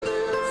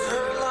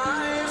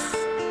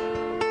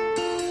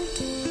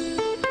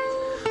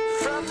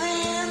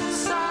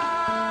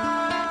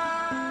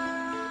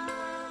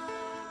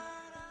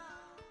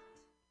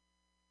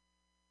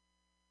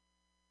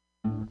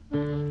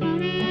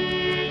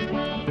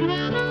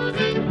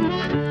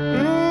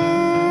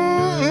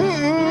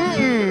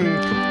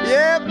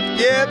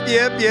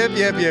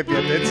Yep.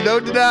 It's no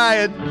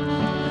denying.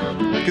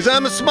 Because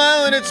I'm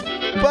smiling. It's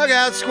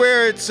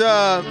BughouseSquare.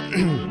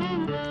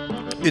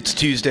 It's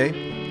Tuesday.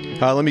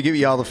 Let me give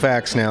you all the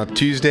facts now.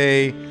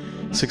 Tuesday,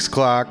 6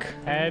 o'clock.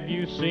 Have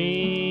you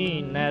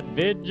seen that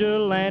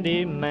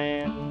vigilante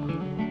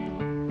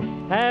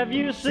man? Have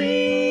you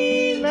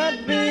seen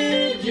that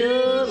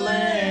vigilante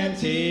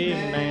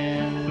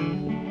man?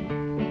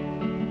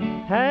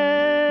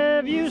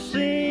 Have you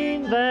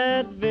seen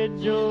that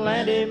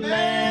vigilante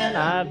man?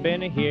 I've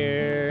been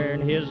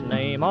hearing his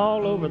name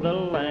all over the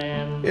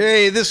land.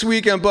 Hey, this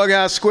week on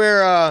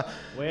BughouseSquare,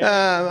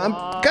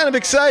 I'm kind of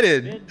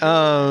excited.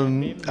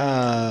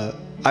 I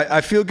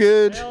feel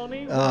good.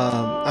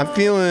 I'm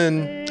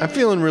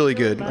feeling really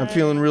good. I'm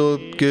feeling real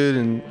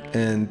good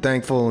and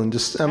thankful, and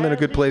just I'm in a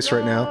good place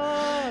right now.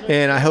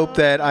 And I hope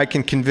that I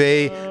can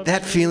convey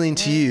that feeling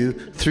to you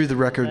through the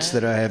records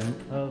that I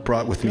have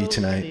brought with me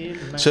tonight.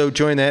 So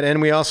join that,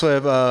 and we also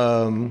have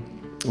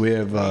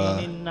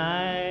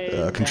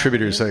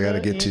contributors I got to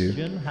get to.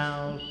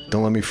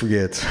 Don't let me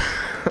forget.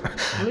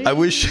 I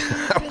wish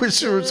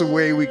there was a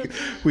way we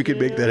could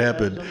make that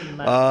happen.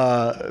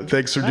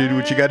 Thanks for doing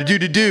what you got to do.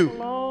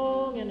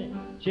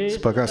 It's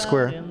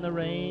BughouseSquare.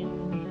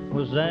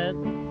 Was that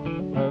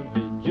a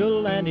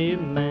vigilante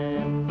man?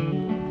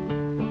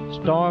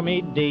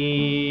 Stormy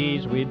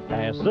days we'd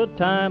pass the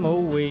time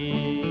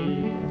away,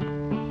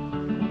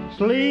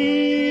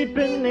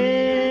 sleeping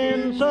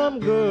in some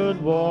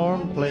good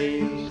warm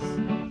place.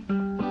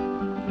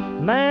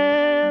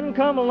 Man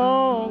come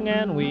along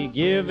and we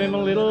give him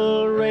a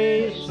little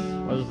race.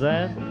 Was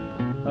that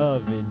a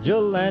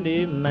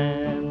vigilante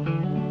man?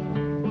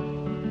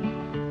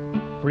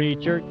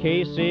 Preacher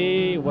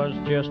Casey was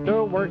just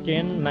a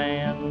working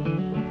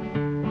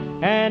man,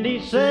 and he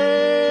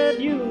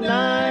said,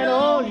 unite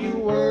all you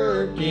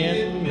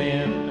working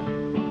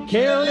men,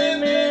 kill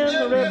him in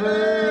the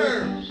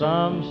river.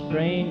 Some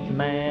strange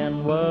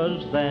man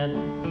was that,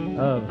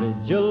 a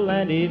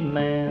vigilante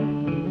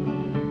man.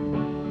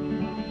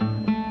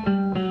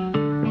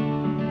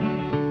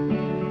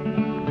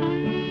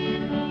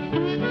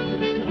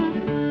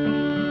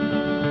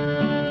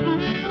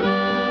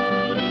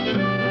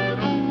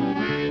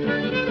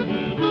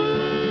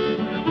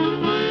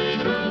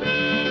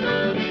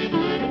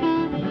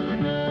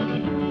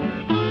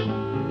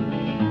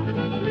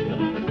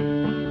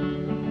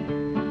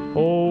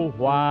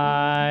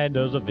 Why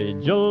does a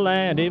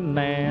vigilante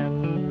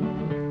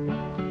man,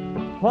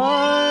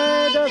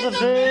 why does a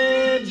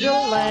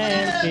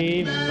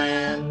vigilante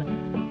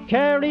man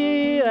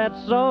carry that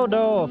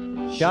sawed-off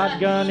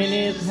shotgun in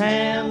his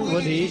hand?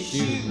 Would he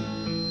shoot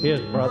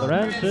his brother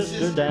and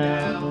sister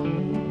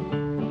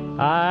down?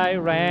 I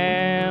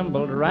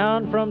rambled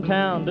around from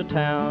town to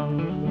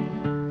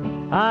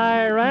town,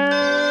 I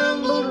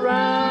rambled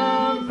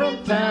around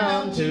from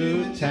town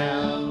to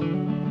town,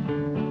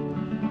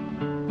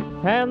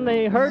 and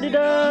they herded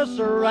us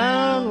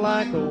around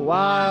like a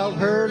wild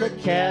herd of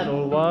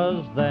cattle.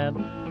 Was that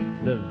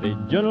the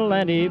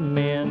vigilante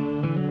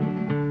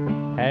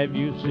men? Have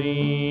you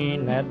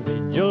seen that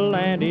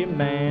vigilante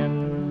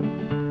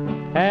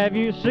man? Have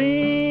you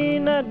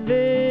seen that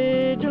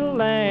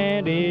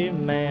vigilante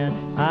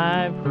man?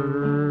 I've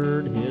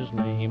heard his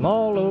name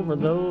all over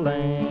the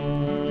land.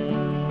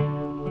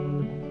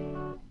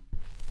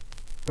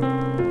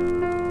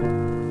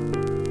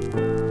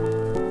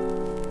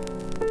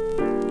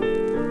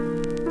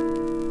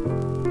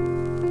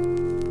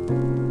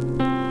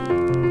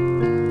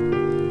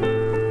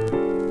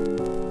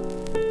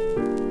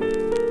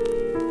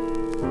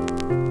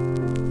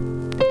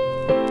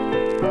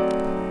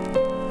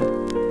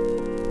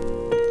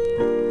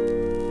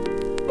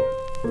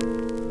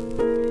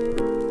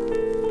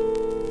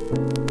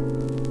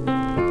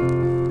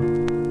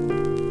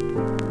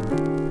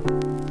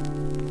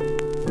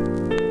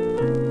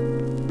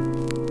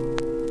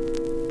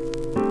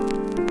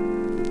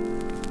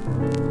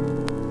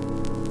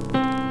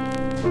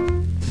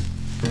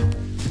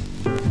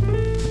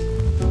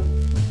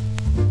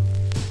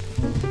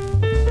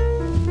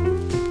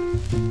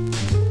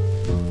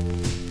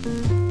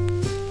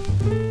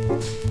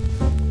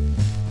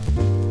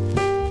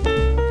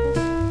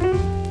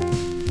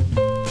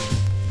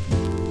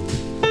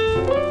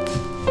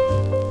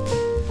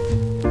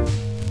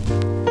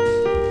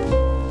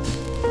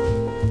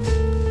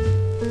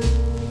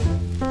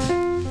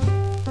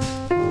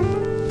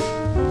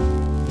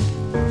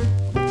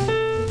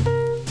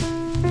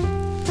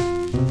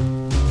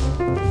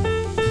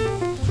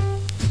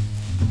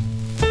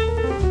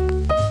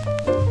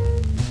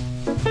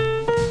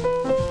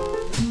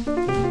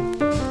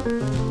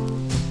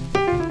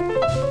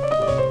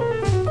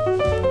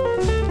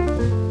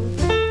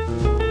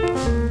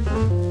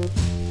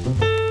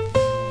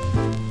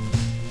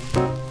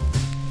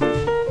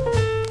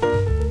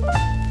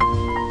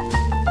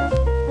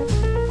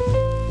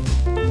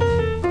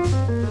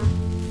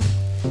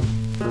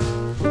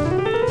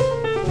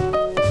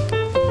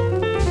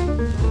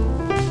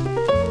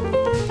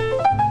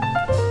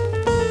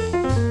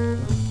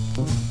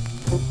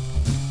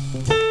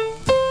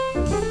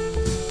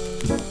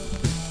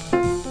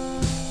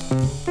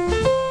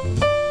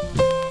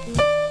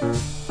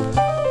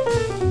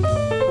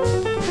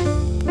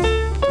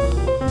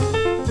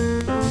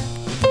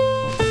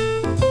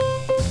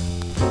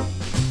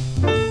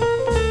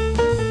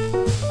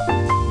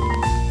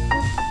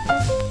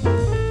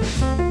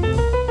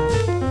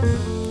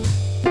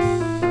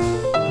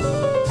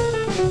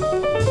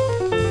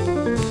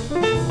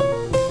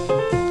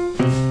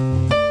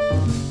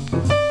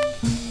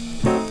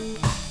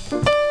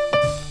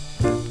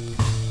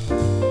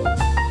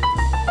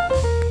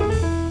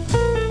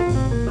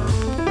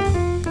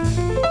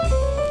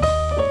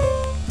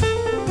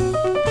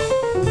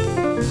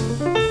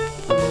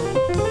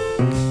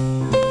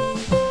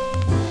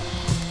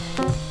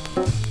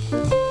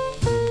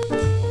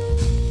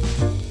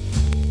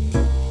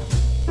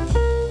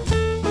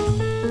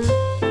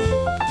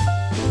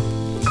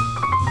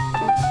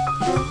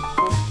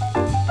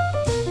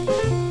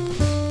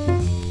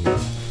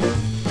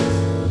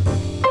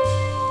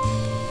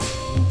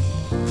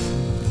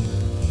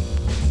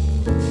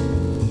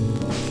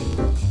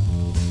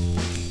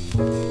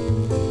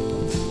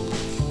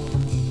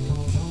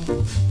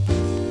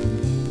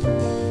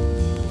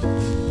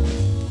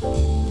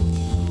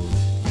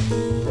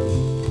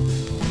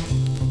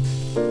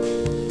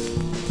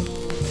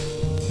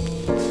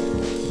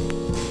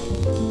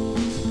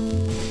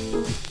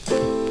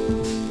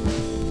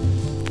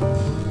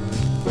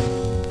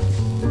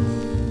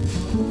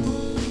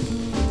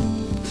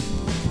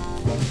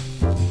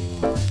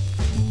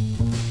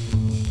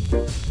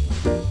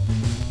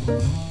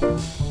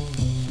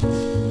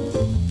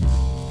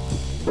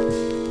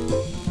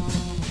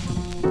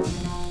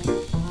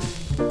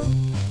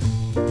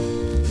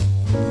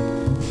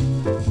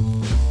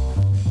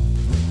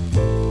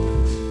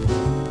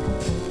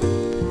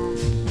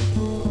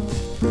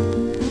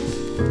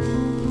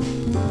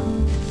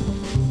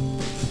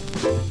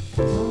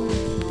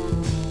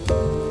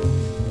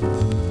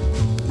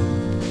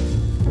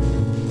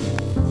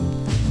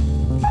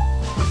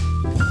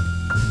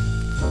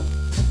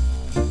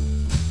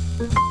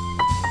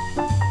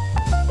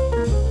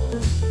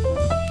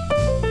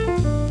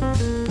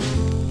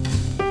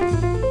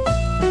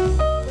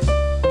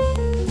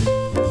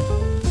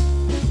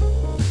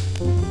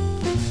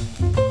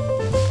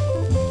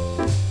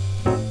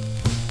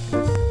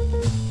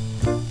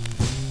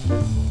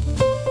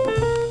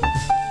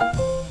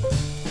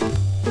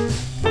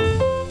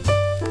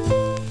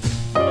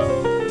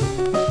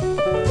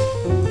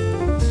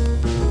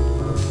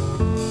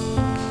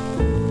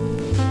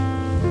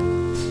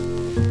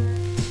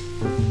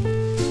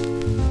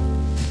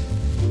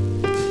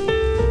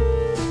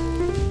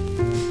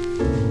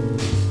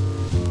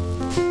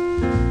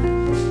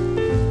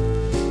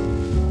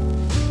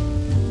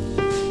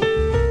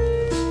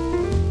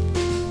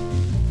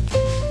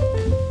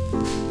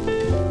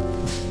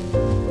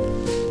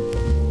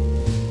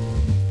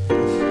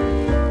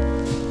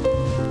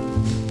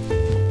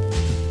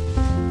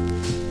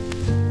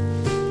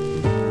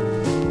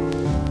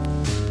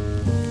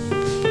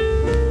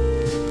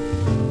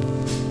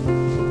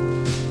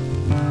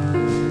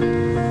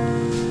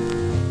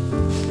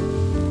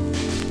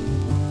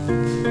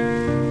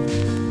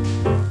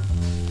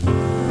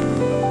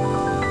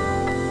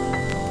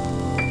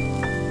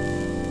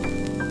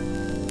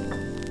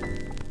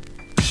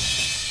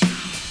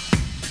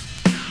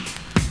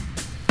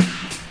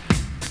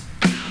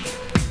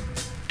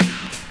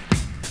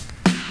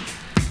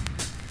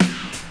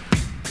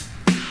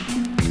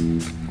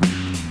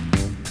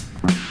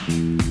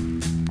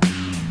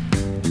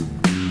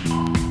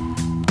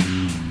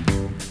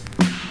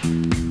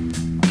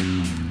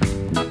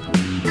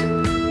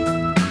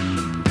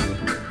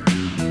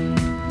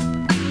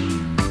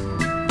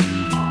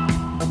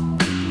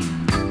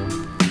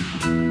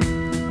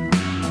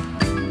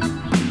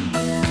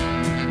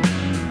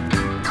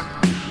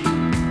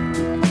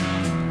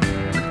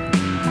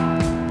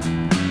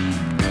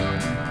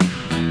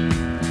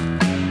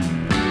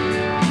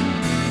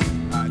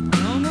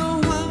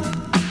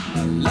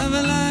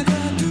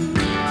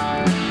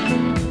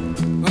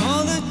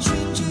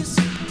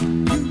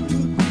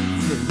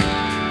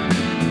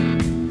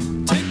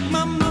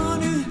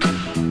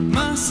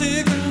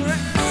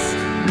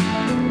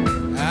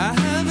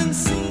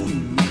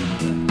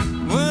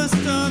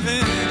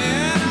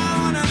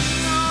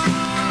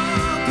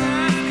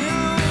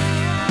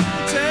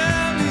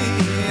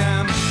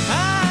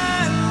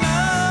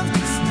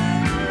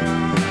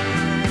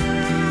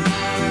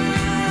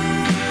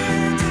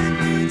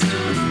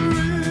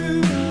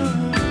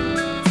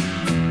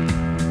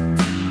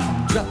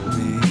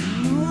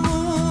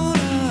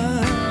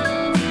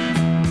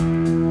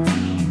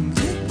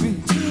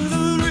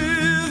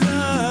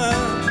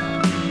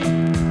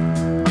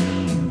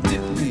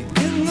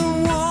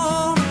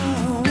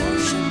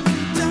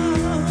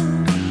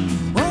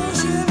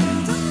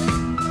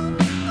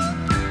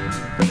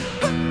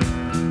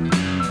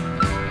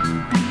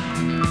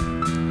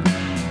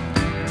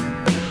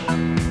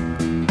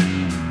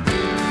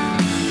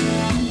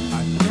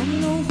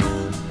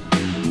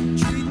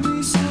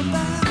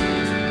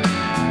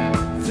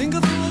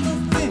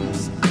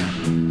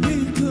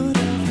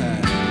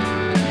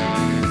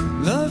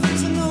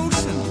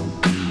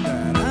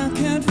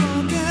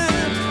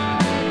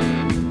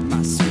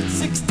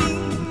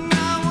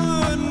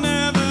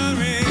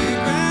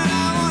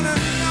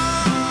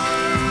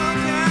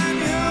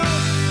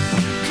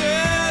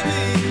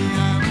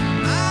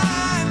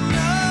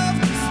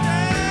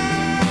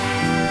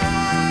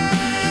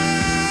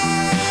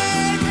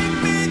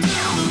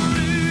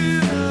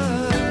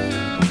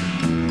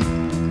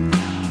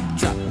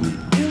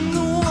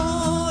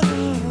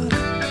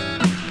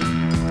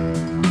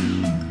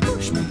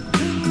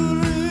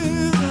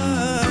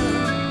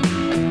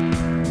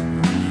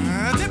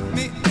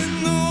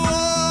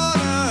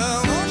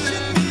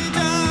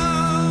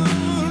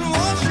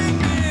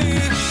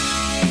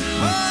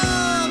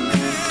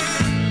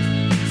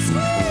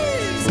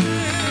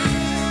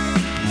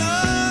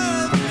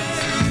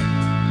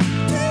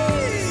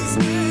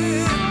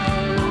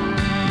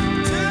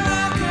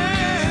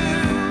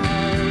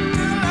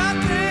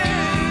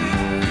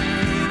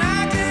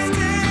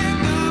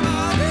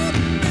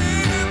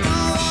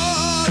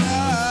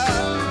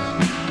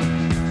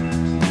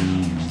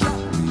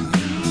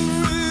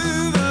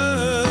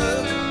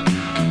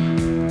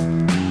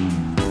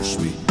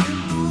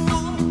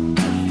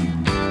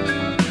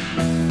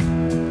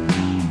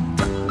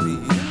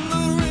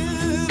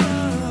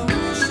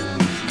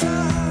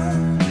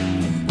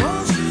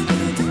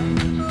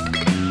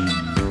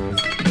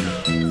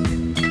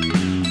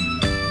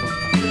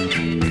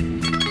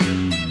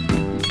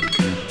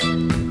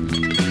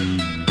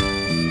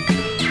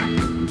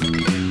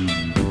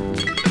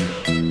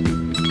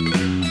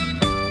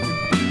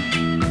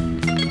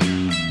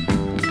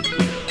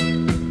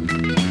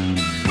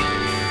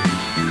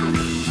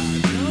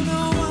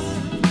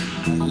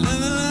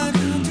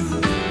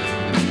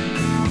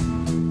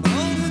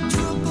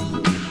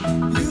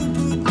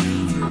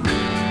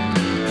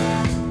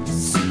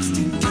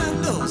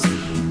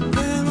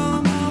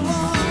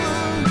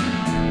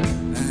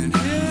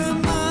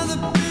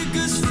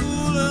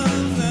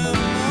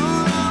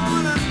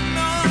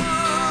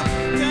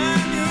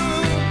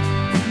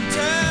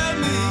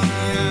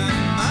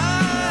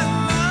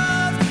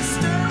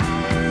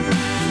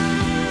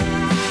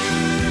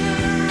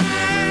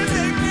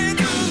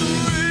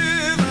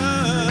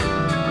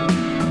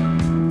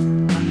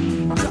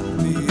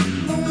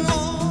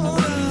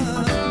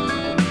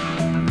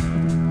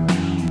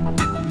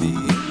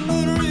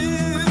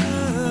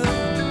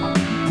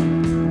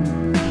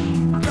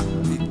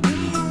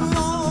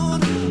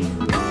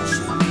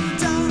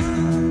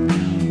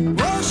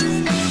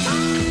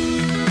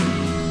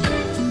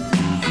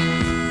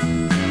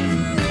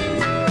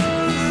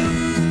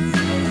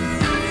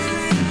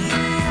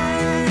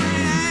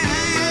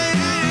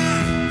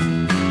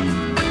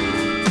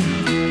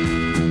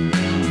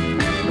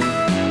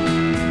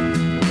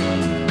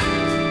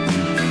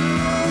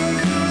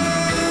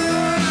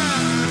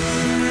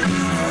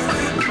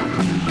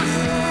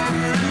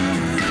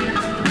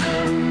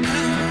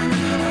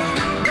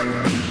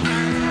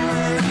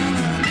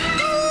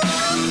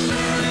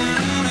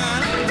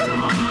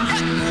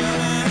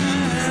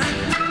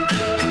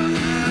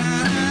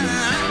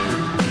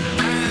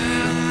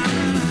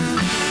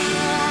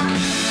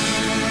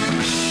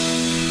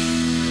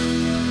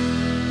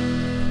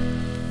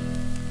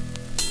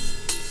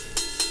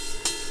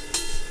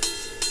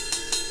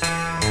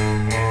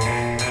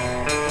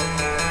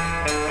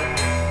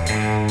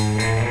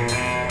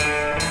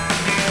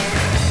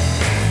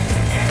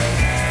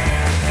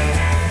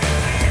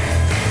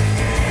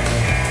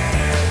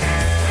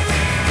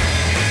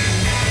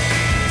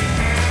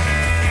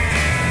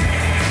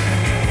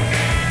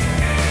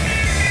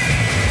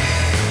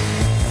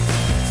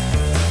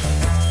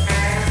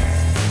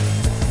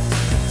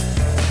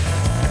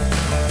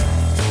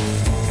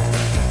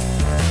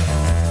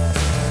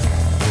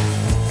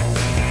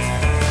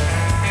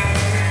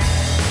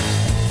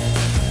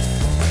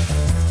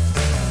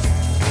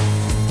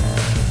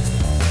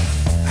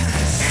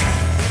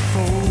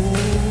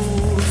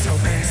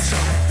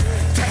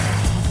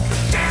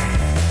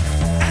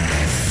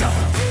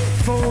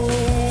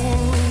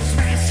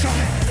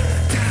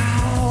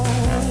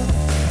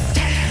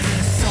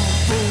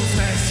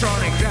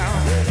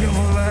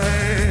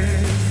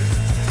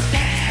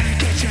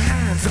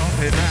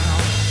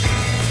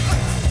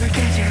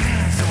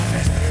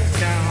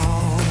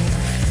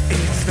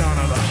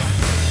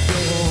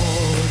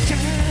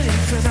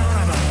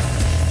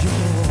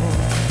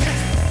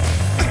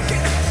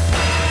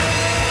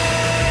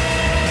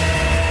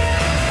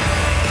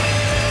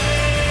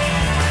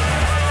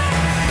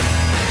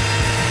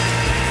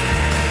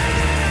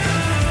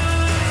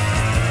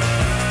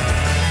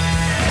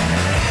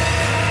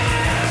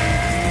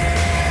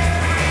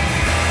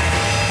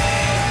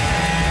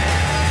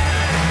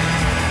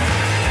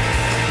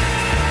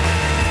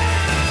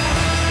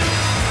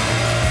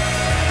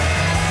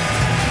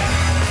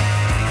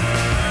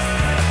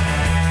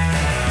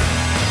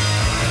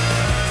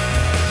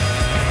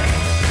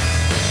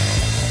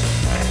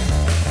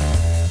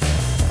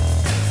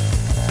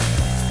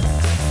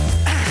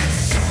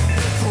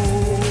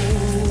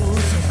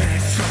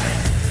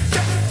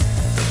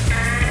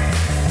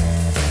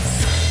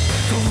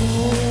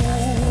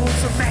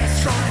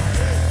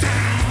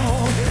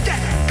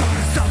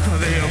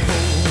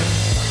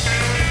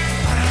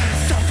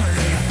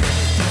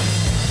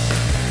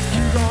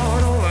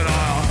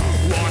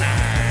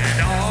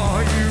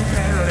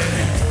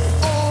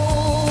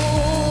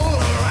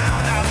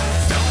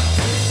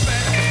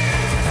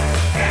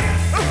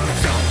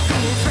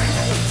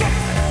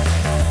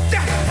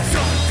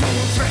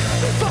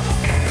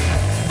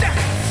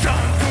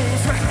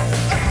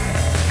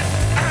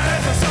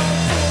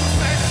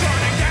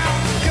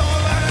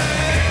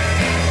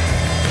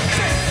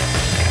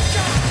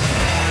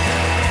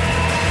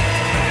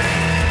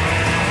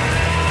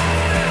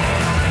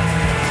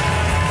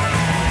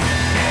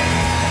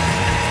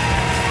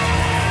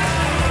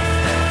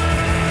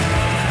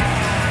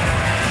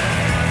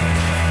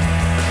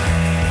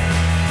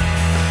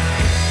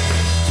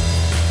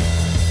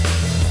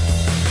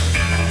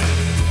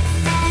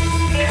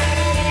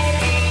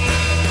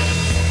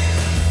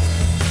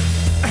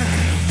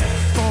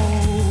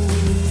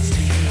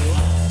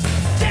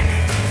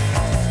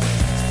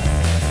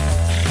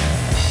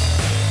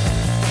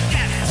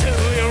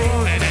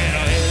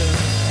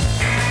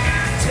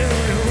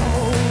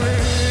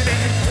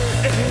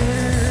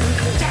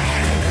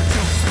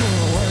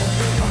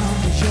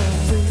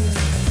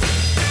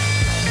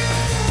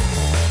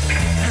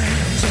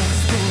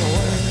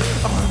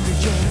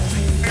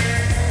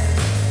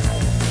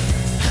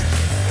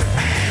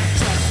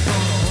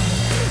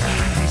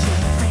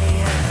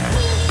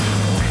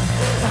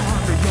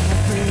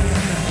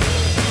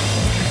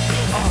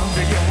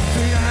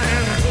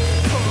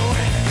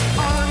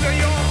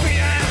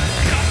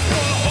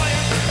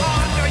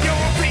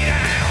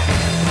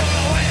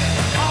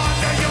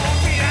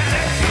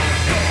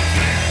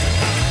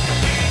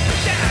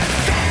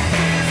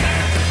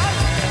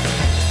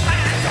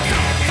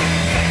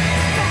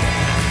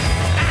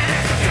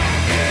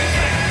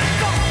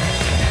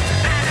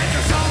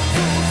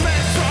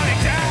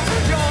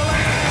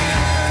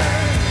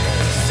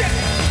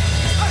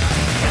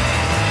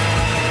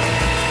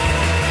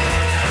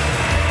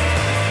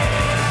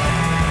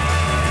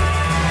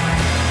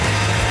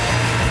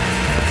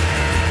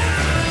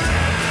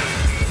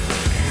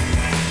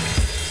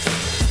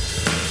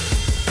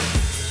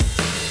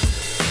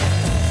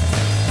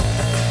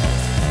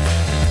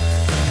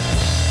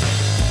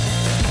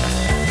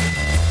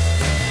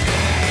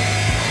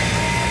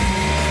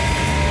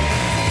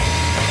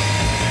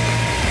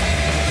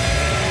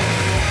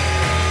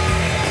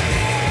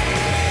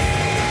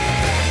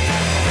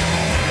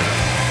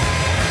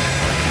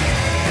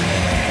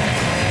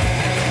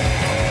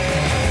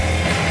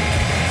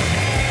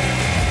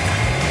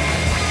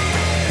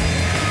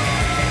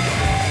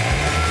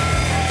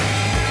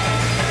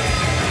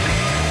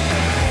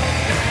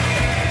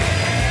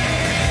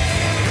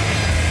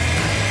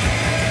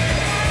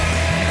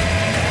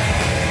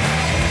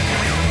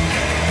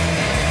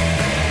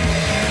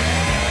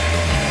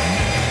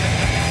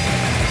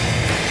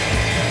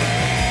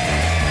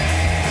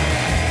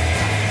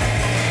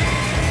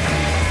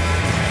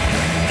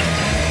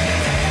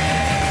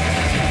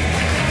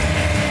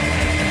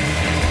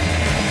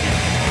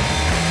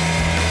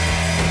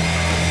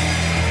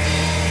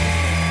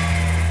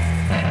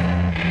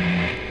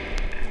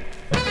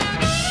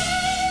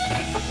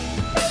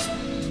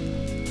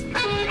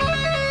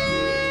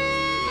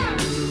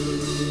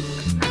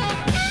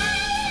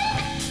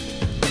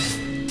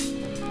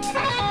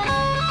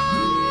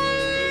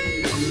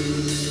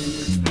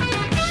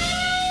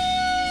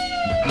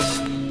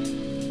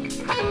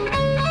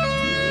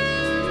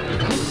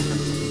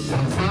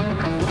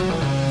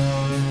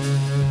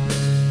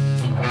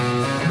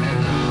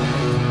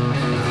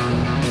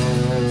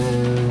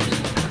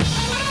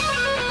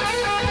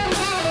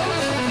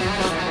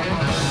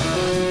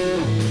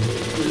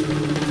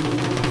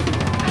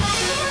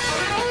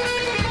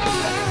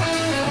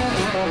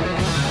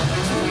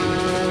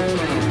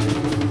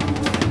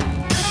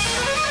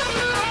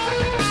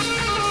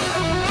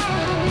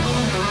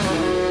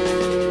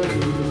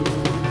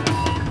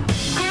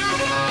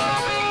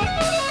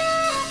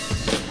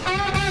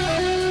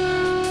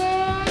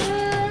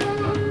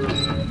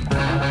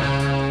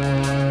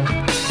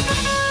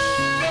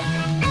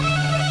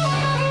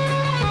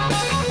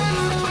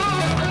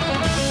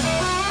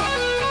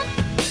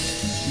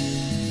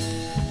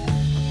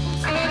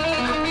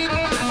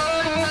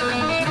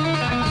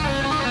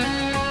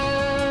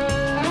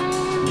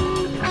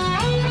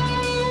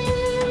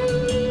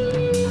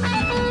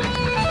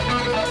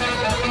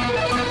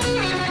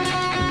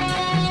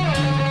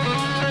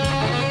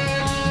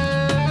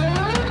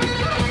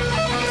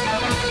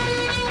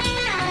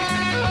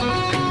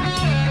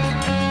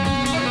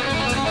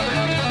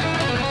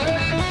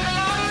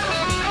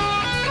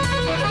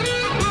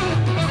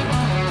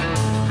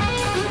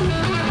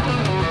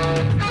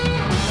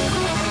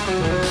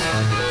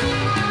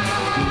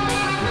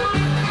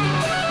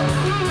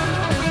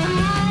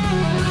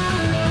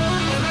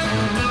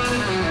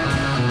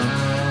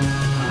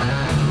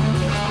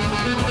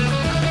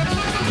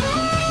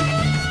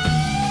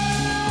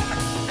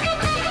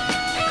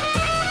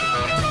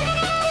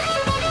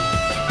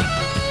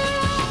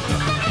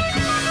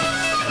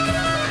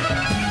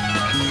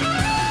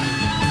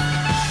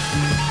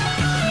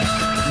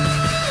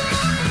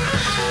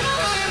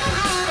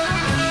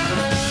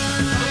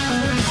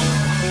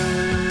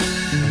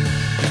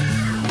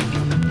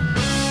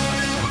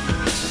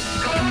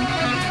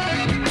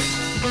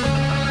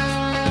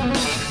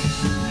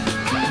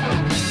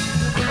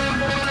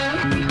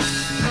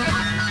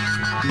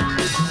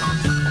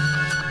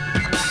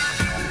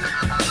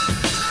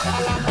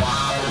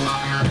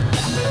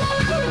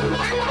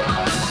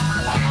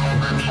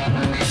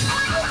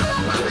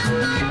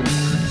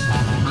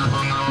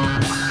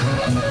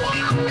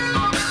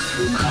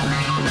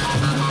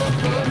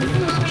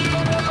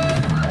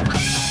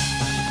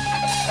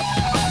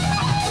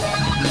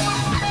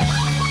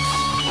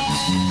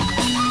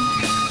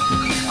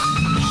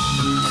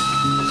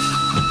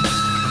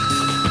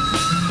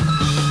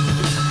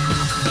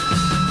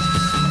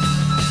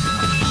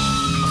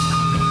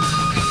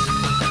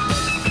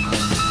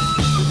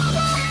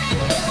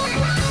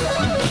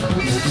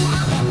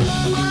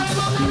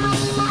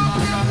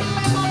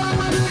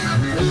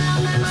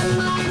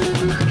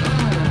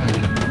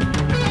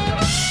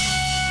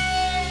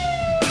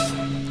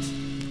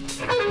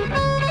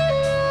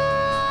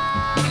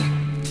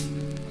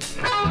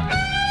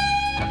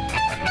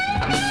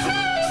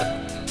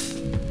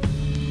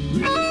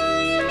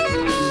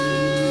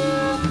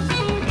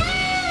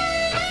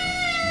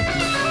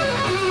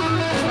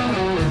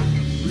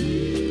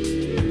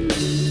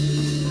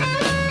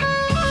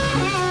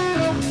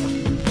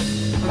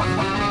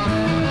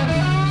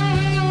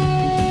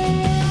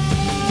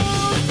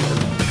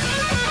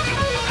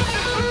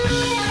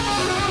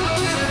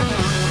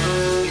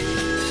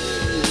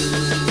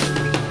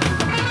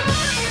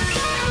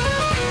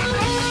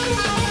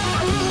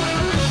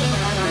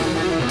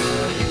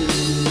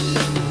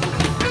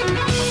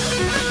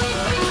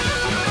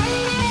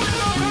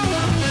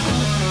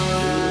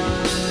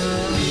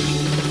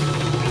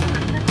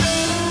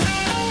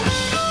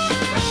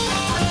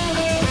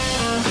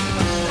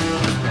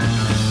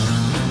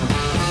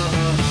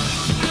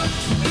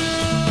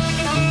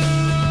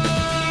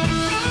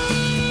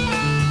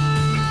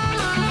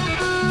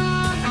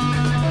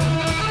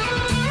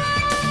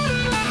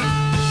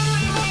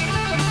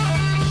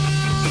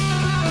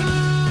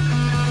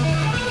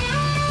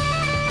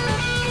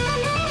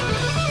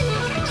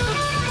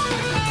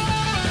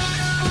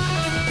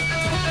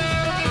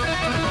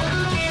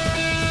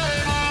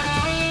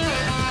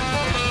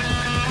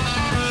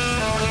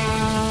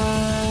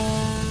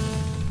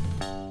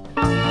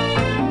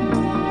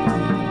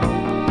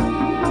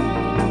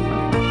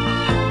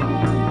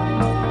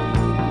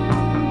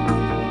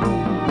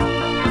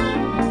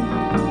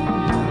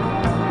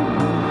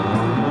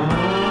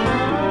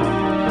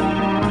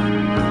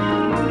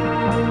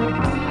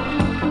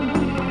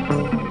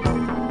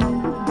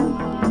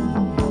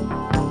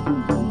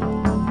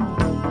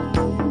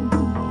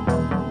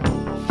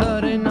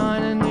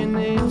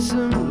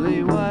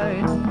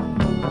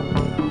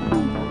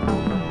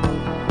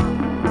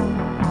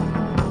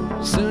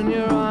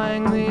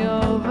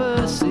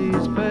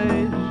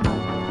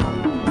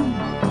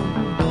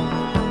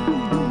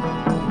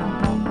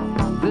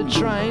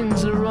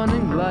 trains are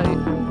running late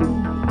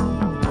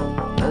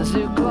as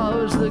you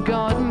close the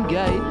garden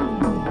gate.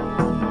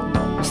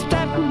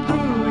 Step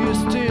through your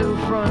steel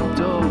front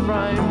door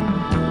frame.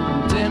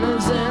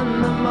 Dinner's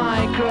in the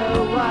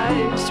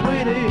microwave,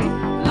 sweetie.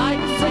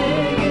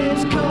 Leipzig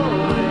is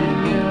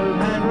calling you,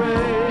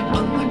 Henry.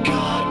 On the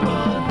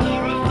godmother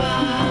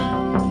affair.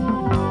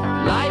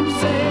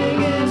 Leipzig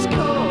is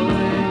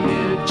calling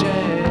you,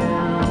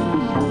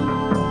 James.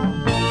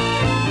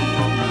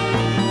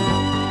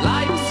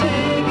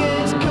 Leipzig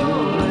is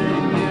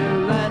calling you,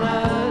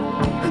 Leonard.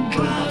 The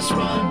clouds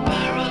run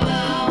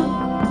parallel.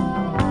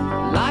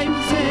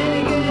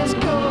 Leipzig is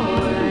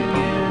calling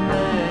you,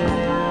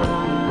 Nails.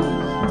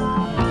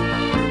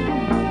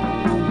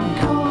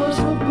 Cars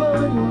were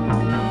burning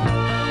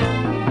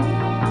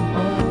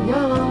on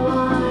yellow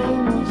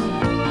lines,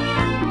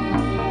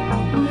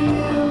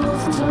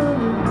 wheels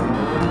turning,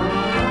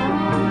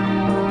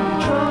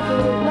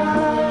 traffic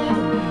light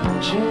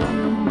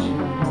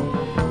changing.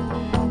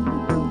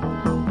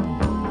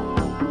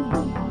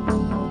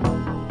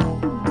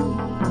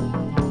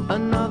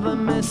 Another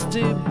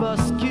misty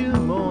busky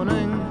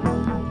morning.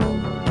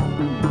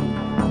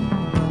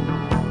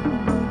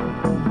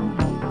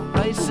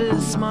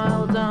 Faces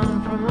smile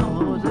down from the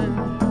hoarding.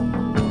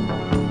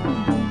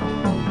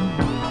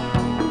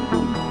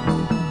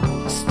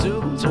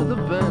 Stoop to the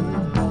bin.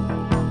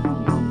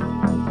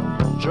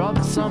 Drop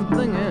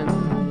something in.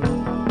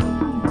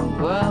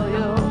 Well,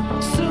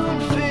 you'll soon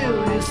feel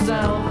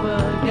yourself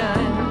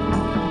again.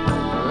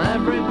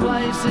 Every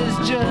place is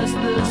just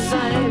the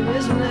same,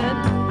 isn't it?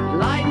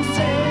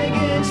 Leipzig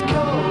is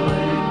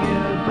calling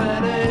you,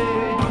 Betty.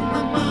 From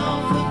the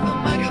mouth of the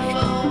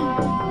megaphone.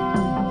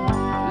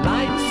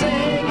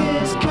 Leipzig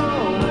is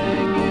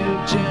calling you,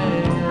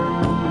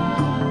 James.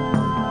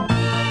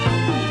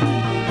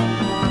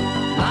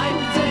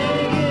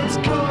 Leipzig is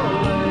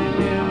calling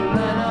you,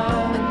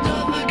 Leonard. And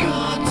other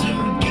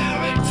cartoon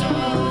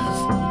characters.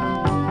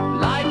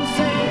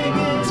 Leipzig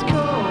is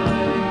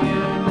calling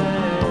you,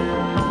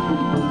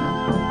 Nails.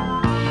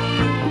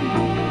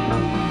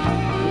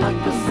 Like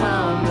the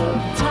sound of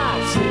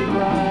taxi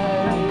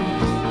rides.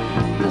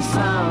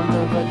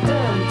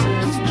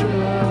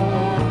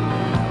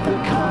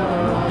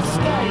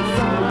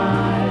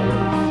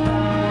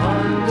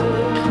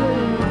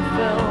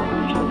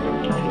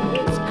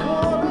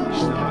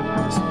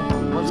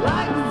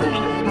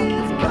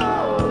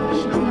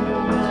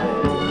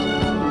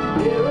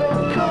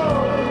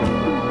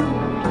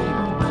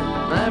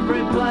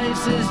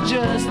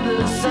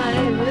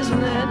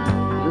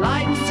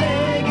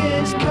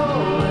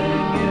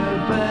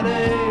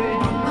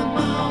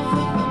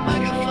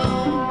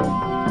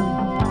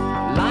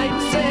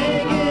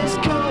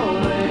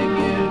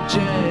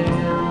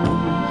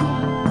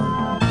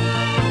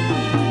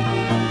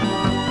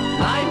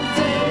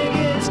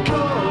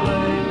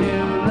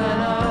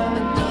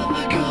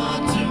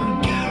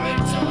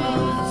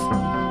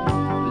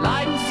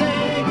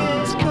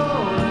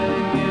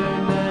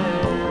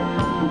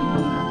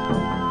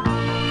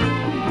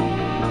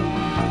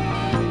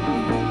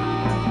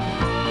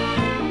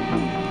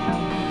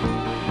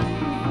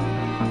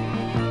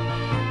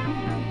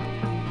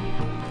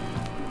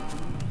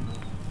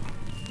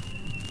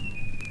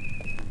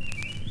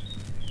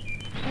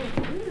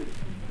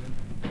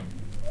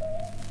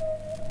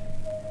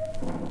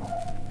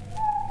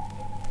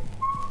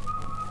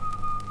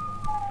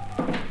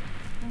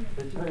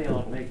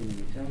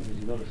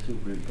 go to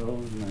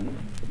superimpose and then...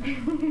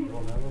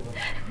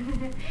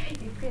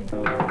 You could.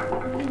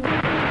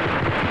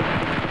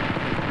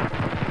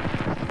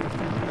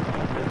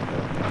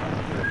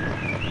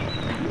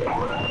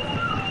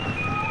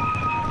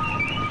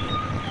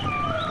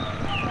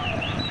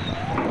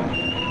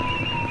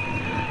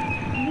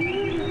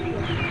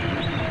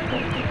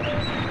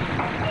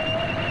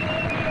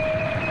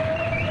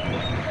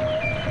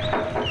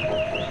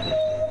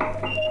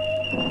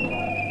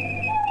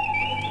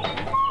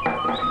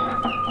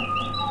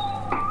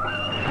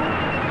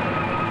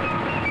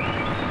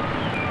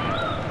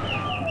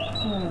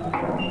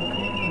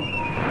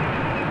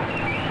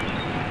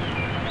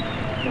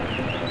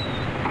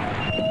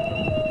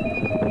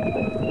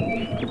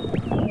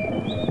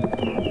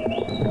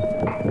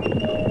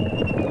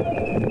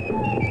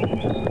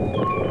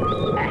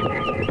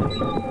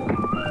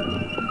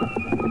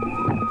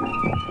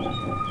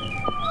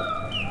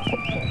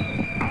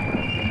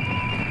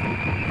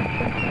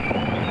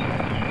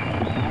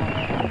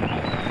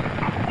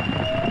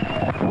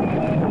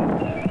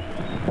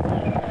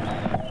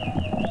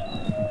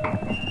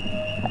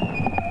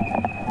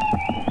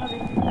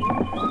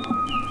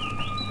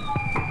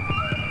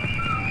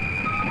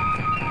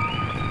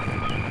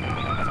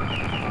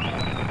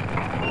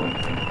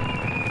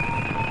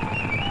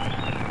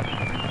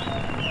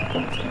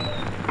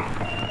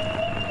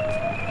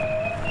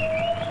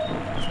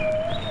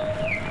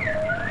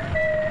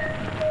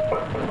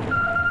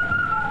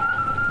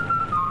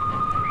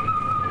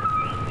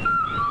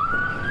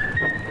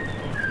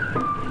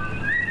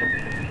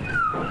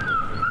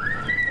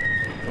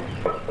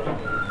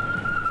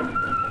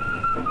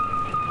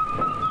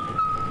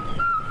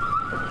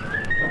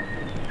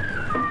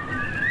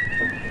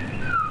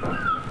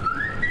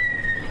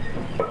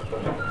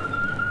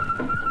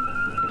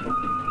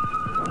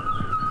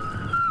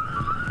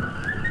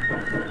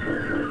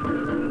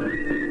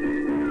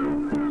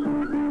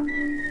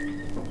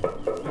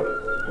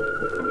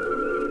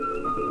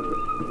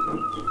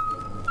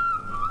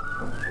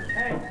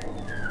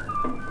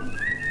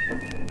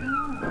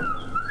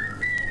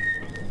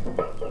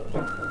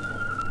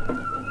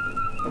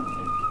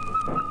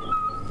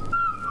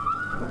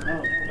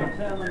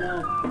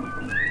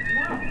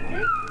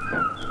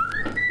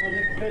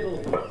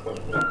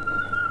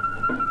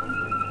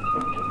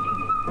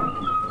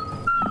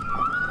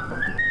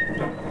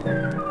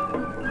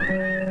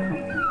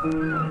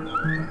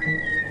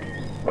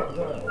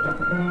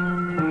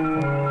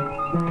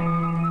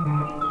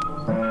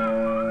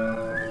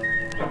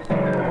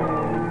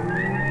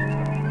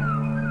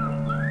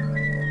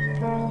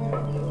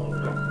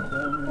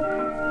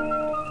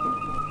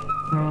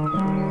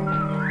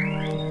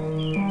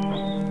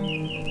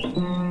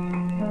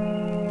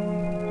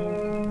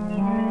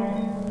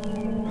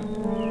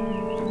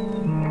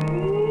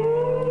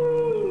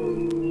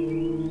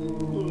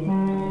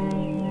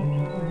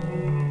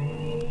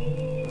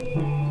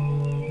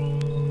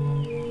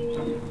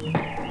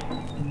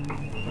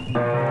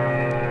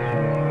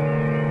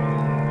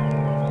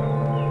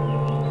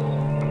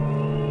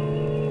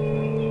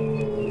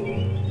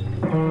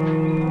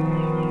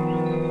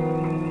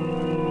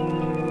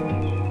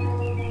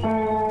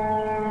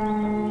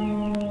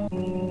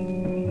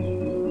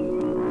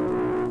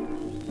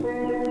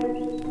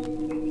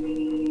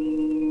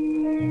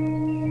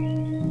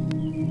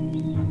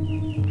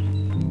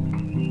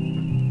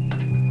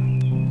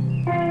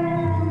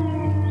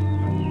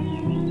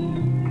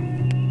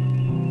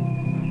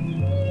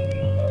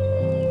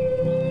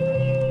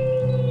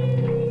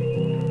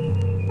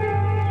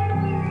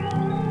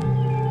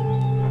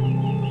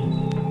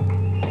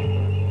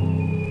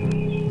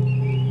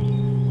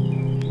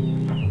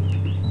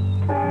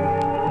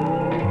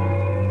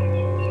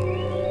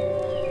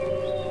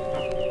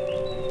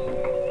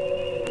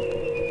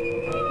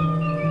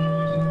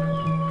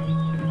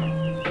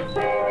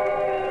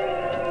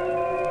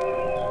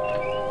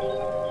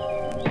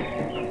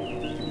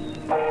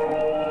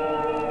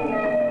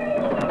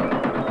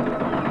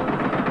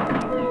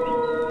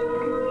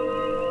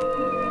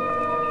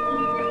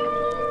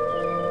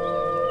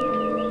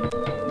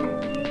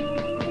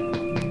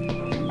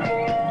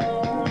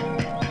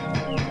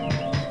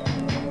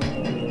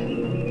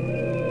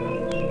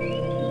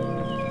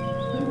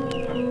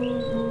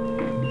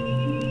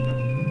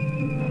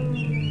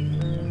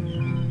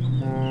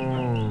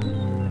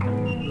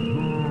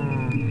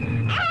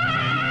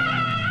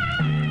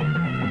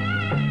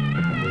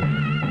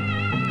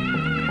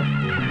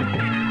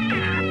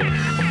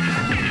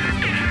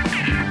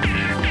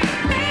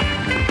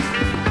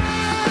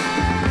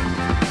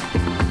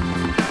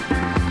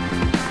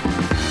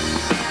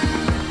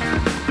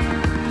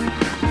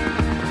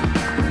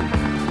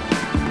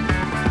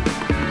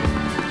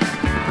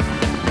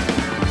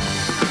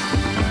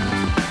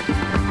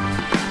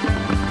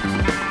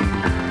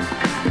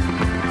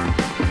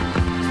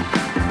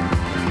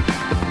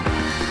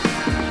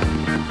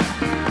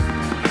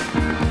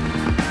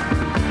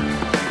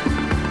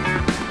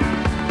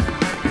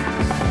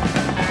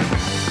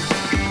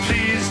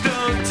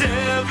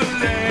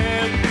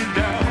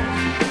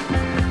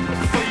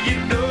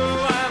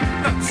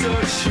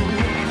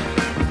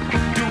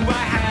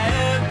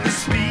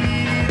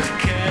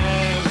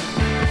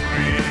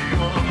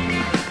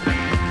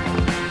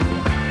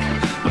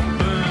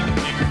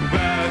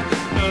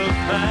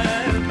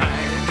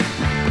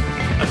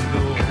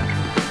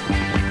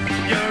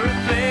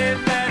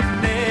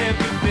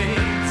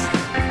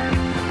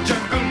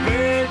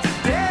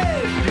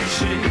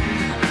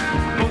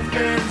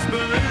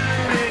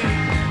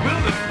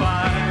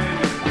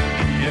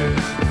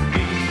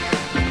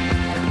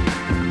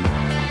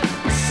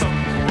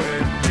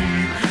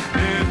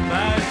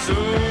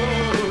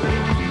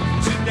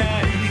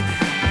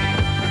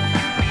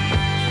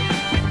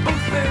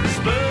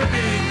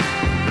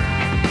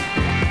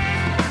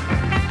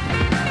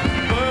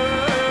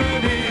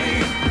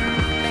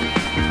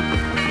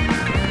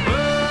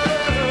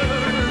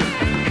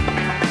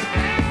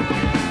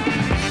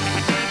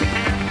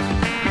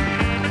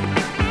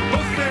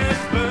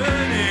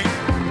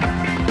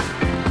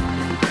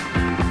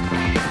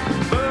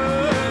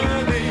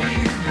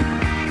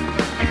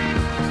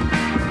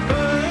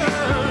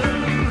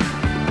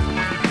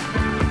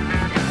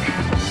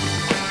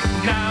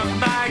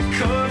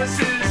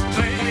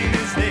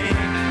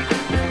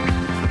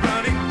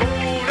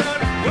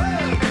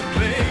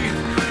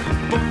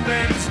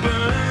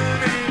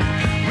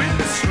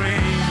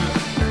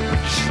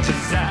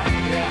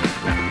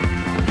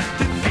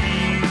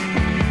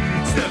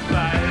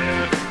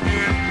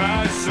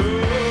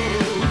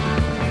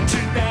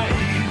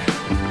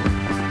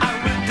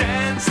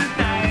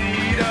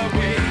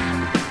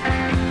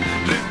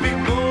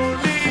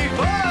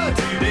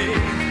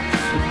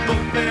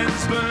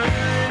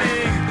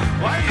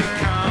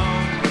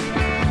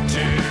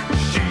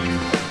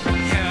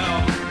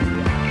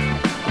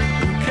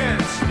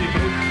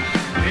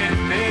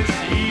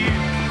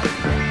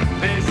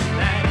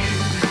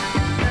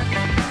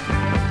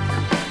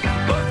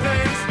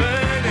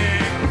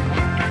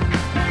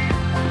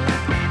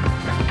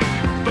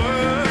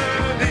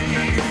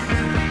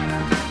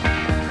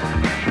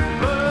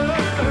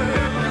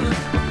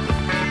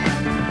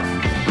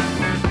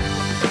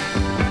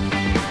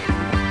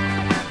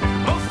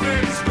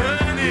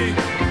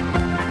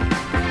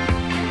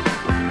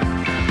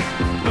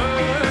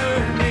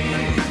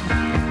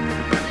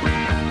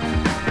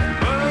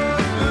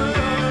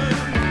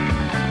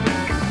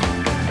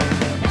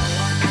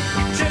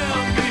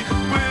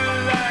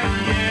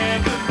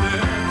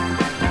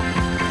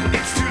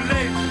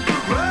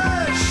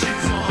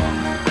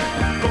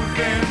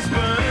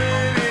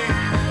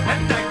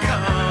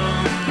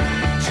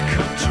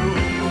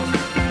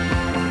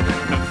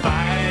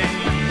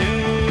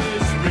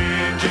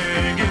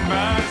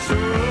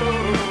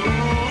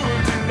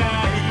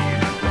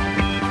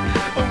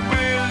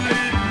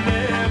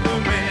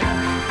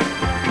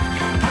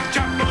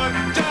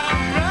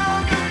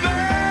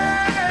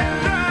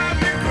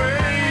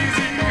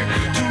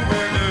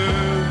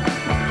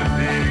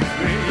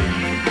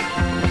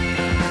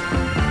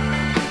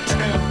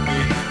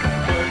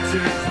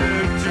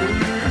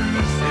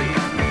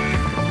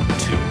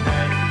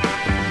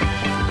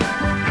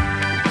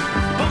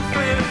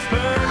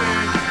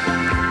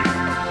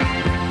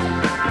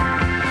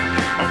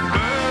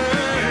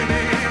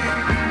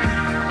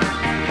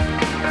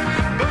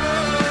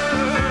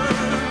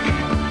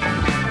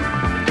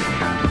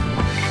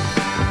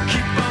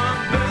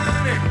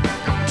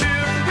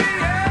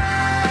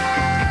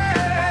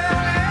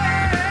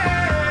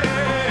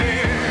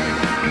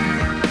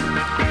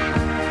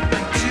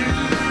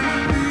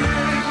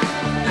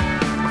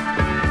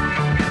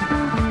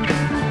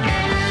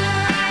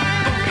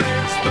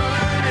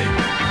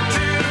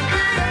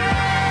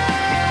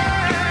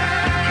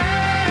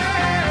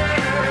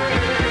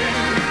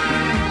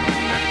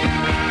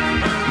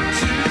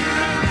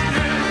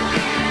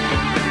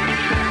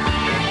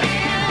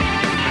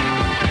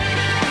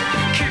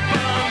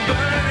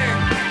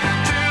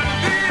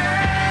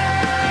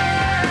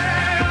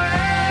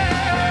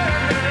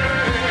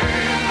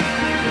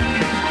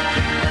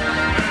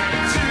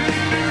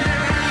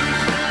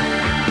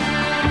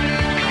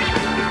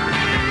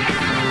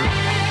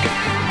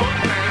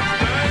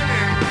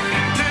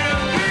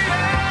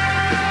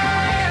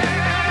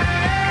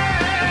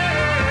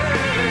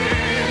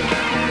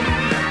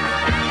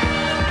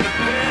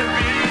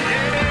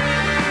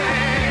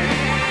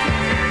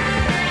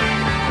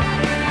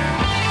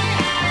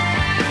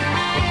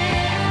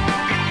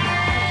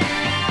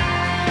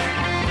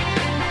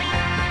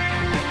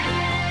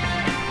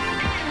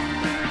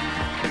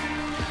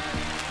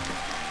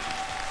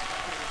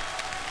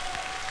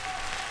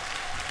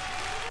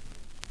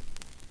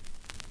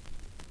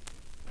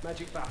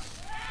 Magic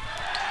Bass.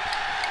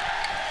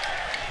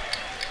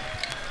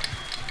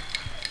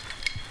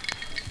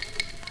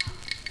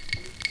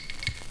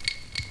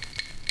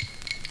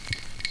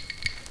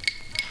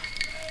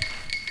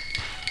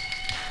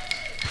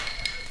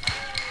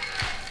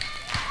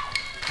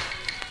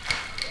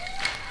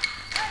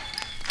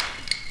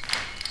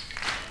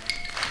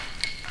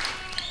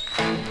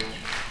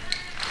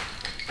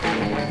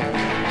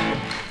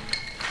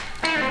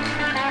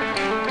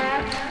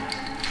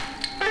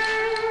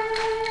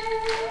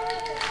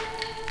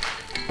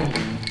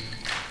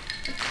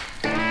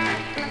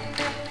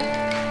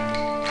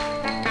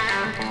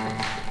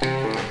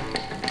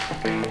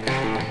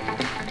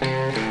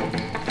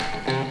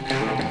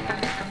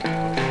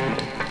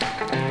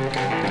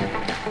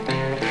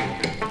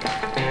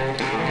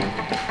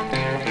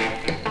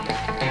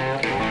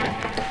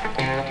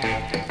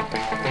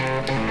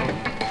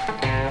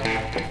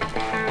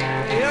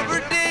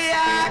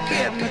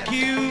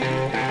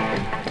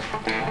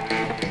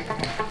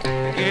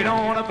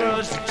 my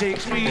brush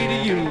takes me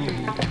to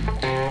you.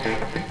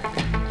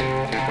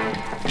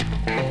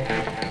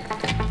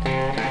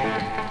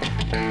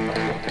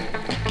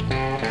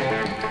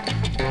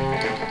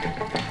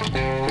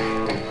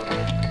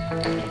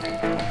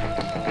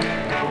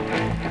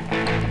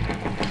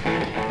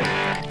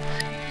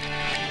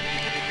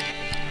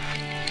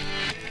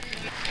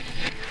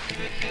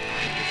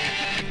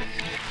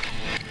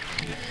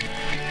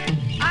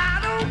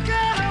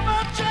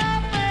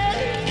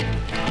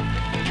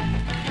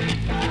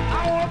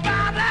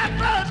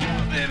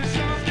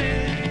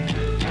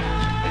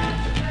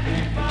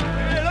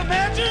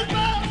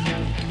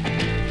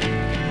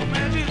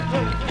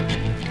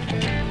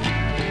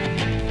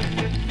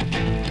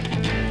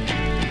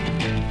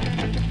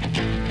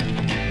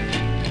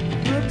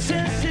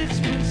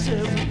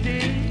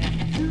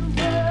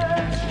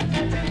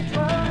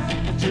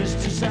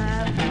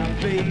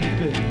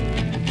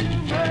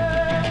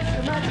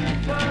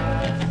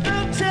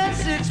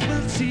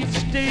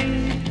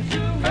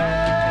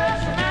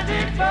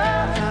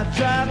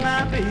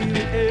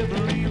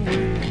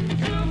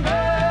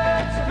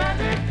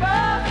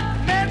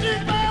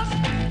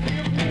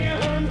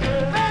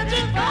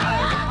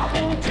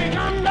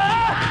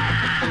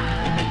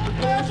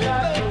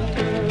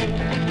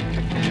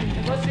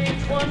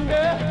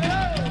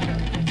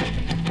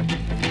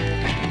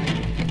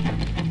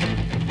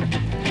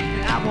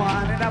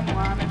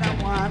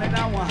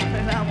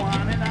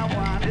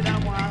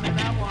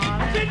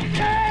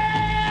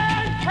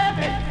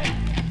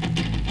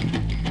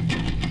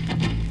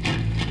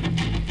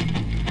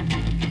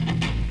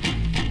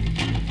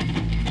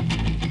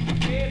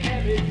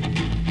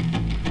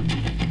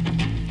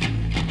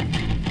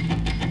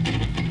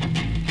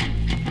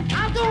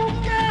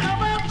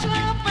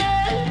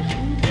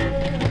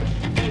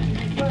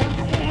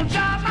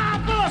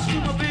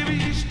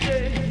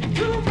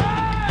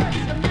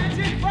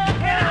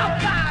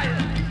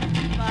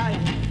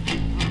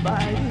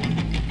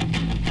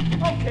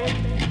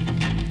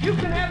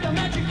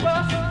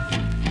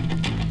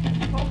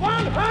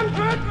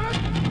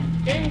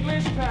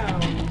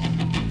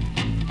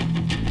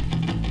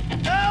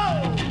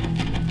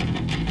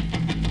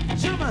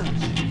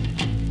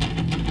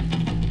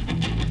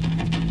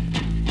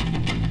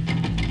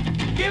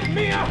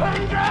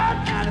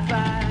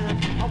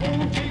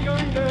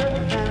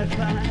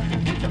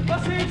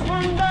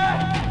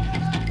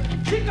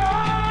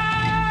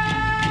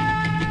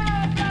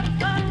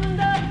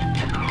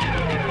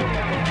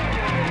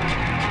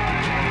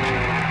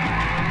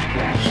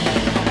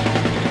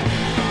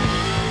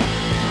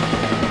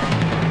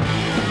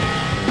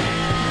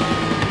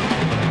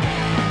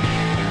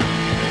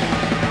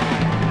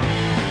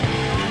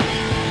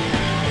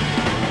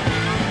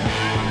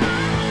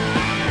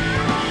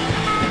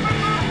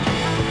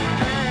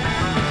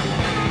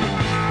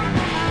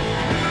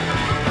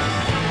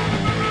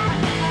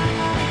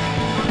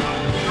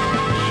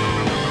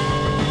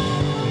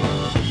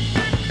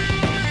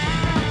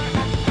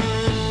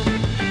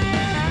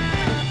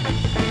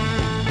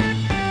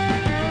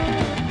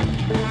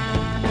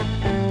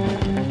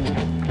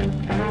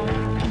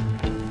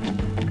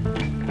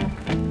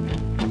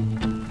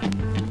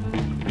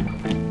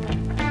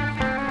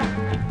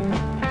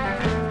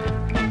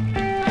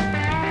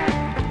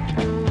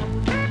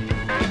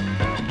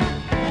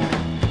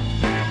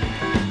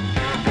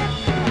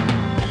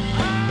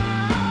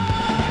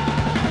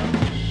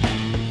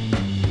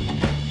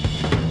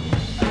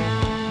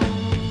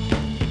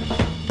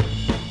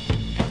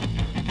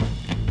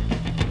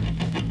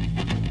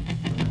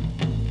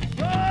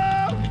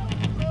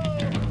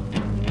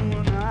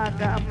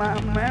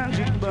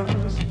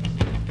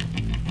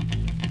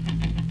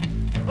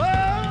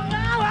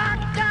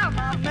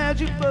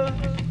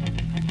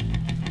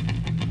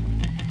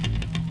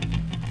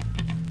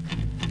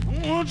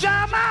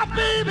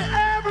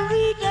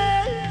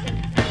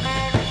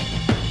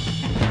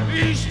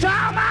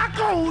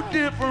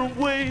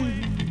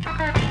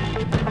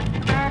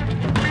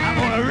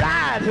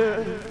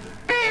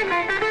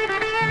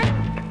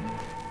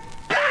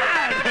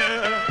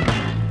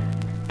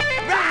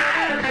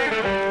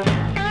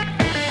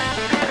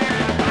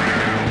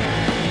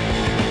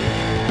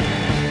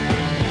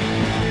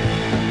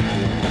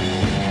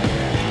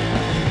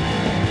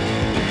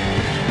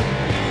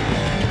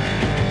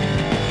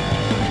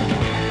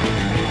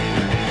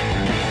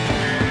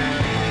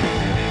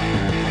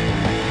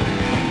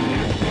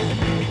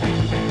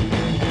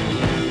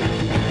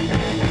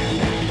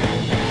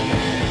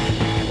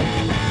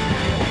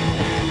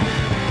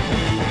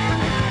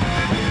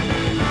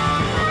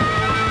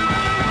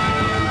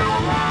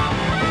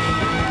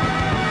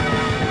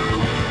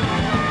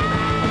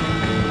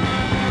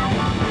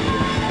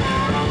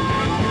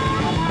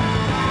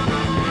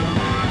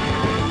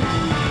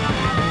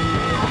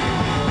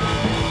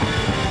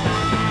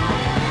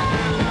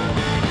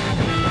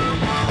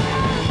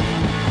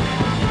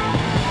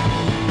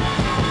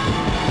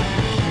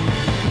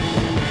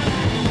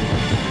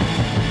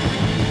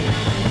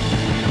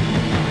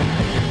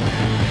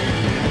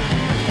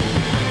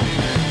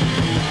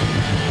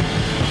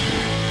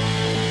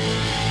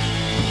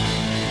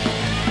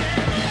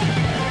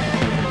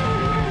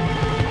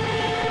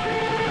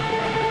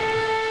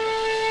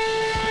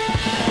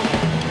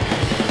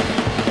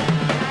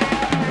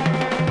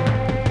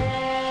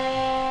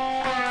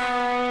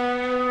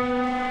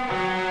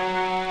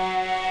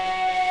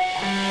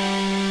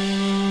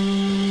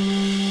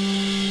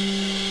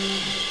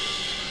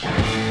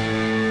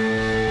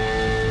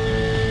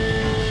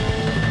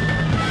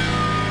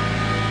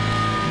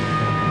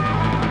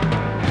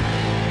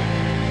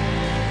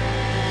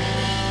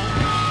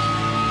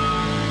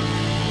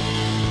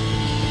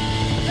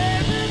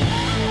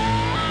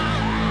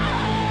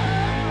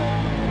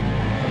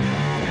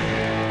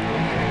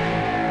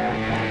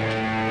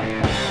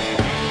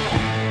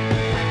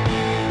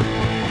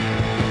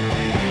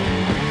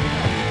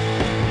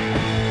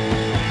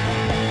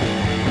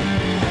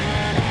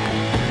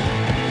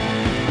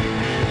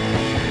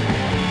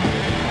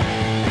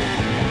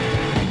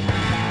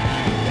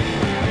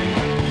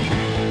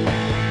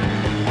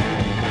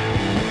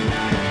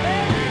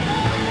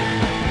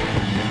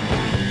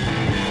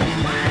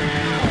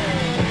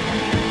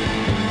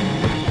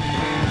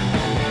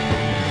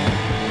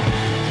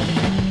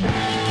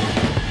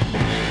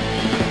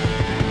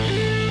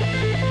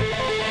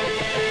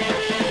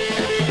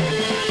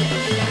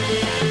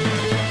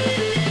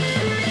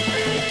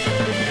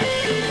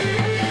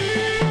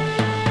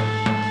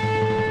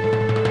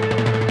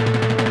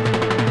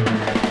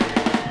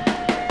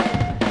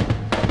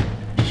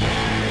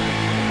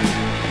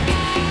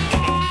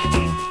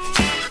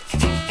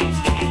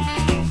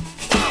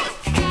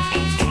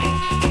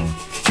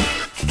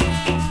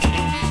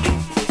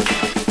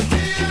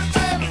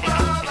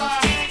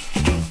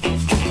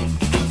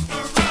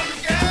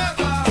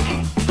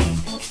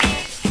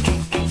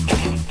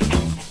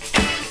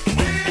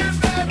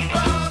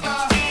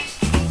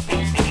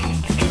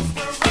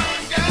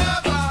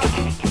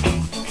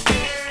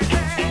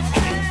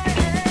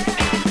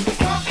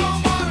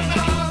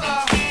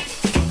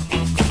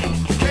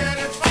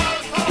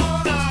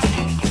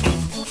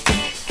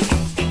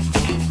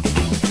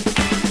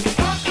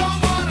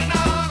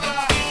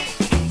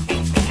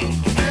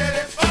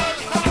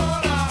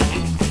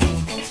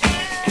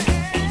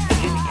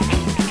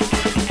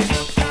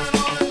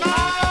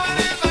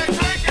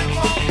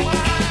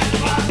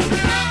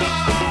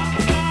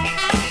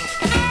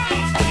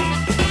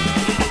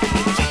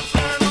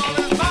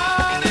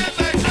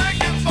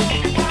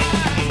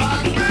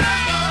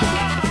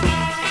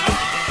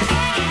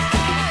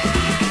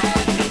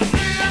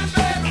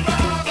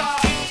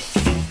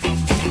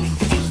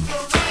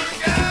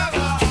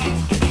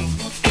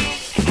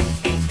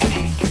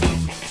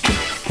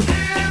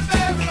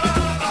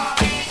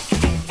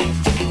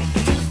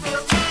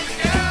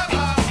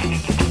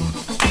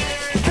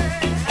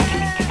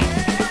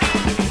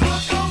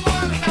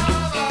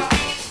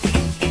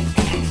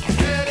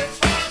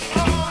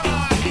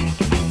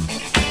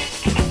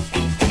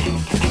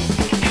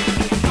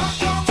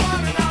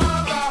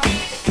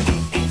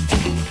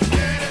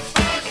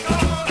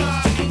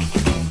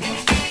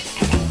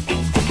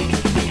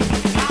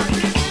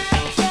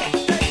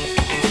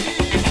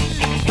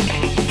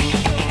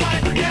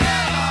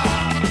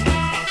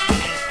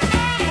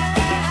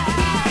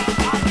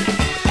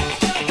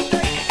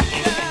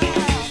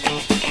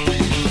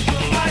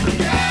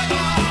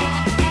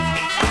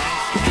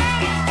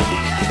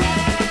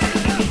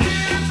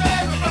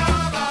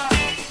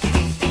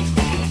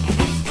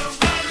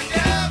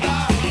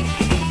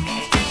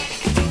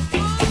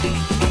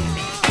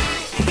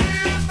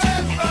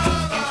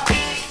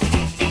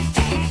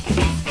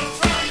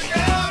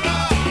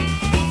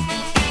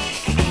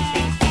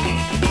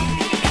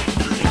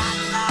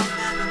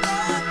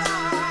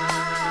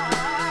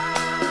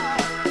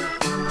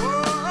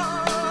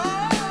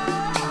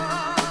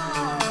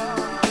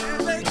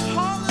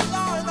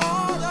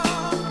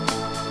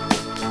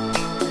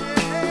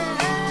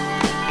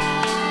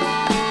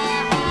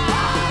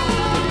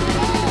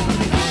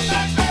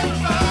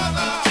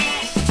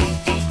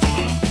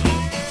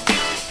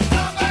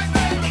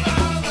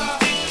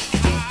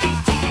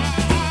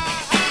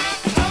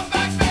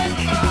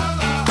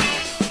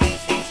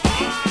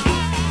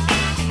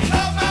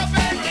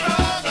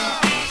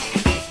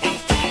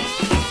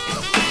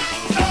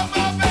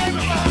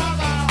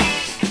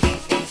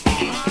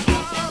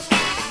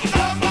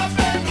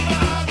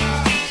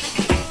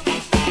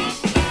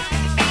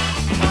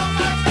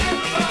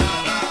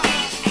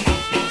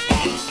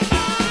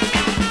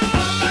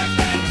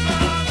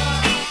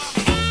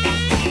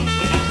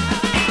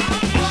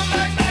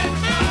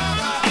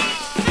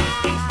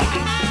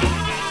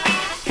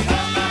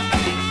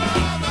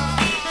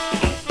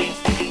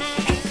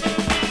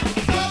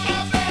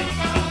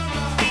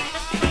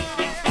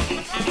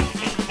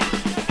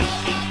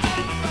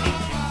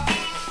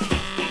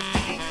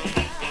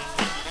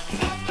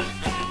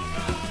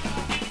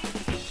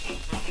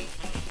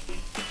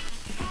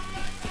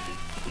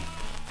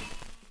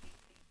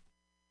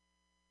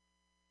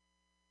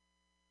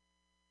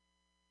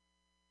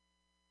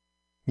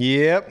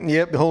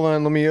 Yep. Hold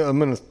on. I'm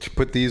gonna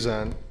put these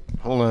on.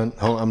 Hold on.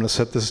 I'm gonna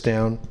set this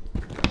down.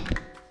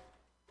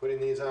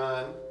 Putting these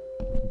on.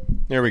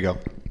 There we go.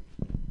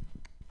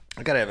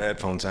 I gotta have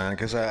headphones on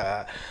because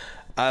I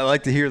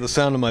like to hear the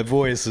sound of my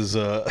voice, as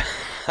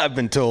I've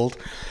been told.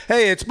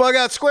 Hey, it's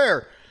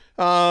BughouseSquare.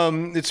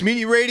 It's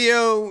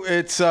MutinyRadio.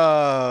 It's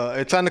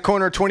on the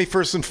corner of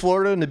 21st and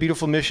Florida in the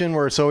beautiful Mission,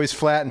 where it's always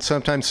flat and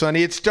sometimes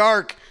sunny. It's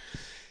dark.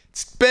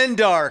 It's been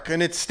dark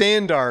and it's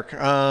staying dark.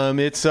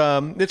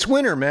 It's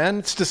winter, man.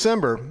 It's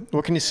December.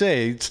 What can you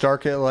say? It's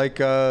dark at like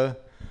I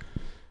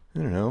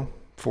don't know,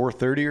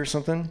 4:30 or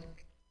something.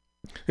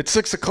 It's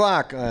 6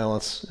 o'clock. Well,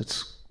 it's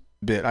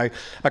a bit. I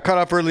cut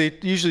off early.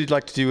 Usually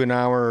like to do an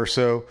hour or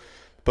so,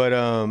 but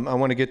I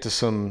want to get to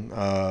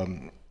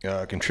some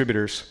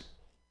contributors,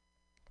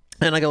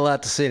 and I got a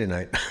lot to say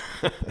tonight.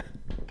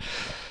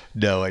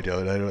 No, I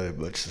don't. I don't have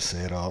much to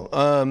say at all.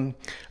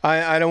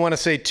 I don't want to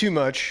say too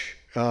much.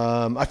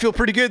 I feel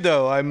pretty good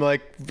though. I'm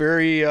like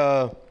very.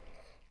 I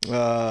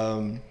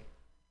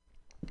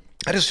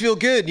just feel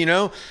good, you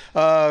know.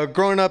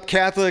 Growing up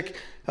Catholic,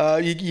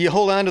 you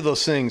hold on to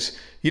those things.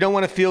 You don't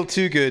want to feel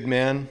too good,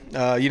 man.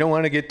 You don't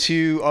want to get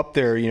too up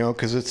there, you know,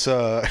 because it's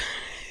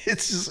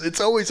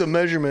always a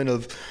measurement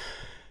of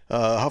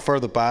how far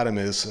the bottom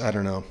is. I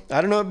don't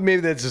know.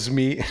 Maybe that's just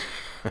me.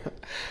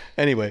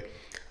 Anyway,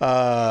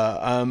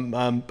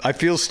 I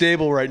feel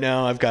stable right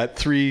now. I've got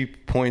 3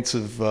 points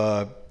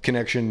of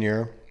connection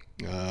here.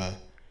 Yeah,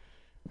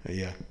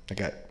 I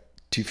got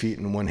 2 feet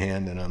in one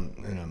hand, and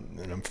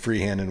I'm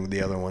free-handed with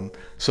the other one.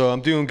 So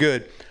I'm doing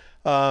good.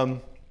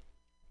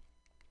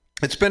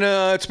 It's been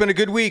a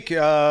good week.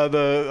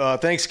 The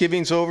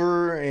Thanksgiving's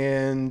over,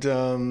 and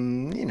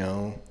you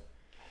know,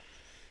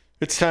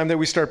 it's time that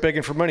we start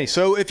begging for money.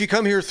 So if you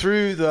come here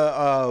through the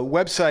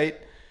website,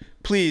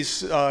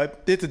 please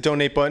hit the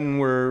donate button.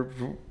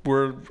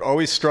 We're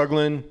always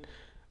struggling.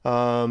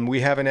 We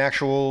have an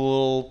actual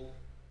little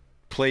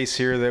place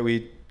here that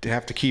we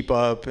have to keep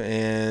up,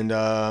 and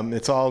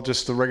it's all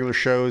just the regular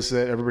shows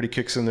that everybody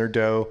kicks in their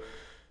dough,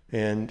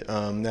 and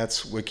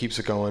that's what keeps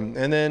it going.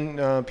 And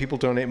then people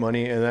donate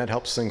money, and that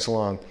helps things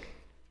along.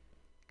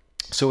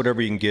 So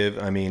whatever you can give,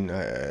 I mean,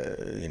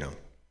 you know,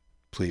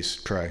 please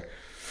try.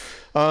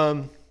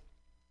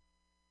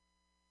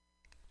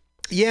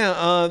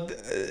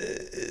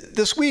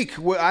 This week,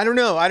 I don't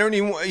know. I don't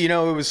even, you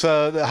know, it was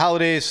the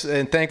holidays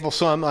and thankful.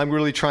 So I'm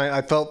really trying.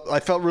 I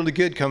felt really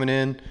good coming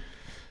in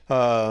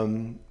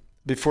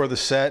before the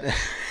set.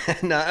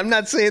 And I'm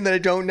not saying that I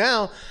don't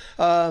now.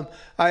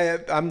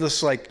 I'm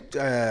just like,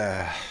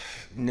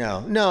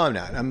 no, I'm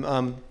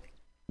not.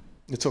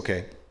 It's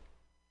okay.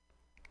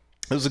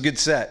 It was a good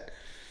set.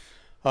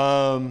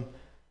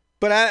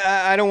 But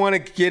I don't want to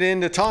get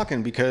into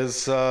talking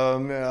because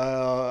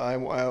I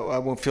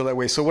won't feel that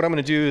way. So what I'm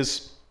going to do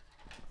is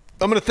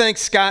I'm going to thank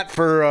Scott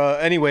for,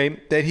 anyway,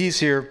 that he's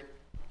here.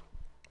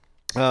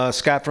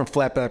 Scott from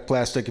Flatback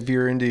Plastic. If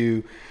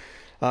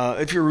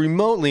you're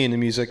remotely into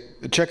music,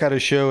 check out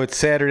his show. It's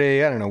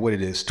Saturday. I don't know what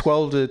it is,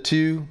 12 to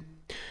 2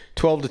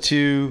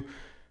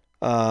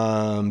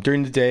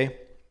 during the day.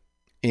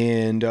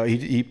 And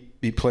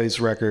he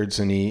plays records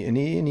and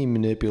he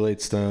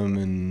manipulates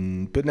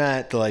them, but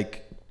not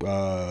like,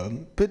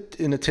 but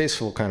in a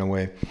tasteful kind of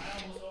way. I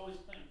almost always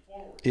think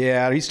forward.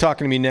 Yeah, he's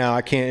talking to me now.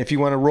 I can't. If you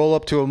want to roll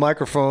up to a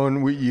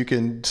microphone, you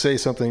can say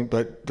something,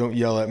 but don't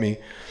yell at me.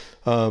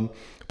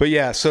 But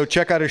yeah, so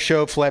check out his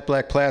show, Flat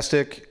Black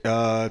Plastic.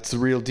 It's the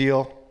real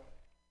deal.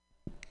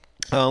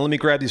 Let me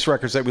grab these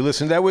records that we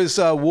listened to. That was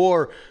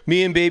War,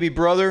 Me and Baby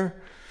Brother.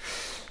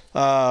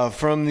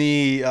 From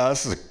the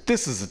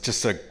this is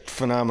just a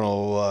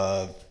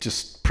phenomenal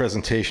just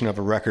presentation of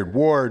a record.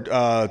 War,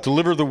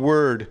 Deliver the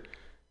Word.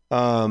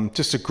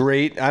 Just a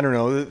great, I don't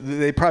know,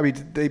 they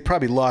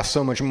probably lost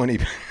so much money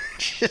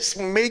just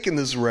making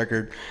this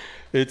record.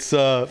 It's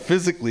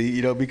physically,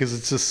 you know, because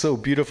it's just so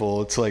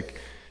beautiful. It's like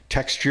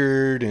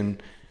textured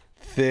and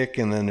thick,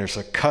 and then there's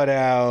a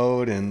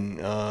cutout, and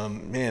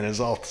man, there's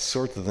all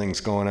sorts of things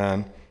going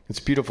on. It's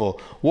beautiful.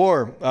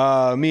 War,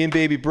 Me and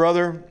Baby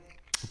Brother,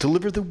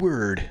 Deliver the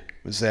Word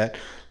was that.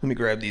 Let me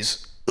grab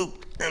these. Oh,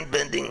 I'm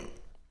bending.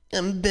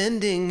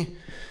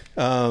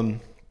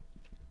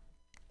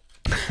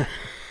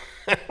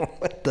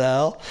 What the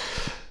hell?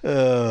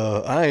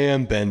 I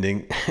am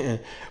bending,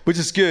 which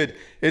is good.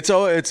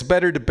 It's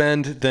better to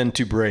bend than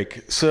to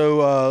break.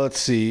 So let's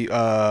see.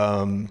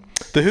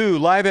 The Who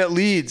live at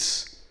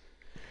Leeds.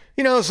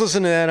 You know, I was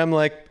listening to that. I'm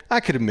like,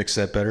 I could have mixed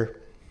that better,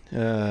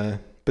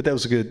 but that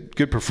was a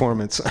good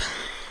performance.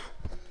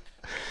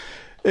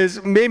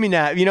 Is maybe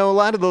not. You know, a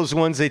lot of those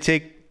ones they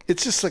take.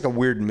 It's just like a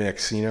weird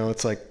mix. You know,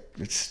 it's like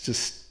it's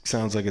just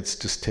sounds like it's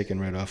just taken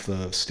right off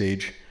the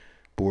stage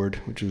board,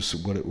 which is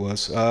what it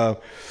was.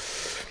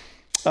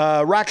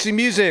 Roxy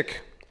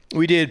Music,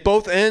 we did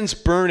Both Ends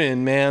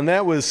Burnin', man.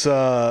 That was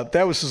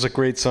just a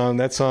great song.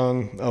 That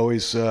song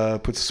always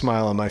puts a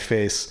smile on my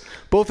face.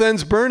 Both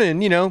Ends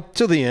Burnin', you know,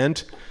 till the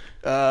end.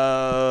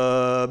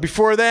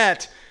 Before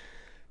that,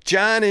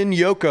 John and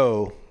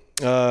Yoko.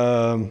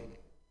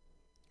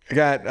 I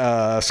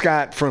got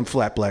Scott from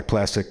Flat Black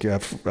Plastic,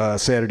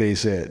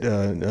 Saturdays at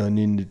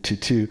noon to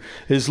 2,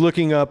 is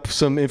looking up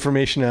some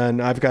information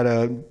on. I've got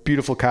a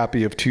beautiful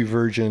copy of Two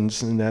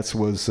Virgins, and that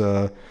was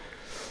John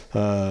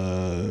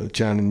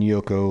and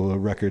Yoko, a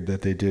record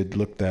that they did.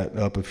 Look that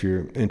up if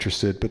you're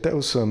interested. But that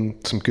was some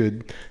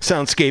good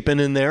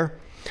soundscaping in there.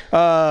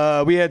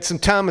 We had some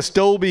Thomas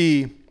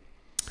Dolby,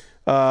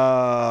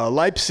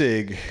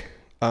 Leipzig.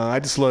 I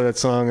just love that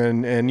song,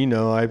 and you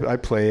know I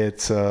play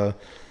it.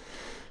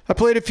 I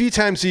play it a few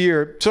times a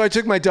year. So I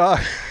took my dog.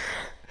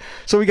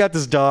 So we got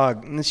this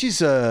dog, and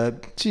she's a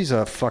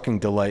fucking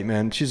delight,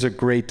 man. She's a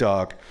great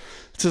dog.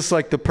 It's just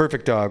like the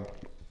perfect dog.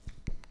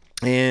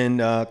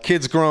 And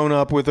kids growing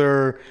up with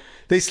her,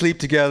 they sleep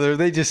together.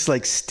 They just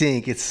like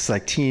stink. It's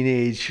like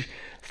teenage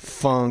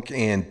funk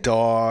and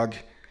dog.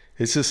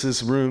 It's just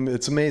this room.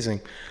 It's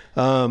amazing.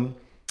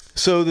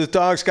 So the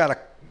dog's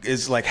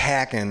is like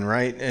hacking,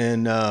 right?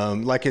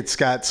 And like it's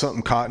got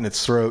something caught in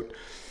its throat.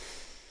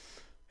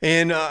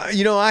 And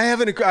you know,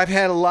 I've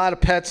had a lot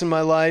of pets in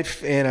my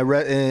life, and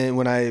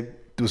when I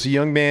was a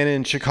young man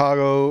in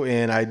Chicago,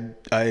 and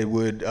I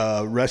would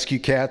rescue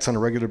cats on a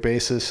regular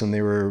basis, and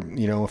they were,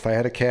 you know, if I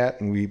had a cat,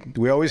 and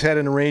we always had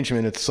an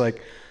arrangement. It's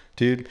like,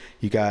 dude,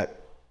 you got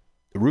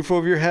the roof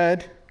over your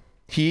head,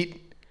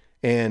 heat,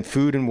 and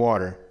food and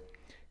water,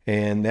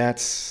 and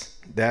that's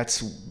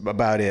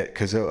about it.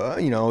 Because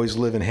you know, always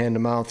living hand to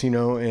mouth, you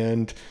know,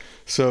 and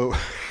so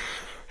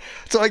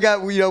I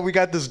got, you know, we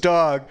got this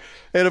dog.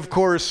 And of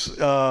course, you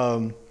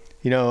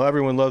know,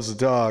 everyone loves the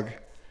dog,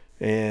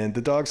 and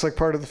the dog's like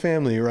part of the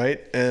family,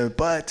 right?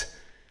 But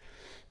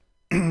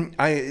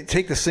I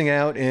take this thing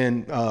out,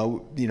 and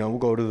you know, we'll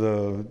go to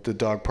the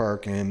dog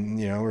park, and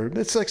you know,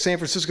 it's like San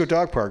Francisco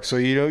Dog Park, so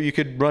you know, you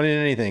could run in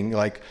anything,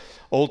 like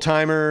old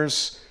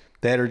timers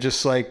that are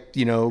just like,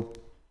 you know,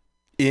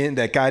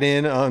 that got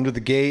in under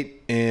the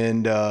gate,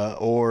 and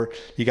or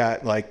you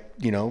got like,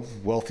 you know,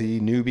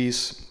 wealthy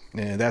newbies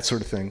and that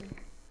sort of thing.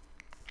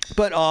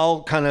 But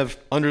all kind of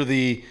under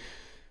the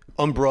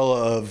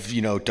umbrella of,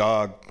 you know,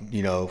 dog,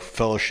 you know,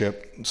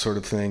 fellowship sort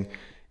of thing.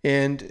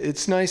 And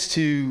it's nice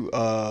to,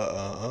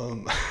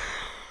 oh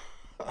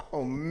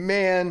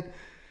man,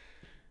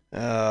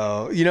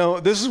 you know,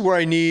 this is where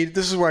I need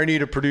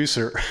a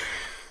producer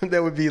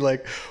that would be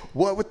like,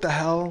 what the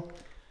hell?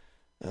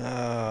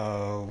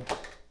 Oh,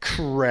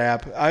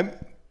 crap. All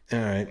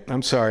right.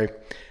 I'm sorry.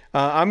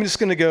 I'm just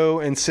going to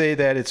go and say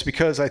that it's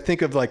because I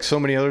think of like so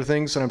many other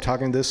things when I'm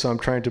talking this, so I'm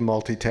trying to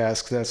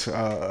multitask. That's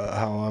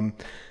how I'm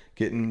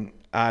getting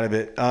out of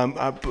it.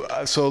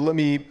 So let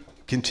me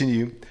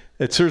continue.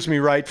 It serves me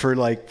right for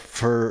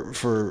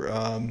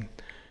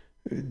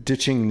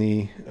ditching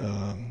the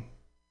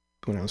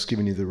when I was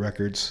giving you the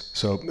records.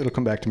 So it'll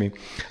come back to me.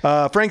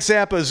 Frank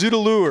Zappa,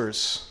 Zoota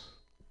Lures.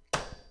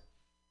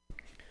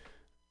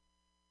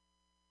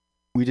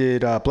 We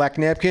did Black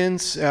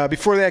Napkins.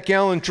 Before that,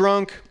 Gallon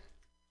Drunk.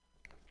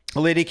 A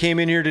lady came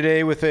in here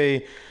today with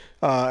a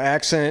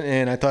accent,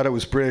 and I thought it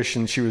was British,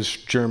 and she was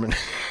German.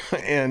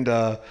 And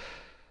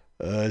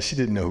she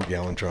didn't know who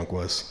Gallon Drunk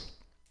was.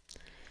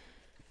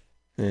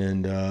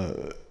 And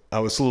I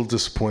was a little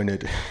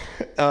disappointed.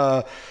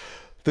 The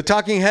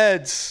Talking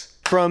Heads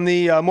from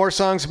the More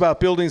Songs About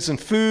Buildings and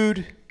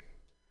Food.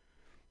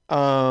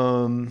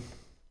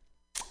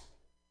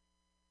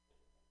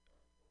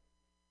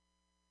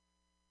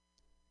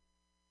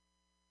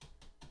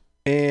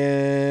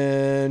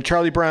 And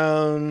Charlie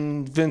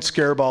Brown, Vince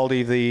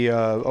Garibaldi, the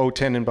O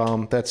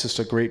Tenenbaum. That's just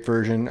a great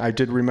version. I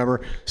did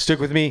remember.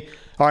 Stick with me.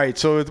 All right,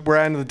 so we're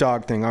on to the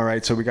dog thing. All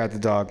right, so we got the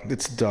dog.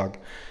 It's the dog.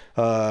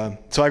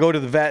 So I go to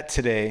the vet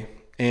today,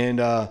 and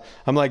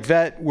I'm like,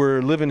 vet,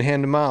 we're living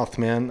hand to mouth,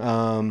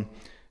 man.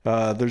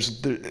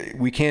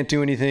 We can't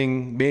do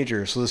anything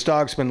major. So this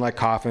dog's been like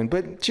coughing,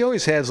 but she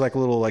always has like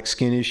little like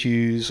skin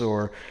issues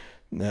or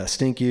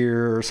stink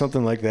ear or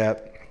something like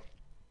that.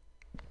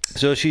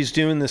 So she's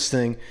doing this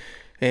thing,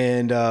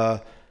 and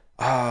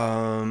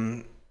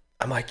I'm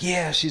like,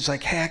 yeah, she's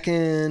like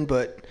hacking,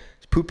 but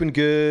pooping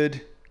good,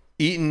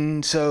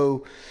 eating.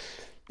 So,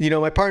 you know,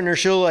 my partner,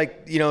 she'll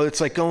like, you know, it's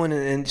like going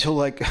and she'll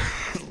like,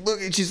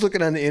 she's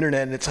looking on the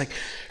internet, and it's like,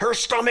 her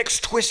stomach's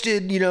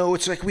twisted, you know,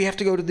 it's like, we have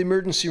to go to the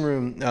emergency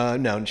room.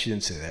 No, she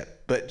didn't say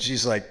that, but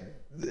she's like,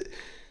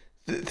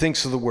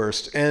 thinks of the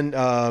worst. And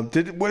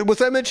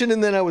was I mentioned,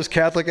 and then I was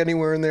Catholic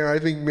anywhere in there? I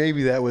think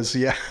maybe that was,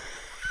 yeah.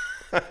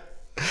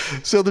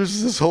 So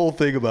there's this whole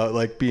thing about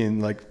like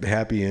being like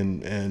happy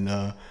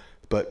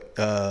but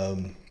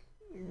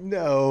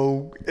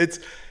no, it's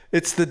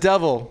the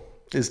devil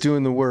is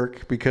doing the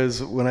work,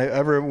 because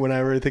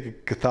whenever I think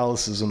of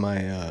Catholicism,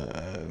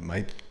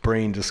 my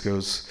brain just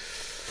goes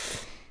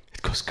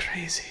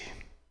crazy.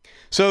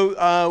 So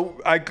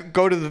I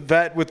go to the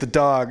vet with the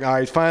dog. All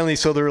right, finally.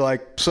 So they're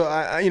like,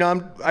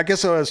 I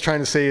guess what I was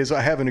trying to say is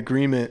I have an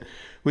agreement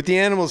with the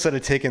animals that I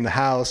take in the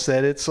house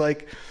that it's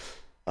like,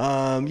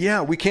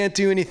 yeah, we can't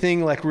do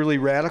anything like really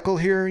radical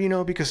here, you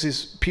know, because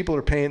these people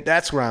are paying.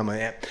 That's where I'm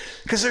at.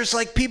 Because there's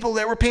like people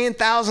that were paying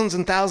thousands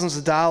and thousands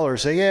of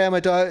dollars. Say, yeah, my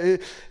dog.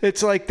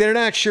 It's like they're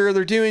not sure.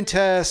 They're doing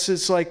tests.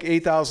 It's like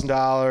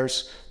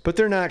 $8,000, but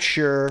they're not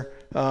sure.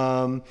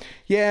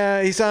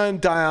 Yeah, he's on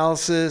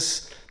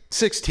dialysis,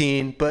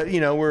 16, but you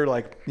know, we're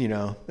like, you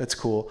know, that's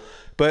cool.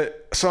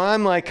 But so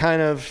I'm like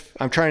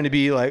I'm trying to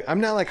be like,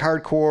 I'm not like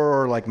hardcore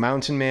or like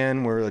Mountain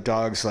Man where the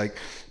dogs like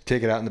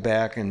take it out in the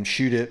back and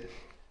shoot it.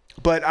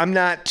 But I'm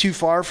not too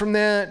far from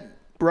that,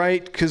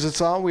 right?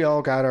 Because we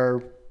all got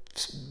our,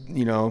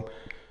 you know,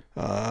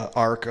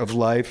 arc of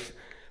life.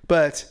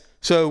 But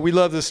so we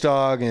love this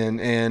dog,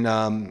 and it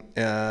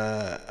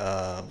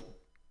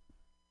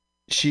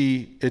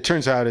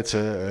turns out it's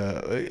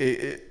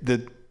the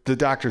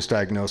doctor's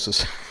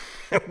diagnosis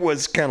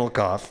was kennel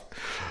cough,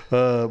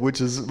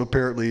 which is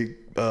apparently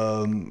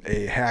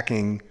a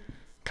hacking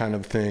kind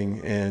of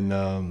thing,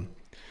 and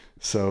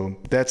so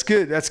that's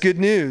good. That's good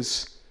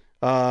news.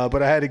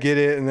 But I had to get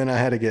it, and then I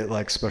had to get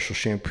like special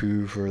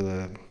shampoo for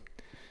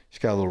she's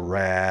got a little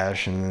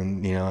rash, and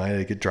then, you know, I had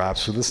to get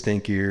drops for the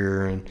stink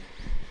ear,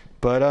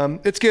 but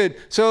it's good.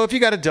 So if you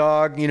got a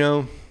dog, you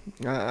know,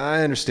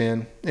 I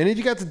understand. And if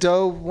you got the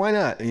doe, why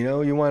not? You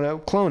know, you want to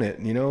clone it,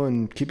 you know,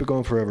 and keep it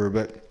going forever.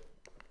 But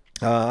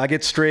I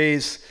get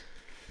strays,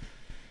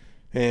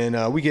 and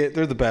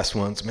they're the best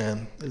ones,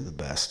 man. They're the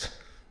best.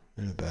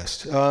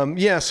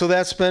 Yeah, so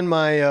that's been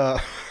my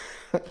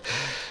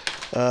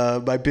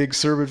my big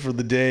sermon for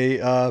the day.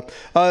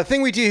 The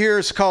thing we do here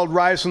is called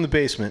Rise from the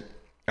Basement.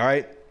 All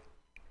right?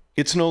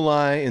 It's no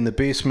lie. In the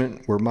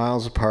basement, we're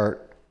miles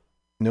apart.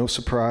 No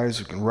surprise.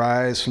 We can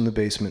rise from the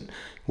basement.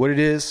 What it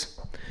is,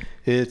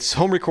 it's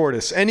home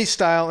recordist. Any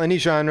style, any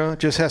genre,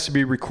 just has to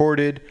be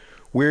recorded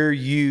where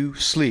you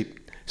sleep.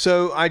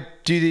 So I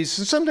do these,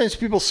 and sometimes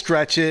people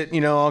stretch it.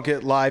 You know, I'll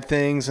get live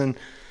things, and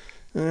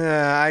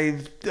I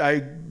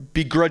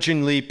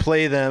begrudgingly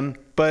play them.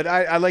 But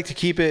I like to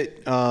keep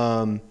it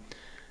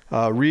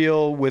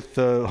real with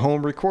the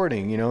home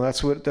recording. You know,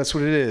 that's what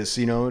it is.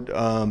 You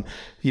know,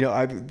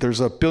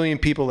 there's a billion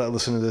people that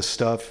listen to this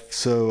stuff,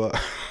 so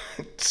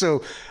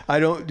so I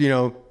don't, you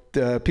know,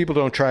 people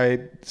don't try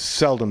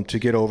seldom to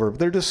get over.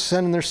 They're just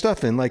sending their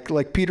stuff in,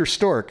 like Peter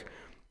Stork.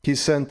 He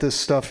sent this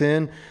stuff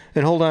in,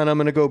 and hold on, I'm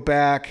gonna go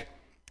back,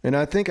 and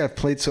I think I've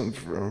played something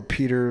for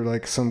Peter,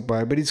 like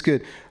somebody, but he's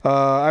good.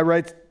 I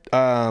write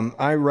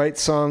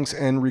songs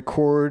and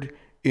record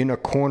in a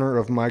corner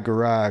of my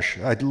garage.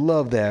 I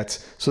love that.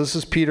 So this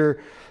is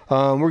Peter.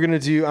 We're going to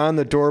do On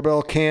the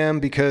Doorbell Cam,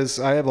 because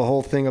I have a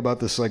whole thing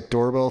about this like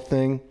doorbell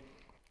thing,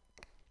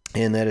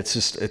 and that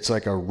it's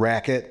like a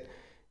racket,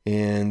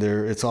 and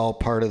it's all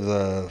part of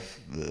the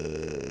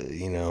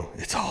you know,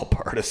 it's all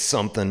part of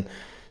something.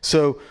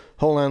 So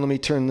hold on, let me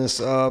turn this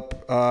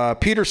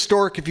up. Peter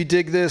Stork, if you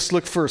dig this,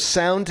 look for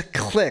Sound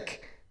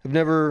Click.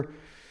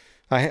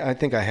 I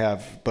think I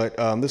have, but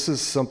this is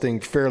something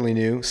fairly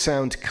new.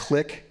 Sound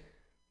Click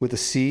with a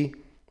C,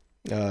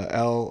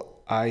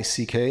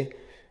 L-I-C-K.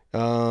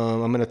 I'm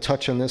going to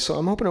touch on this, so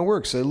I'm hoping it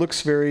works. It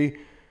looks very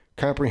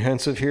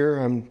comprehensive here.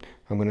 I'm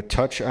going to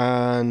touch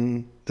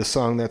on the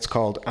song that's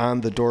called On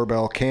the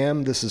Doorbell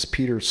Cam. This is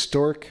Peter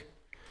Stork.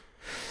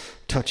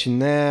 Touching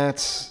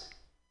that,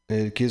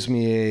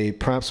 it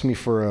prompts me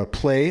for a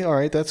play. All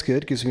right, that's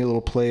good. Gives me a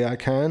little play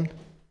icon.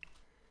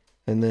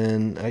 And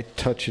then I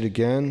touch it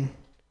again,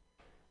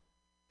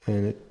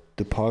 and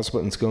the pause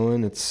button's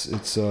going.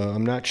 It's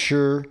I'm not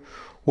sure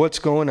what's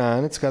going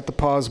on. It's got the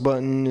pause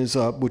button is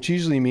up, which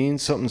usually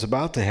means something's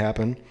about to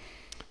happen.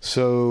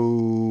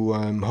 So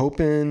I'm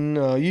hoping,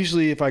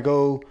 usually if I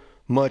go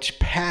much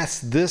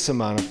past this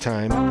amount of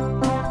time,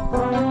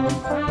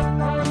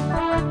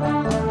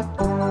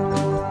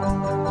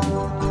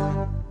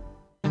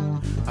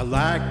 I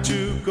like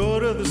to go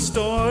to the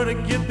store to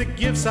get the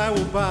gifts I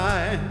will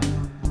buy.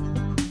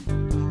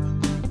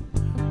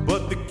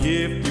 But the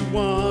gift you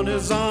want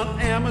is on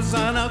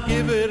Amazon, I'll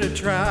give it a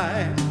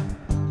try.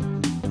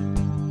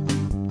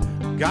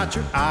 Got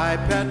your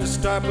iPad to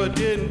start, but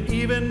didn't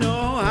even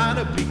know how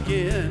to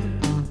begin.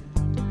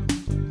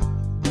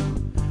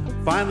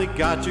 Finally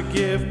got your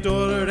gift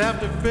ordered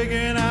after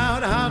figuring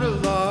out how to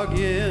log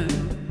in.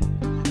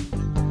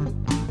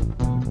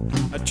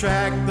 I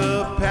tracked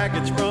the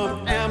package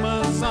from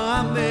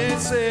Amazon, they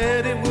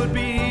said it would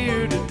be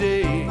here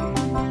today.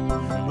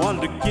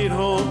 Wanted to get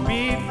home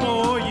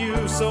before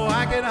you so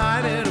I could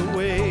hide it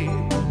away.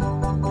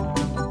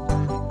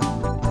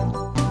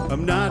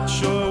 I'm not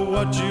sure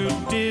what you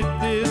did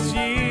this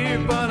year,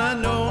 but I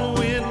know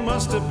it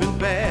must have been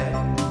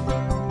bad.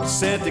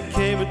 Santa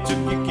came and took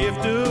your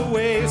gift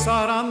away,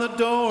 saw it on the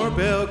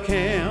doorbell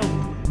cam.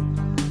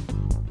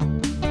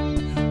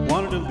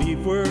 Wanted to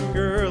leave work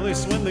early,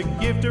 so when the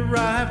gift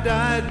arrived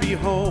I'd be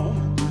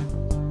home.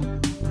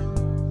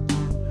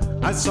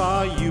 I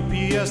saw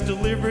UPS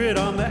deliver it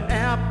on the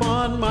app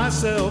on my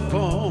cell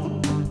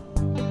phone.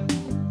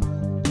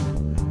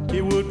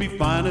 It would be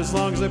fine as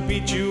long as I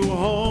beat you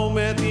home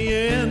at the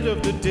end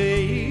of the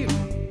day.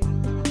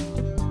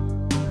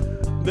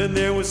 Then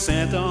there was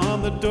Santa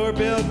on the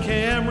doorbell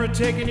camera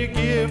taking your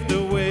gift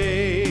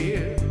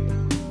away.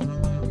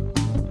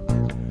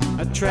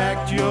 I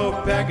tracked your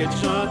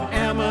package on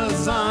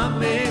Amazon.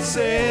 They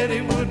said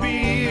it would be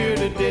here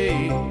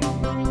today.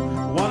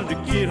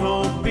 Wanted to get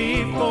home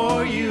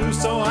before you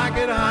so I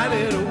could hide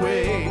it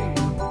away.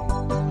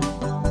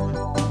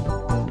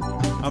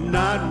 I'm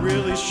not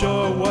really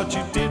sure what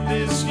you did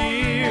this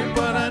year,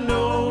 but I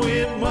know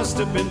it must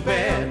have been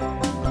bad.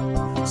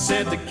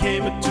 Santa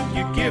came and took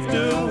your gift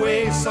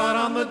away, saw it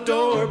on the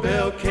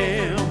doorbell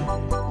cam.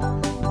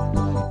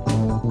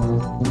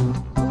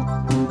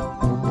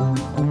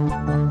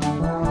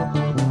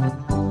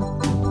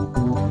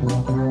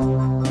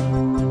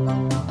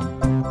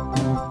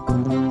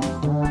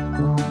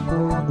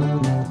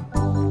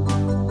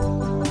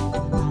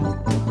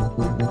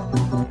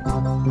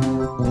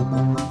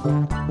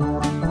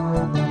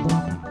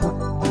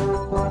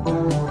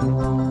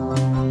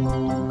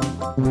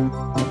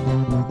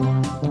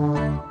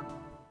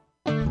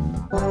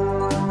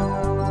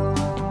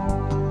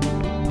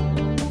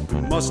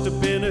 Must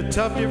have been a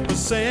tough year for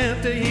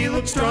Santa, he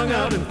looked strung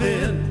out and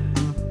thin.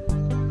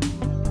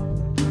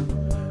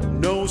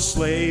 No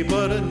sleigh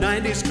but a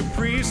 90s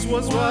Caprice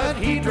was what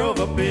he drove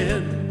up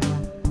in.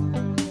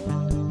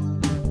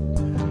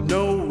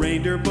 No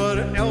reindeer but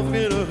an elf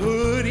in a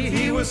hoodie,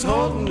 he was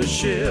holding the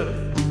ship.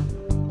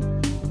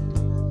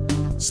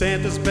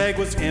 Santa's bag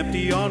was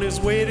empty on his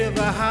way to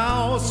the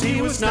house,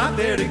 he was not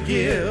there to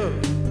give.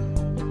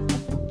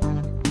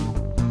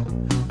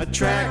 I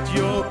tracked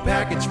your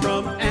package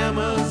from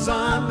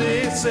Amazon.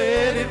 They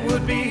said it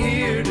would be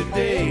here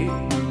today.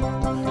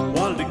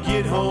 Wanted to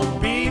get home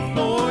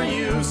before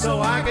you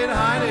so I could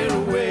hide it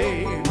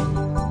away.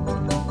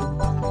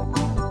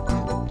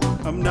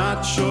 I'm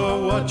not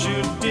sure what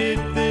you did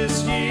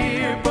this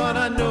year, but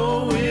I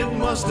know it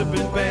must have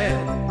been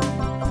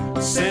bad.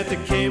 Santa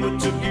came and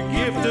took your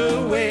gift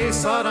away,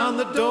 saw it on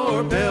the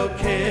doorbell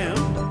cam.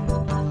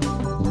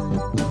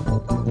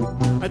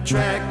 I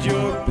tracked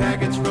your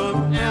package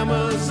from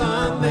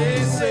Amazon. They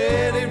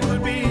said it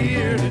would be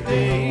here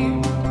today.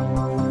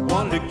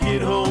 Wanted to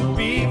get home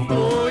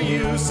before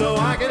you so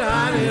I could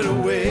hide it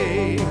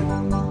away.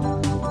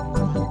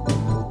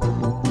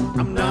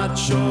 I'm not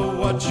sure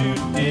what you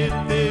did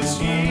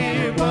this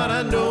year, but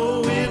I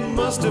know it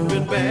must have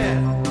been bad.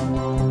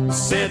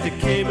 Santa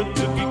came and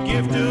took your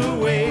gift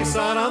away,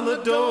 saw it on the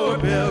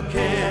doorbell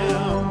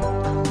cam.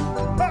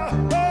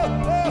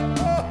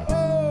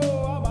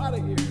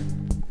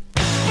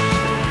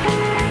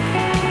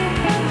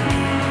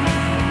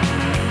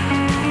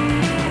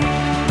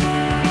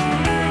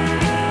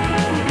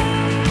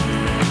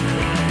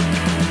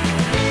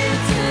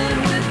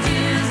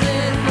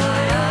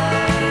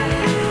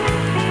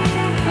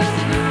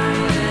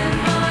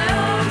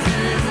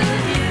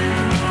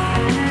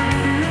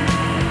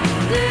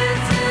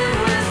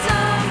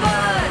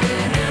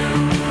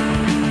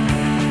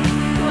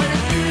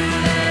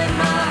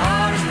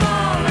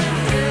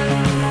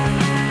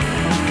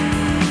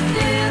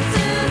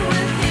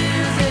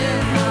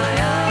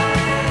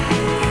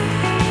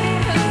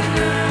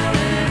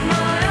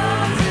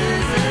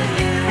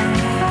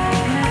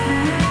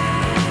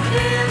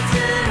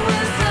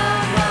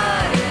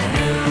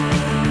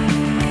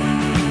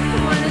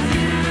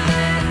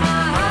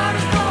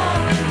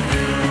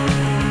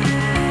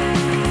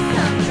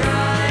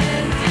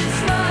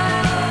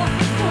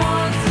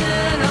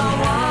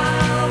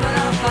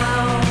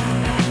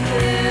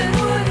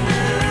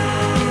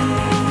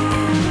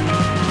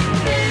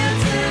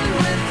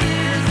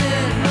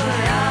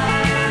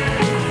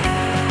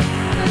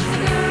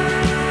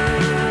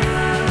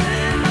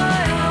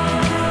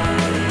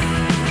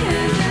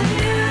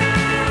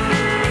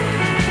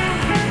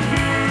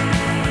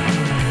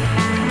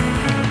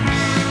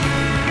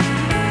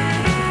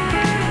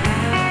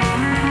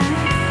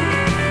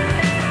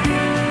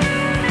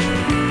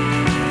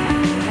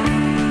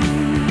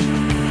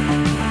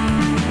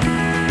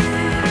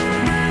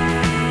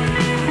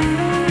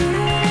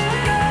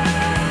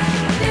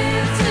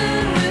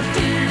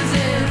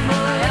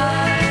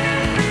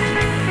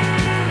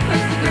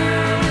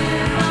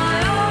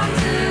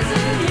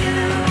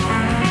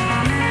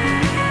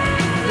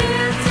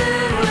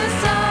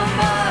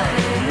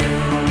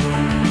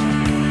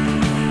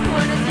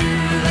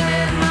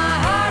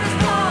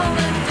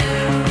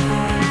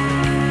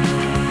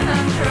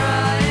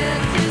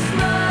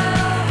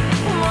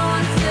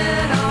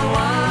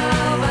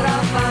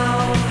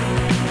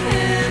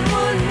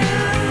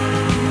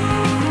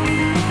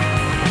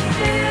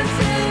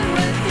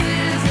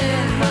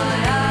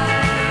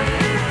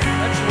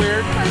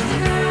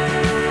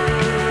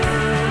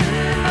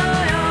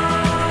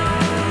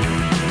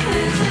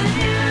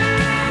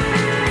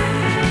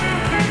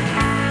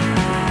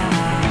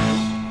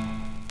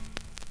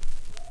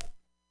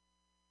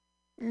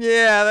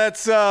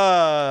 That's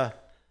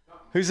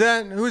who's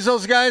that? Who's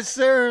those guys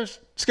there,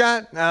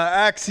 Scott?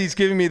 X. He's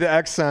giving me the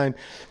X sign.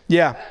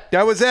 Yeah,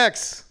 that was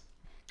X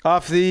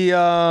off the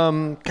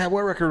God.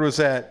 What record was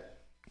that?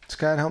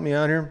 Scott, help me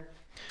out here.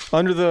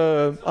 Under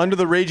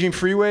the raging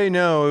freeway?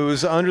 No, it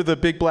was under the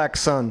big black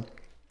sun.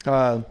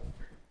 We're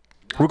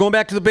going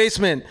back to the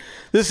basement.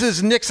 This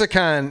is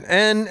Nixicon,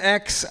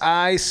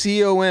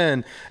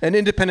 Nxicon, an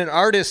independent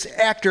artist,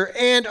 actor,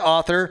 and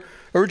author,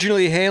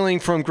 originally hailing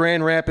from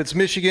Grand Rapids,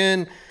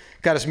 Michigan.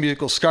 Got his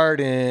musical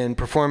start in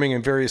performing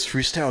in various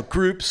freestyle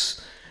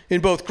groups in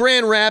both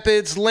Grand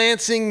Rapids,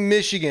 Lansing,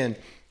 Michigan.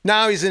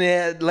 Now he's in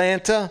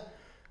Atlanta,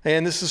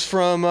 and this is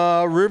from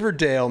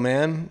Riverdale,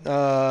 man.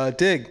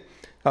 Dig.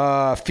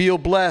 Feel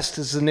Blessed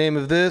is the name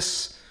of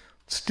this.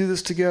 Let's do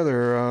this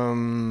together.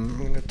 I'm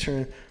going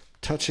to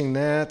touching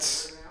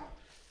that,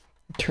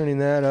 turning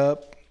that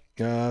up.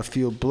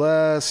 Feel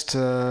Blessed.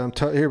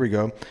 Here we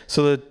go.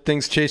 So the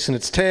thing's chasing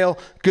its tail.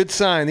 Good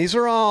sign. These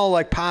are all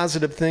like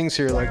positive things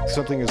here, like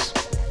something is...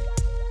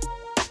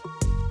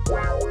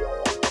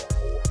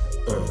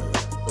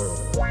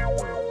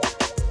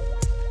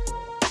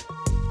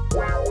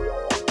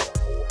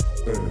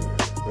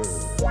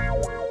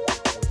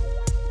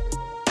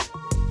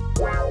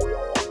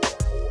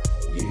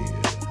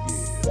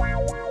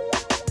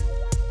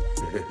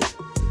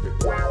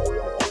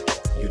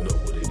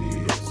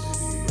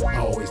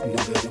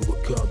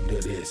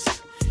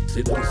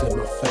 Sitting in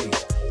my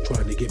face,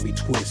 trying to get me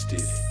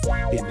twisted.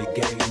 In the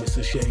game, it's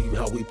a shame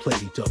how we play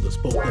each other.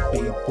 Supposed to be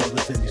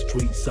brothers in the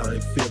streets, I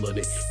ain't feeling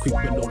it.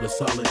 Creeping on the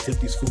solid tip,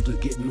 these fools are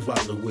getting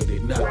violent with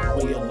it. Not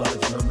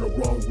realizing I'm the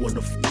wrong one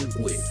to fuck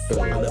with.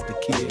 I left the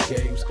kid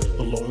games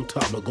a long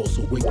time ago,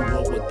 so when you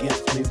all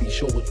against me, be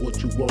sure it's what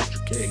you want,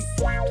 you can't.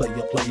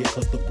 Player,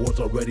 cause the board's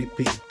already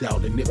peaked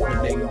out. And if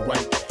it ain't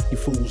right, you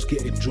fools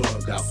getting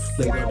drug out.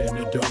 Laid out in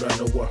the dirt, I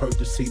know it hurt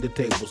to see the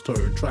tables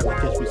turn. Trying to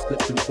catch me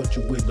slipping, but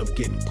you end up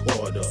getting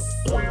caught up.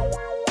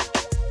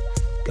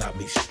 Got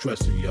me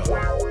stressing, y'all.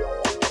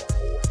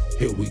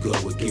 Here we go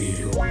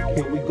again.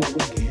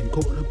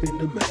 Caught up in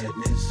the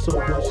madness, so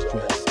much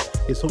stress.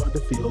 It's hard to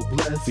feel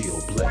blessed. Here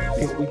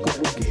we go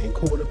again,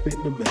 caught up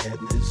in the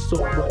madness,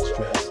 so much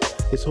stress.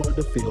 It's hard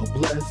to feel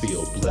blessed. Here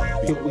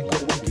we go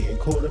again,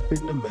 caught up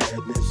in the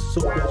madness,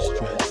 so much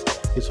stress.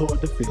 It's hard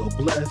to feel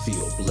blessed.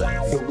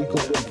 Here we go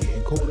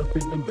again, caught up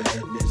in the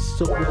madness,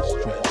 so much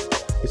stress.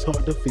 It's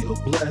hard to feel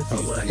blessed.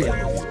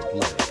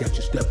 Got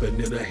you stepping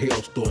in a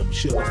hailstorm.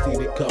 Should've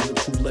seen it coming,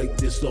 too late,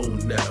 this on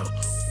now.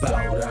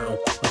 Bow down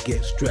or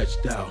get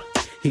stretched out.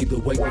 Either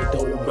way, it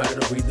don't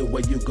matter. Either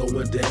way, you're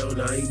going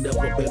down. I ain't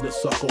never been a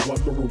sucker. I'm a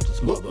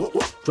ruthless mother.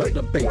 Drag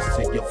the bass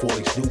in your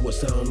voice. Do it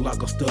sound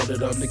like a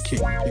studded. I'm the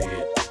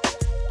kingpin.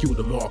 Cue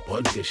the mark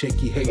on your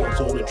shaky hands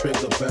on the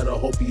trigger. Better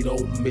hope you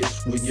don't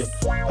miss when you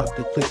pop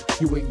the clip.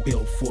 You ain't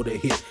built for the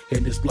hit.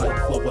 And this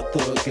life of a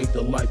thug ain't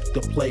the life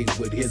to play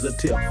with. Here's a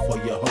tip for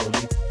you,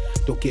 homie.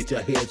 Don't get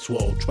your head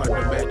swole. Try to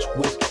match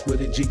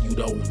with a G you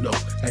don't know.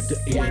 At the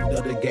end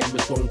of the game,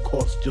 it's gonna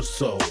cost your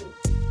soul.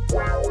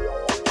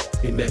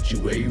 And that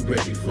you ain't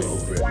ready for.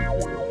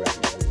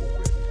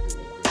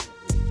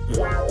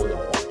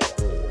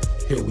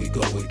 Here we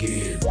go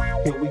again.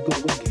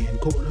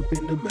 Caught up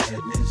in the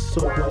madness,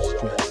 so much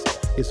stress.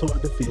 It's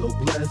hard to feel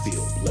blessed. Here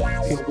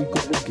we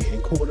go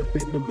again, caught up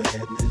in the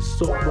madness,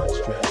 so much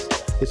stress.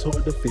 It's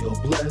hard to feel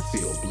blessed.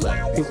 Here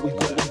we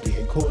go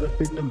again, caught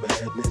up in the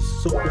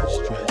madness, so much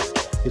stress.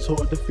 It's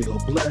hard to feel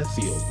blessed.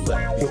 Here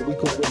we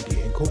go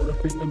again, caught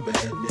up in the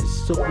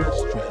madness, so much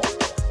stress.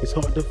 It's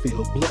hard to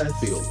feel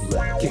blessed.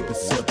 Keep it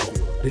simple.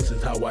 This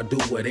is how I do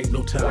it. Ain't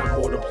no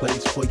time or the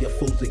place for your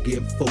fools to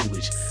get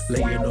foolish.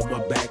 Laying on my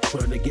back,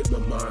 trying to get my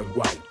mind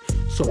right.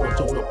 So much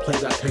on my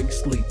plate, I can't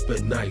sleep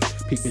at night.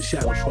 Peeping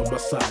shadows from my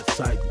side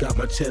sight. Got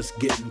my chest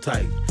getting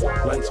tight.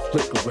 Lights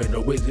flickering,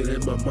 or is it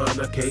in my mind?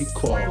 I can't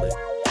call it.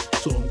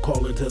 So I'm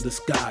calling to the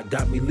sky.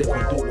 Got me living,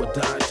 do or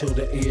die till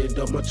the end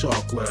of my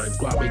chalk line.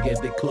 Grabbing as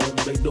they come,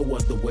 ain't no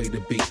other way to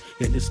be.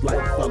 In this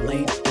life I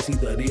lead, it's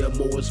either them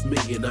or it's me.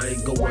 And I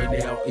ain't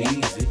going out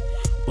easy.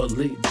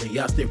 Believe me,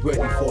 I stay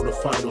ready for the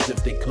finals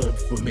if they come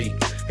for me.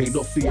 Ain't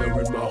no fear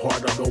in my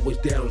heart, I'm always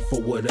down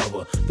for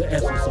whatever. The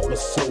essence of a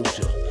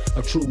soldier,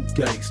 a true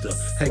gangster.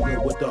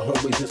 Hanging with the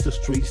homies, it's the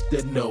streets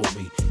that know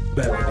me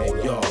better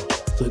than y'all.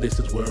 So this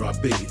is where I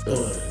be. Yo,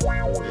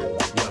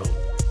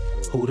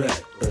 who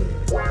that?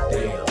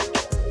 Damn.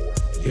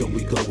 Here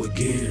we go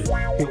again.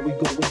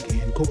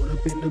 Caught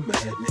up in the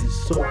madness,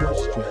 so much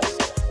stress.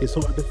 It's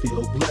hard to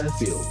feel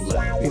blessed. Here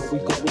we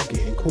go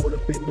again, caught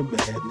up in the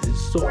madness,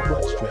 so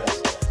much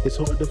stress. It's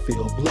hard to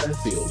feel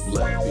blessed. Here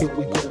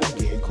we go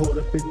again, caught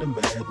up in the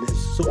madness,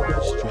 so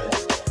much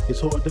stress.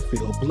 It's hard to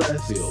feel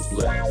blessed.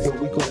 Here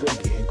we go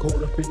again,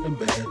 caught up in the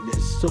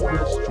madness, so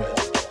much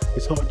stress.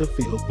 It's hard to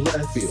feel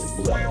blessed. Here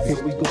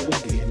we go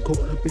again,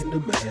 caught up in the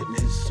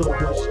madness, so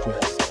much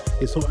stress.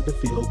 It's hard to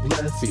feel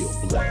blessed. Here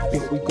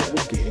we go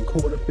again,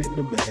 caught up in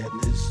the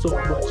madness, so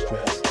much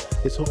stress.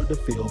 It's hard to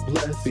feel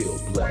blessed.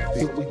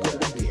 Here we go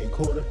again,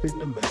 caught up in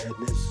the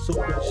madness, so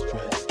much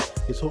stress.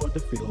 It's hard to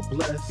feel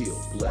blessed. Here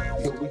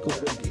we go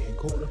again,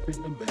 caught up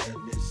in the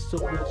madness, so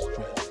much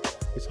stress.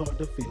 It's hard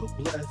to feel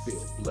blessed.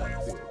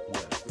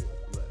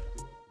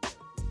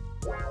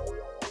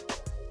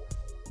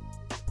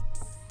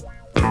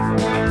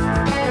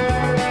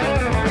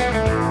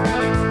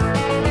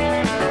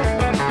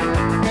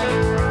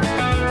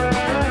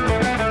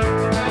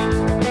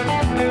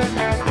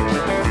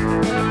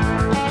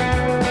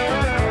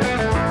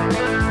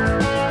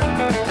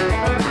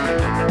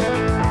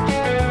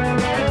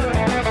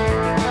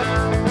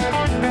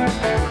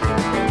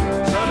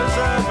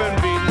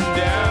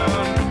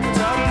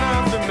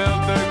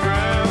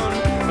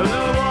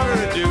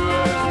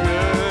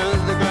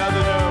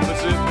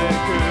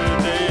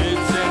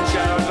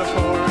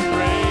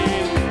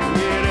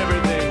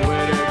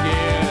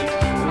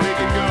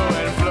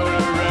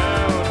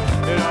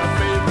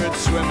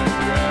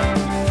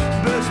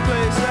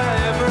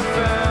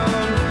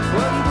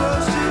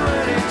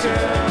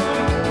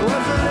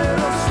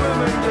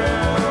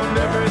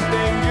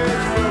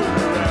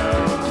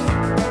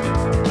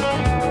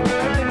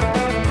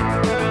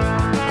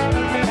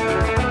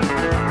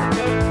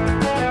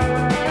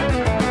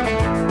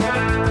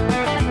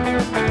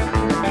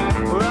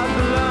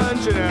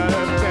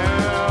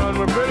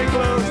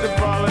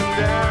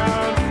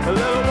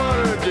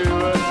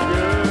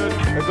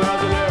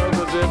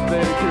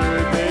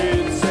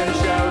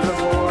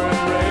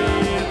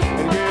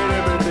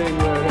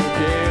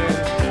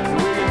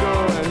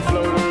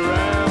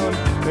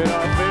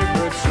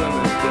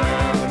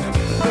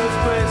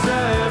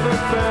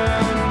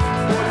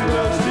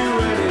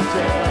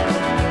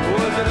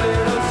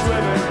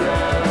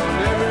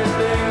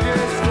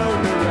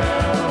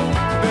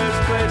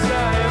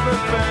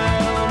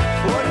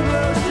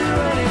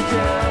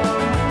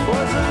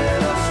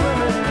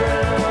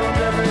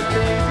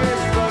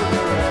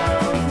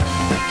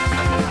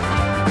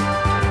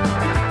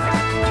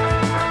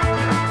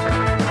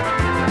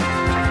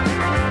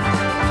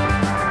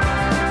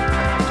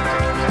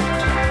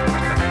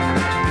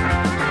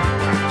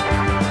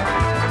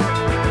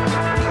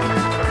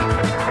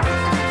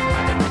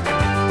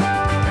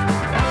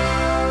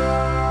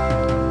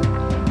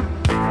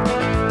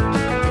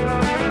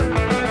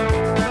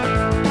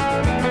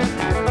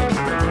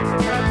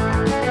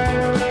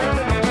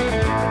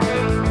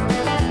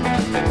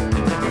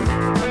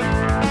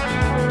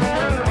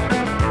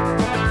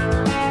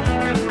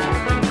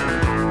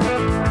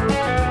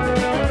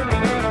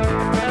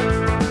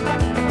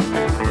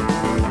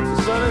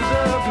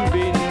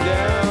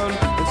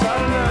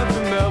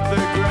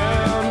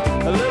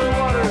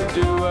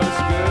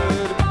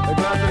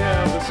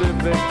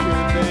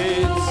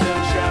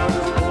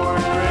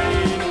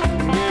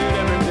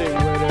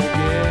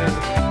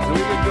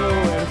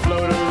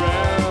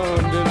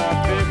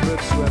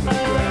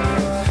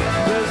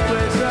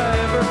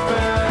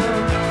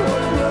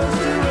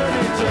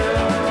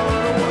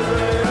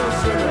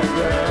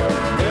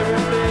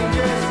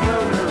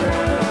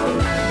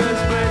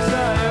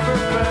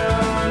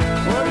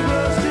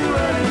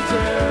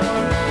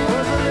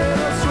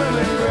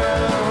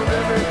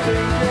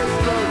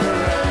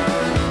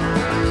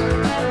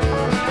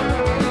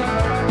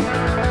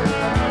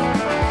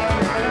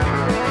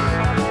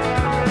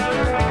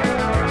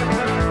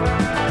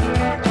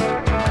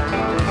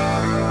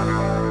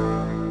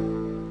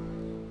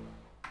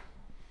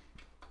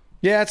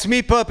 Yeah, it's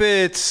Meat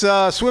Puppets,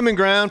 Swimming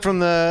Ground from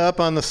the Up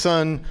on the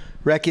Sun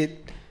record.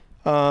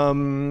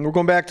 We're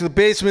going back to the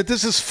basement.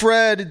 This is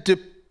Fred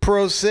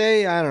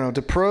DeProse. I don't know,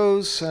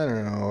 DeProse. I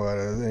don't know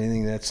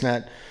anything that's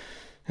not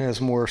has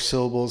more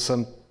syllables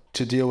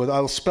to deal with.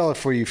 I'll spell it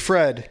for you.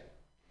 Fred,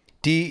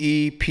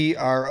 DeProsse.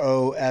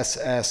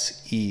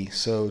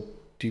 So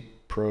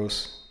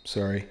DeProse.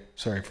 Sorry,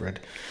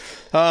 Fred.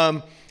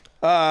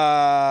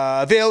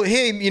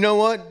 Hey, you know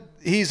what?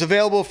 He's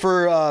available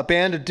for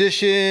band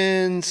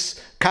auditions,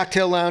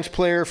 cocktail lounge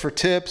player for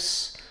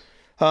tips.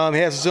 He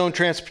has his own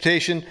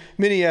transportation,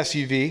 mini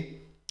SUV.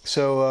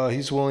 So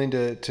he's willing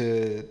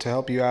to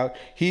help you out.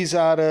 He's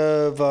out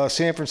of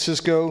San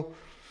Francisco-ish.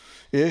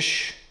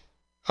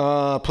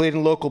 Played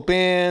in local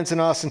bands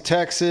in Austin,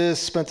 Texas.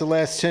 Spent the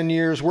last 10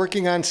 years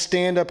working on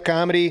stand-up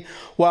comedy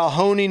while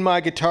honing my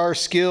guitar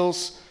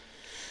skills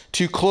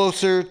to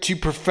closer to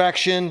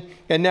perfection,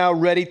 and now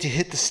ready to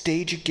hit the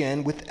stage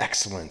again with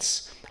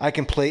excellence. I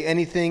can play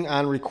anything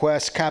on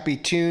request, copy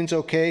tunes,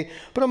 okay,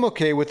 but I'm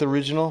okay with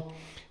original.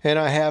 And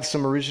I have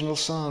some original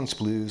songs,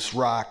 blues,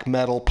 rock,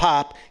 metal,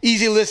 pop,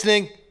 easy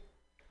listening.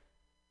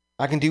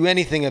 I can do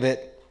anything of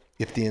it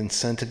if the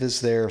incentive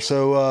is there.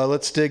 So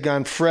let's dig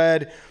on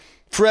Fred.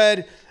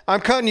 Fred,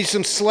 I'm cutting you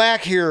some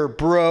slack here,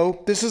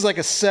 bro. This is like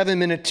a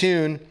 7-minute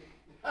tune.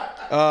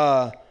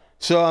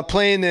 So I'm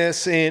playing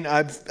this, and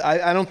I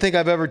don't think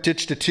I've ever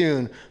ditched a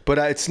tune, but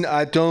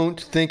I don't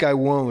think I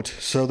won't.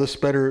 So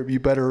you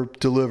better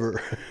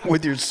deliver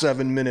with your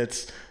 7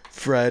 minutes,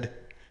 Fred.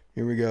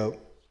 Here we go.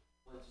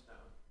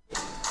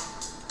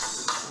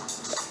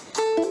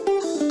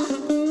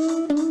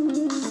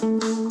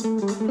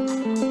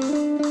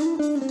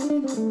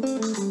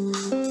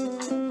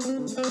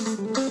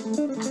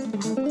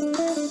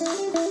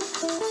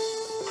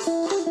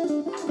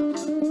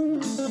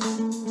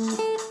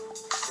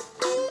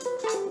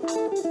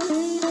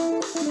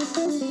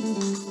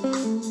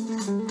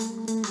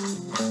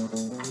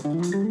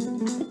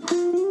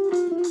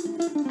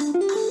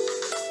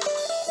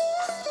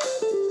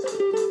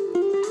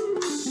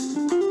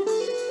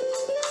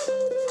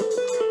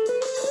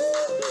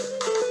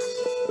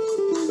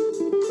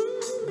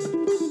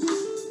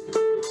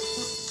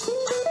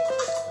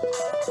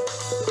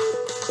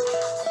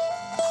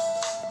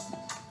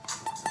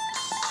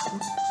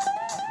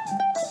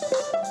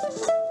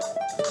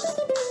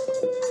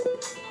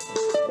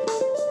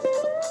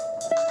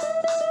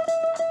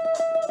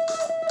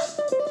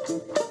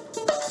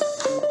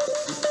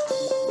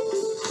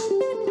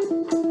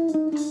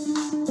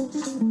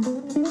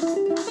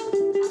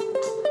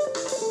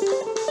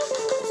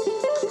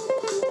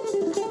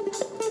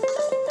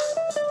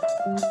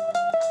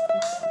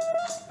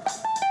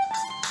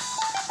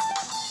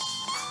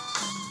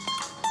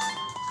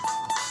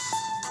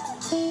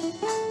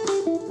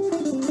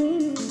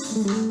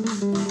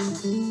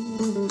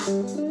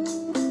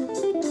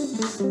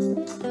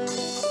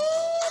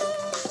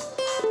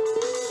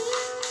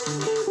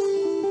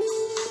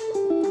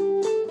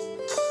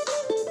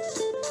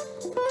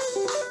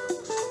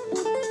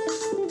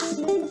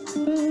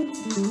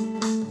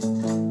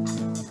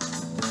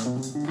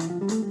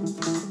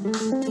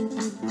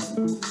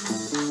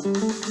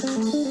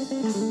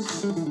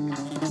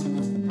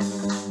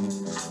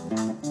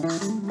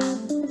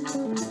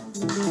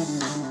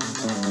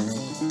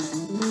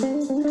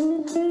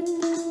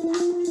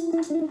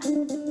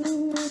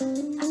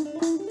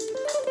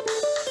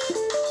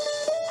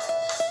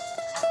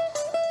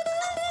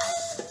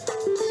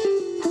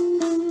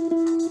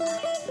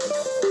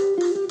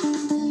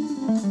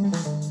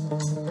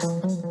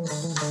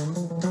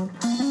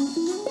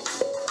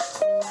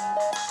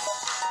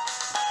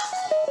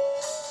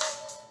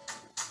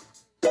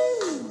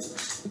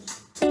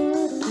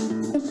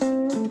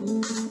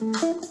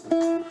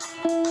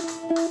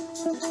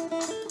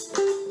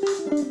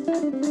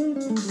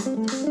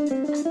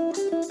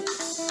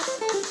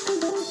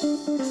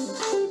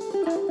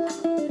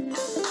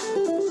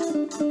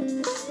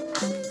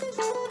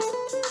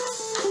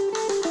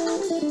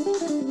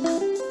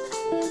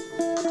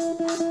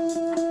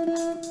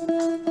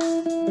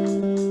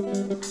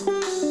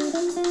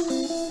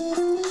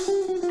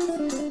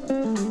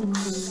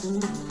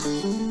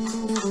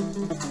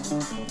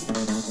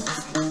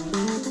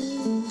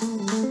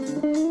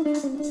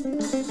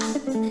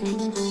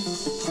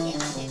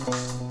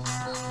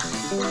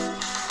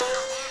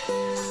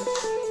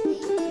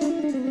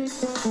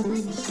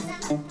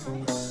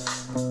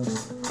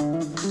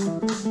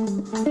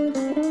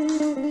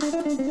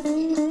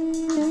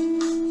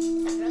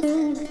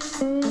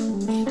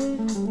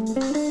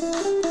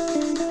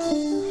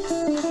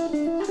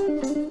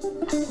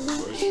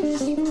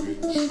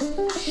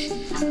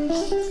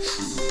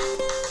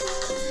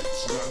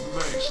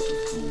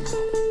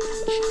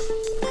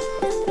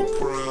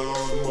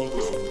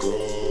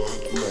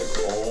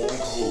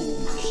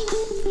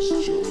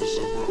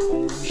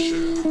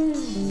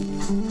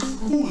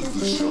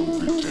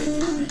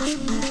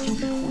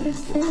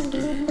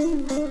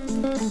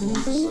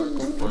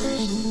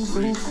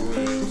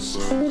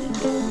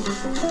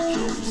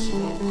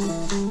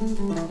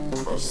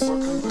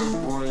 Sucking their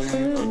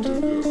brain until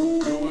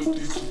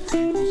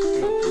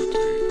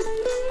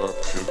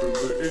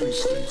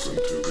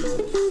chicks until they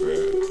were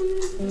fat,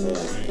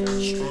 horny,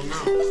 and strung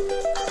out.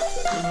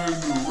 And her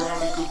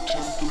neurotic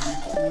attempt to be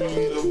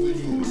queen of the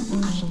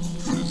universe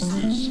is this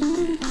bitch.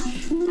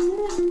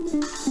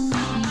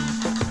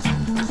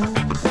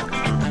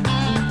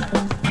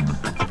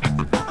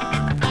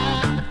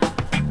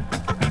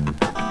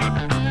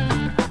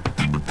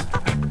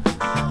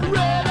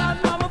 Red-eyed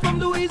mama from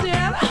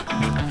Louisiana,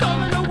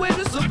 coming away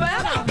to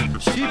Savannah.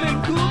 She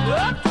been cooped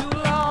up too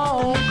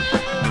long.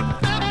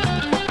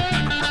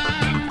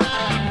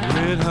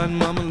 Red-hot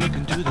mama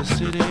looking to the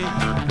city,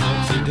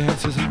 fancy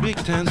dancers and big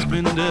time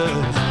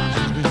spenders.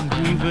 She's been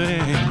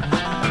grooving.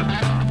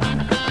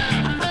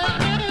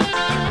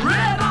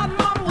 Red-hot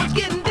mama was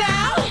getting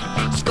down,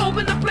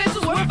 scoping the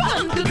places where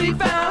fun could be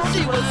found.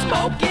 She was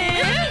smoking.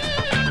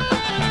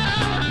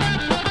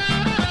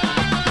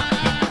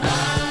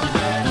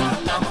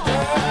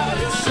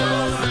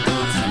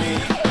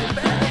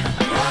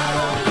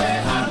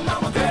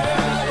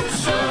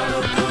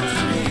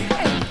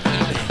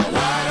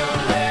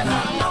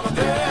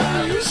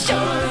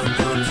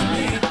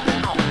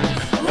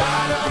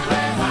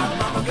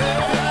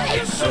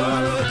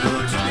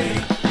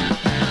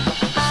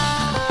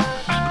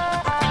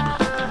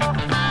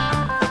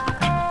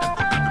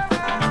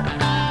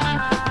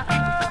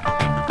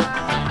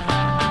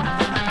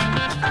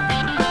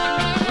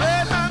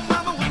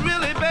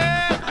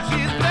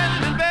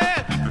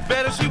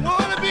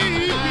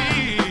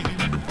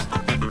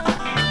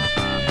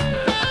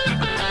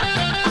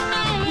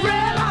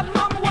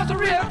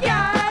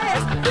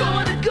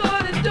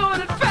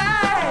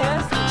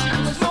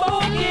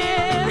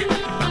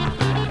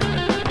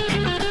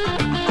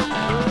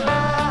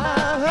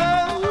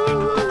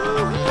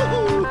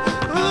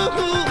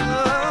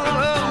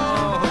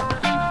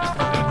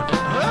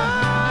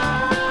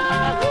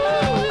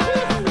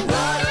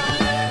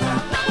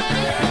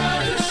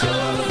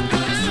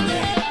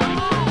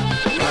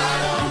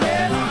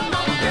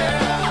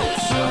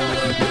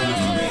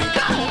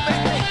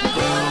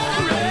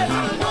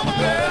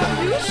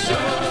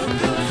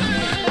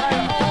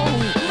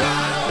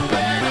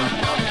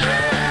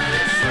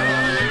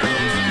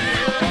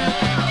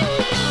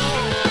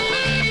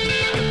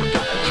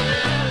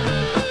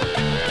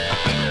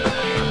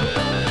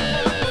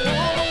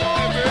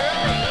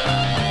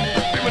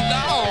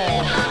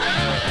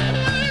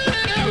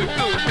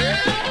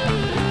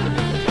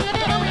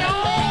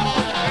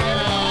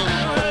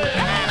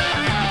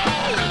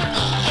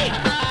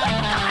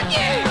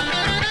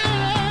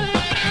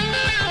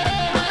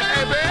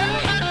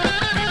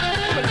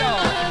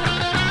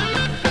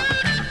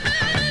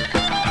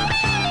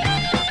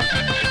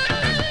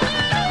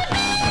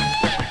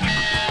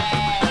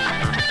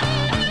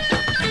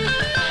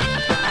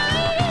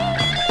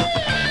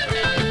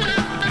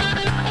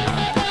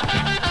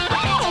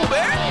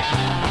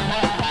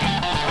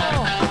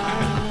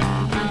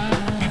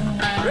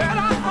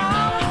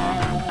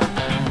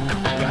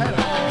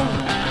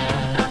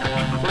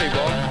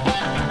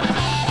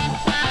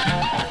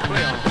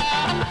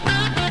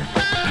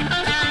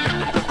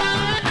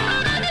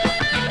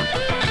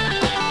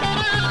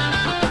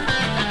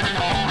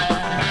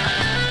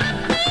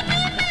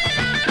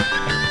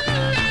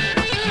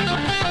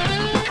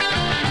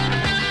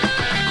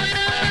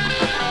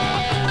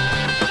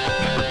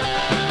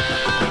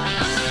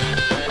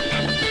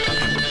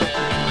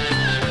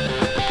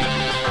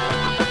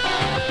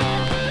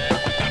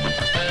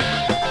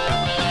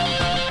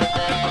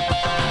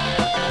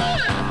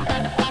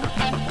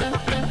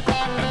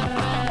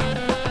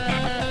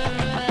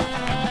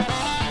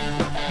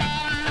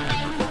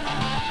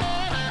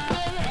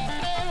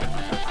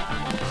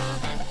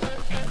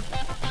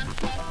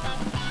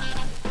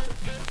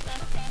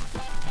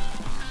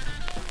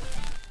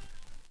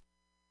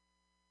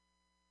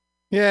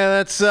 Yeah,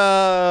 that's is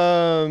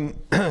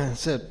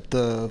that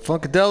the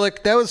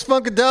Funkadelic? That was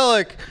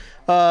Funkadelic.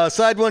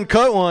 Side one,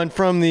 cut one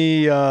from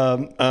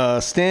the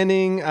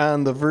Standing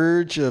on the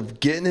Verge of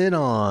Getting It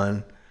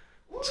On.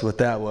 That's what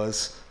that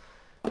was.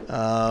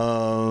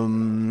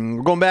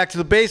 We're going back to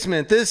the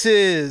basement. This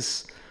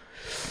is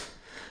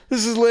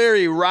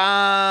Larry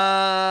Roskowiak.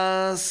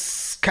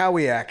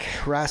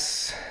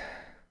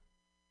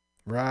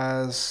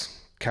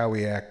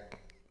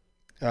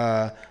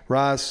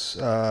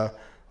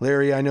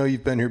 Larry, I know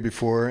you've been here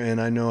before, and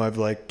I know I've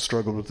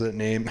struggled with that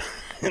name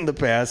in the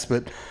past,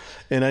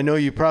 and I know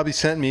you probably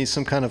sent me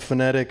some kind of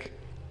phonetic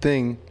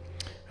thing.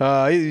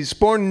 He's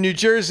born in New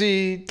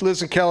Jersey,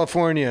 lives in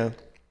California.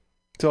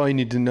 That's all you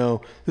need to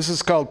know. This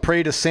is called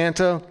Pray to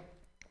Santa.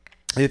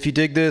 If you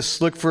dig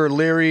this, look for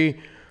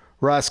Larry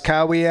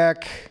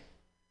Roskowiak,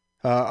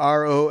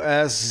 Roszkowiak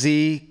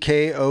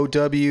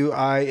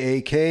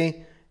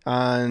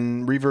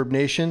on Reverb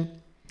Nation.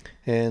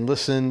 And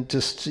listen,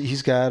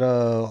 he's got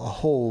a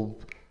whole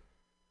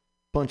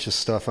bunch of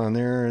stuff on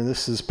there.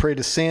 This is Pray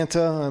to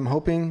Santa, I'm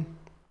hoping.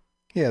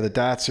 Yeah, the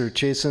dots are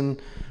chasing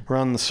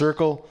around the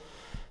circle.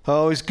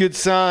 Always good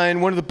sign.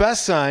 One of the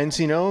best signs,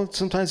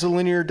 Sometimes the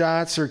linear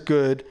dots are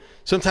good.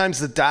 Sometimes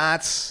the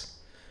dots,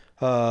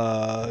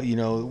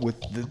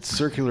 with the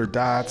circular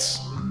dots.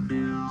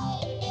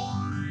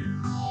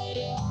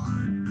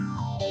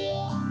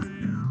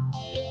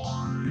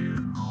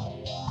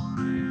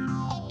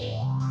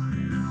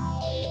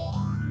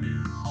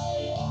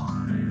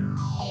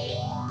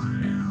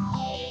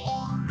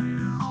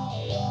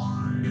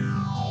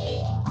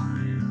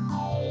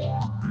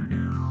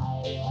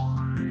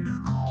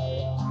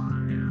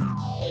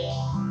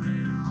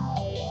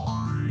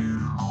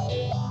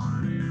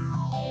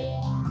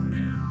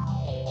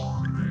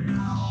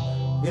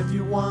 if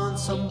you want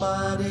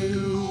somebody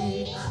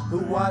who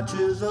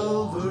watches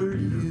over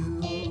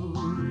you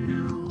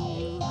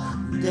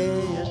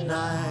day and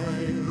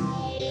night,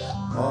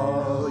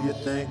 all you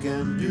think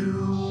and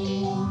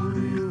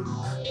do,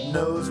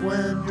 knows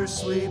when you're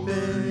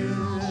sleeping,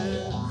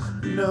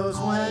 knows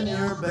when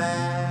you're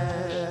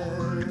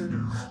bad,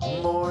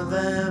 more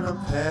than a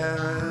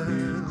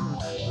parent,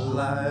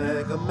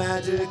 like a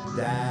magic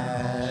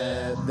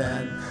dad.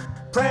 Then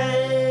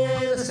pray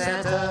to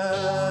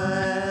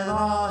Santa and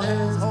all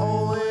his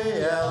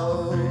holy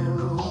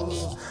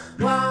elves.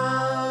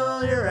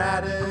 While you're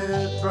at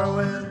it, throw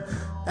in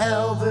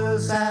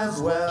Elvis as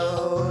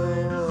well.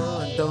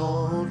 And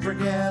don't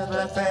forget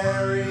that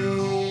fairy,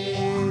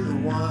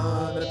 the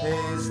one that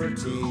pays for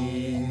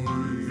tea,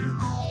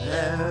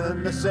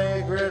 and the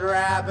sacred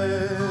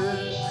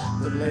rabbit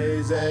that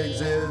lays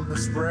eggs in the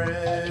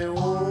spring.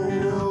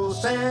 Oh,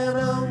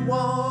 Santa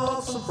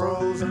walks the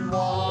frozen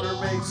water,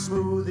 makes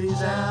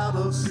smoothies out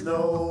of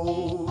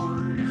snow.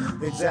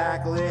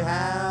 Exactly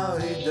how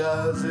he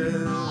does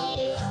it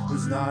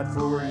is not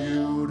for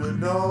you to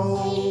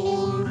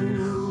know.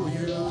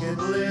 You can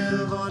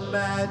live on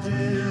magic,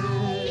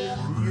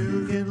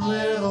 you can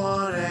live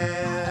on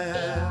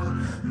air,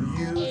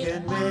 you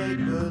can make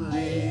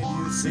believe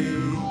you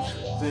see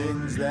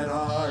things that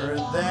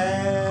aren't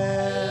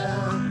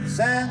there.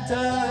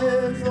 Santa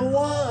is the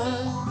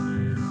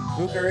one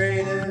who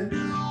created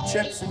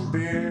chips and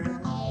beer,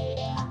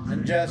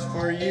 and just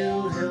for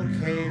you he'll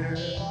cater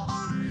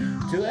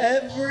to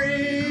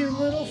every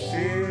little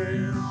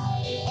fear.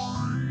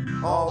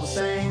 All the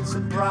saints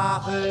and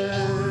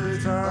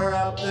prophets are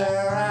up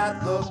there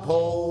at the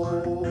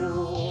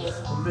pole.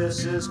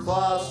 Mrs.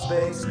 Claus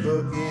bakes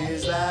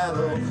cookies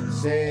that'll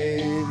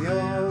save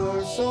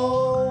your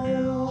soul.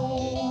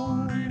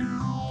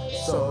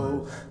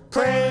 So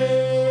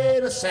pray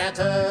to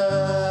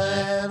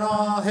Santa and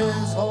all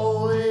his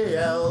holy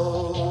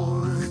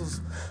elves.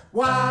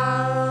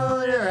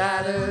 While you're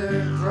at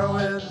it, throw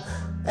in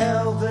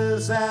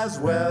Elvis as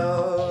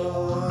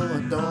well.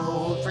 And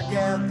don't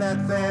forget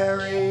that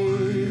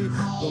fairy,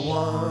 the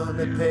one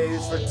that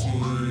pays for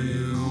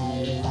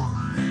tea,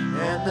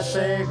 and the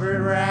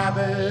sacred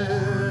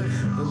rabbit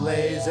that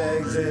lays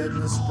eggs in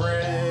the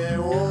spring.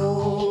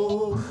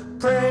 Oh,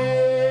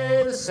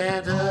 pray to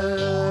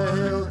Santa,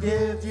 he'll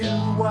give you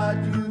what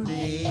you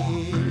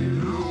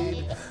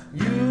need.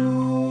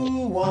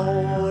 You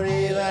won't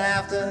even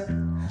have to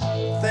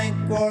think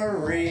or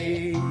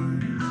read.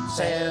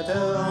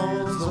 Santa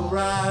owns the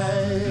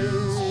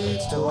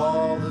rights to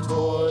all the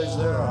toys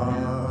there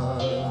are.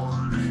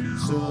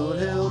 Soon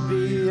he'll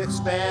be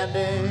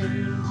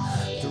expanding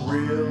to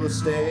real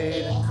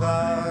estate and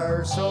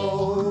cars.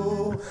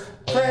 So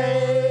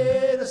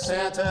pray to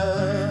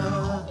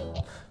Santa,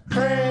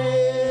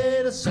 pray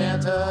to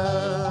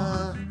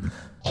Santa,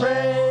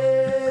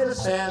 pray to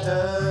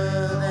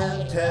Santa,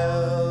 and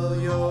tell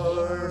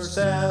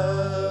yourself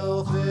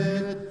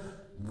it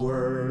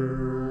works.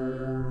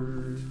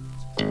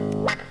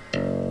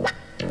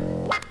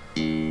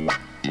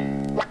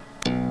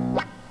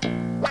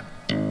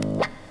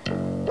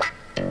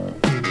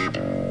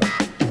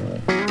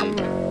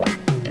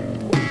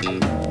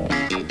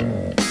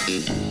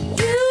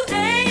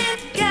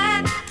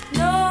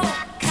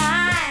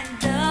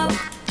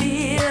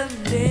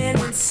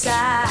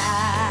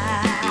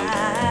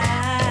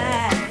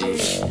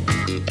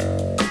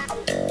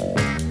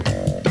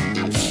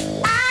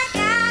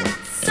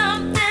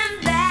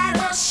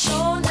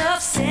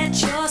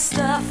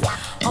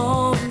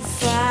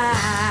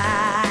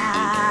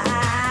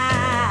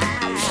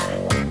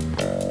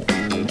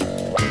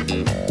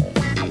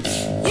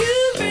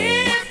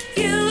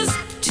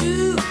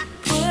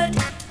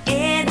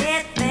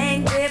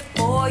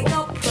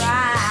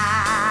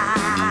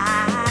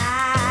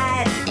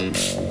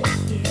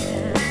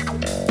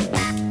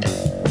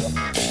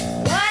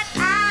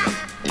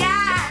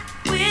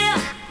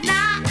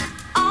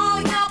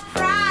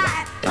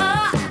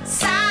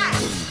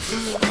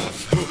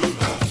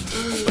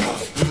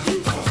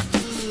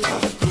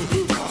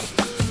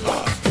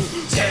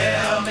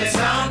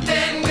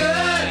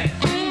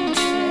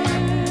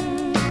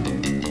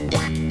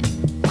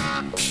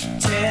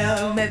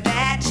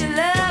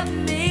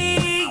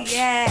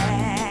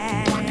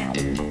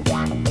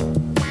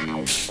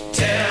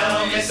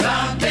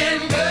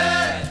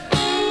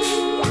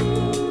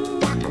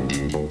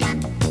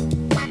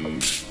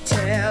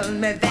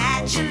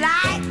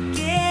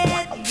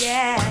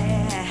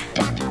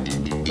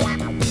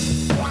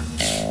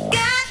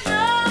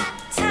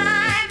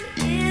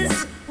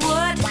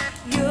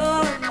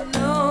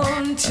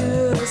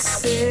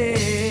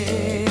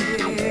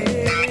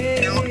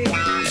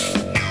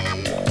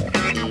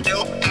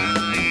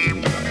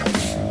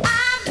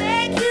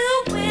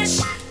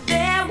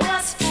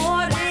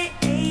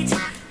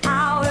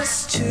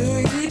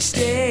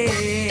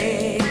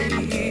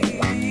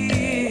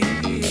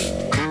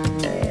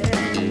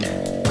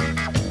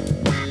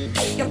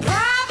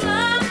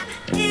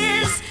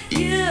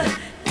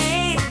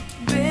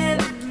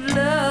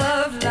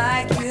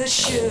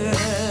 Should.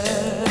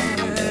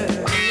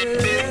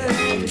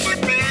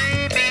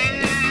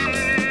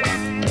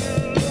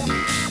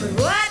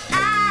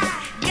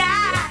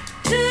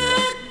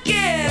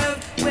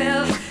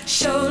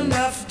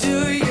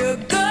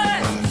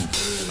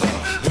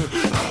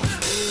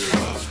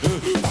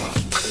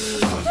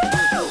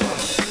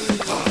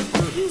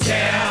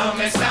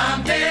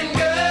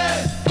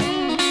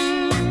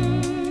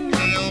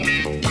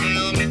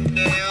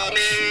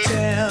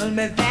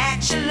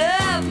 that you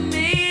love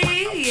me,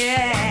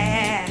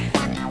 yeah.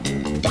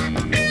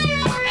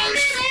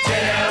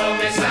 Tell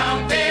me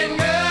something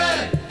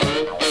good.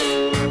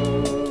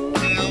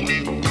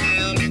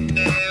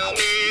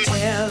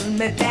 Tell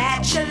me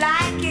that you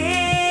like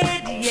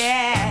it,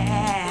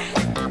 yeah.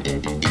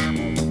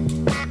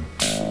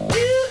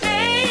 You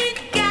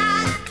ain't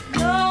got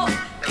no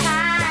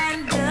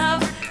kind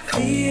of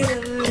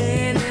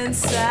feeling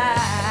inside.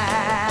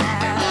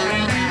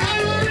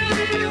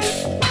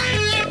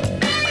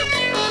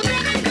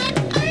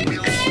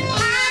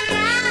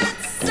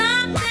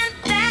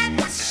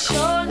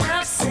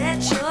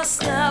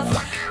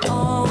 Stuff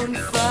on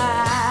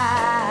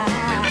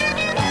fire.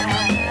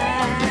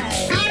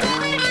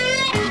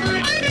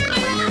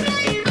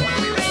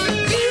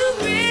 You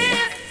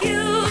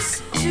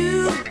refuse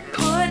to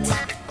put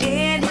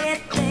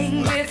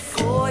anything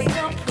before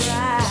your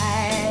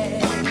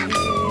pride.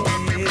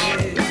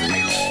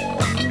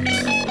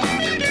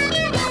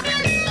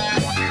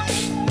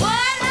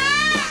 What I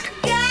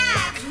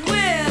got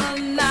will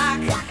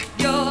knock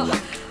your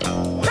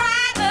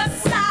pride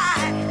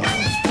aside.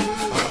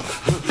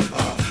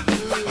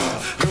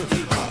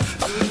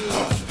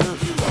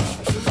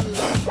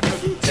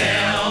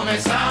 Tell me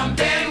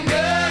something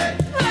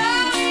good.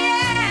 Oh,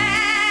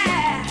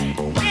 yeah,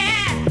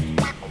 yeah.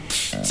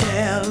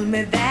 Tell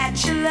me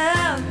that you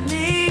love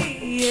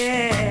me,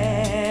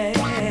 yeah.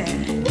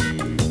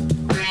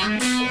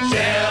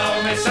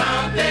 Tell me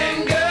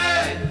something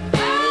good.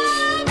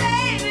 Oh,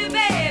 baby,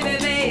 baby,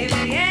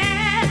 baby,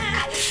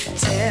 yeah.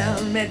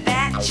 Tell me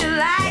that you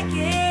like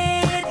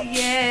it,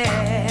 yeah.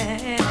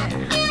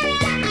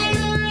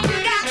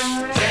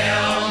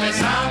 Tell me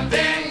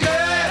something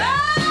good.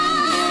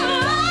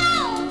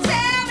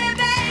 Tell me,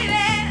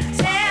 baby,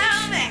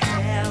 tell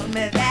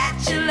me that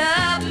you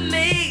love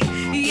me,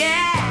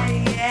 yeah,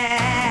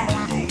 yeah,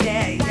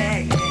 yeah, yeah,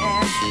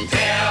 yeah.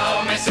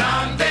 Tell me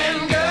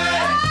something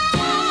good.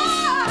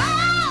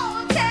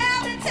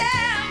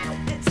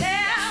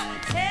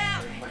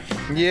 Tell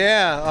me.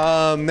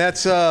 Yeah,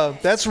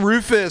 that's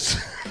Rufus.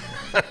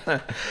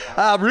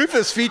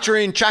 Rufus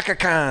featuring Chaka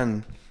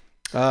Khan.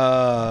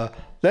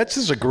 That's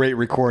just a great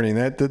recording.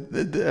 And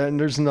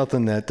there's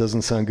nothing that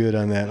doesn't sound good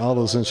on that. All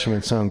those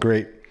instruments sound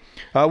great.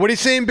 What are you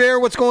saying, Bear?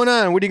 What's going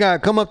on? What do you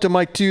got? Come up to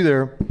mic 2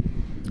 there.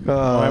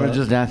 I was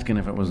just asking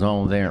if it was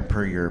all there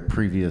per your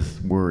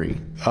previous worry.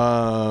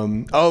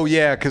 Oh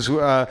yeah, because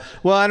well,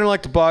 I don't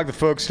like to bog the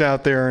folks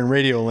out there in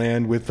Radio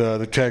Land with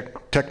the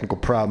technical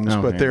problems,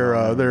 Okay, but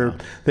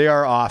they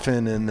are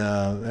often and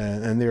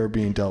they are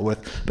being dealt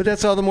with. But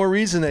that's all the more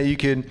reason that you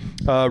can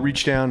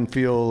reach down and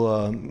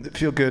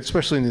feel good,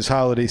 especially in this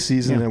holiday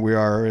season that we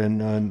are,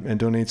 and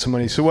donate some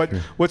money. So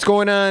what's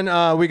going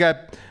on? We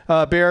got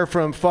Bear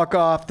from Fuck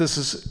Off. This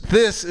is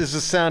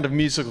the sound of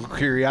musical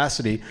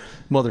curiosity,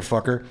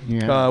 motherfucker.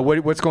 Yeah.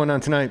 What's going on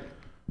tonight?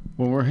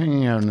 Well, we're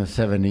hanging out in the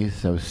 70s,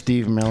 so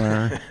Steve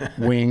Miller,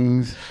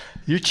 Wings.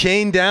 You're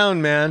chained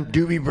down, man.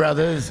 Doobie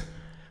Brothers.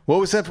 What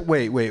was that?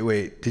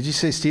 Wait. Did you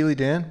say Steely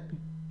Dan?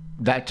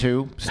 That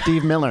too.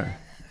 Steve Miller.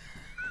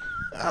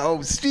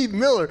 Oh, Steve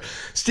Miller.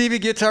 Stevie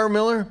Guitar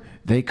Miller?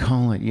 They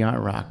call it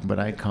yacht rock, but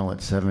I call it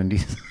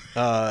 70s.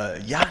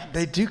 Yacht.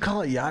 They do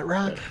call it yacht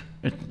rock?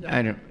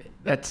 Whatever.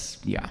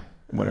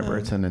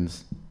 It's an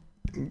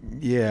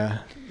yeah.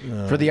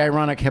 For the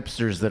ironic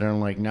hipsters that are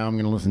like, now I'm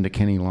going to listen to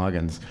Kenny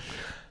Loggins.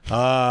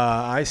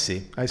 I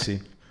see.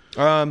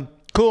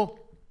 Cool.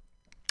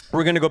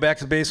 We're going to go back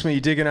to the basement.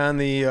 You digging on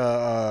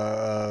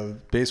the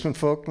basement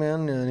folk,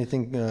 man?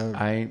 Anything?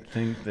 I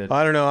think that...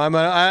 I don't know.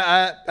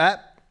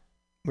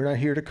 We're not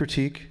here to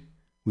critique.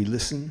 We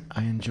listen.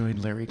 I enjoyed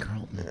Larry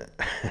Carlton.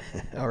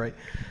 All right.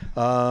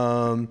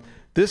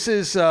 This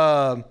is...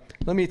 let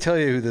me tell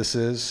you who this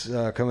is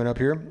coming up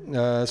here.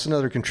 It's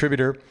another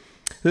contributor.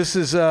 This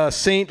is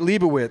Saint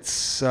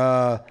Leibowitz.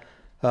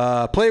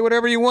 Play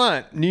whatever you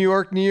want. New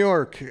York, New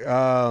York.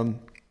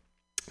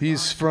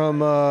 He's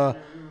from...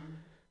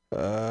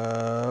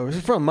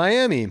 he's from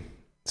Miami.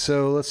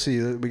 So let's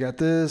see. We got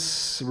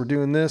this. We're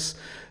doing this.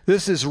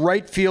 This is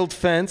Right Field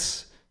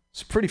Fence.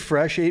 It's pretty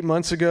fresh. 8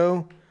 months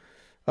ago.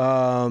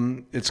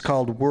 It's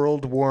called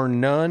World War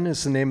None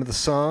is the name of the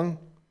song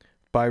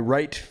by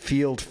Right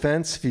Field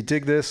Fence. If you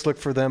dig this, look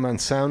for them on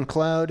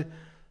SoundCloud.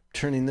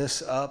 Turning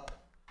this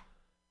up.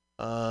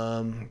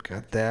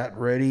 Got that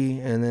ready.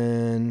 And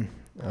then,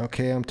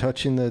 okay, I'm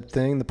touching the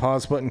thing. The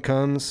pause button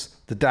comes.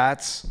 The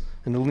dots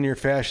in the linear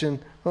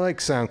fashion. I like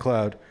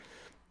SoundCloud.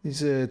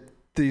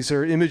 These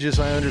are images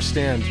I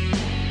understand.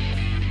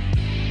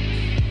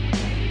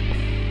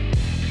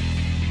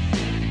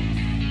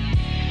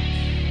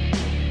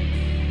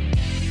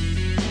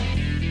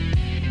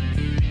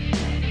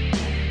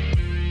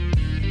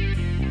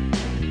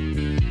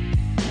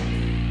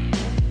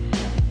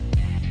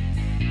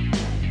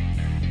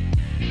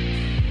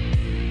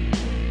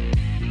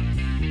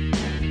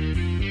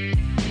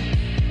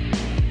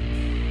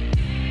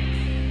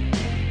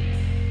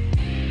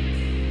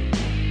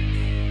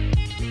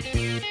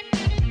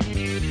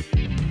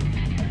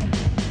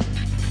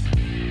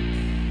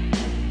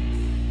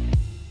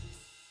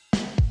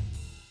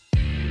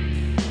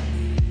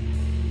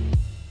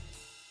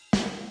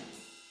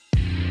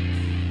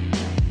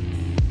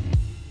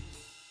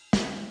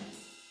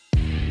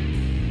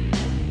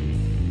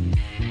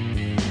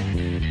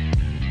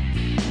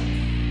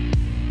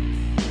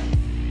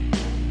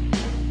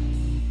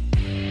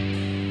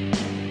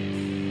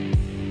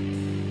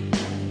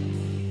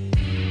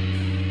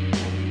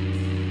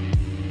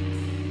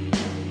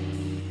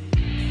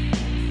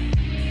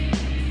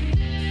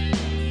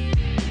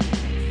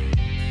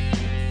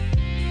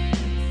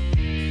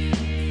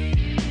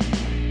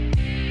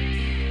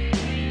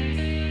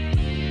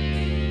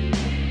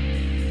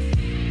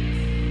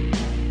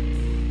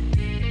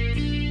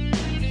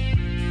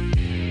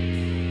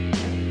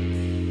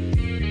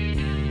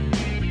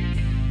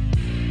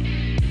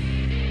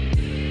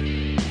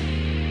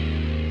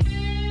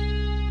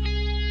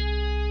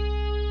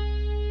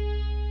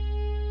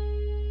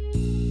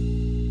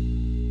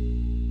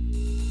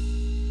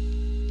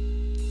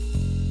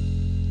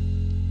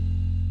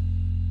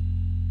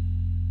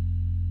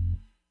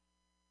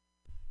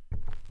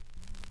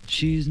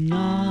 She's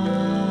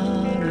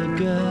not a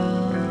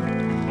girl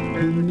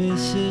who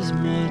misses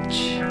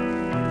much.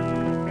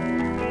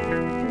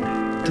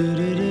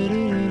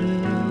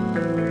 Do-do-do-do-do-do.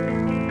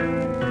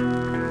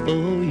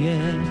 Oh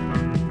yeah.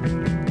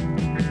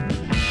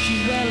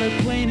 She's well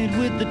acquainted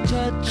with the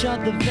touch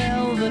of the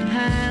velvet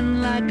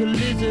hand, like a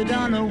lizard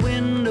on a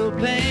window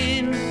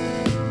pane.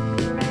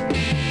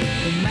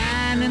 The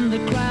man in the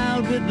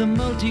crowd with the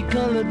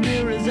multicolored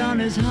mirrors on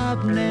his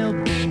hobnail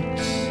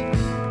boots,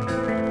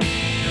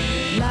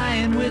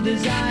 lying with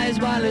his eyes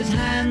while his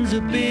hands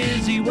are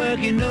busy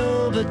working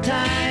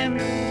overtime.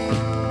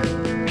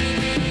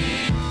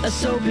 A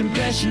soap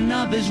impression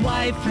of his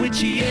wife, which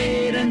he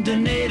ate and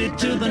donated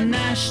to the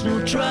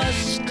National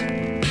Trust.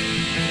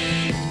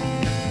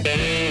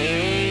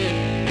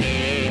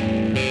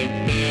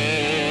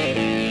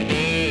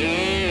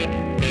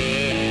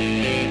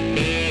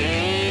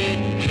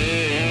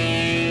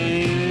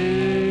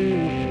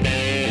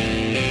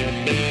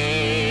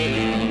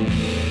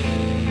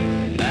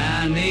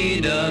 I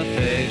need a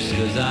fix,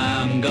 'cause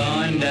I'm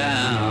going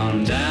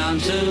down, down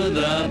to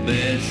the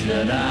bits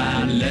that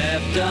I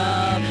left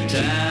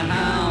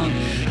uptown.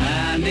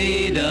 I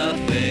need a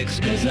fix,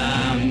 'cause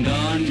I'm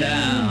going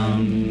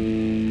down.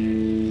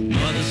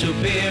 Mother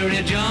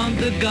Superior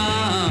jumped the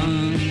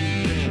gun.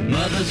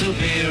 Mother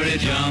Superior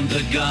jumped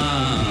the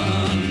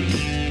gun.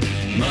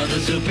 Mother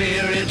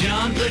Superior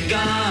jumped the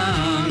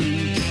gun.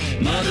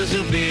 Mother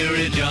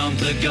Superior jumped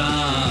the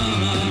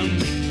gun.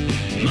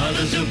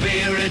 Mother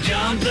Superior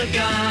jumped the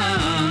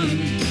gun.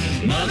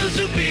 Mother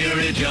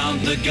Superior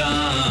jumped the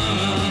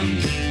gun.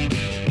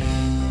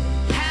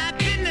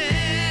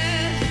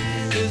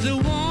 Happiness is a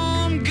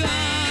warm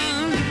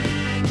gun.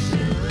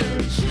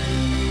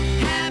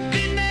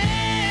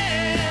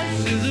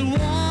 Happiness is a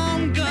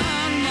warm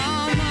gun,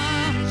 mama.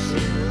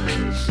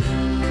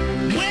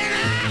 When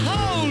I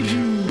hold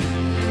you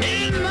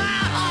in my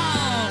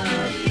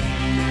arms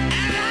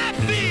and I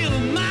feel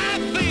my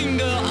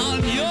finger on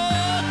your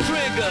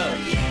trigger,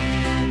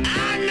 I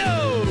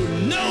know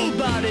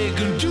nobody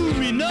can do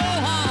me no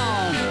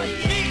harm,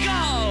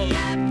 because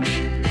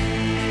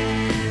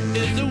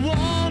it's a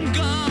warm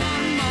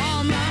gun,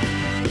 mama.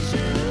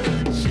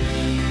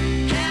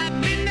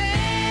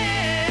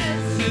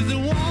 Happiness is a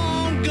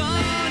warm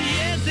gun,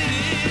 yes it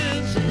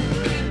is.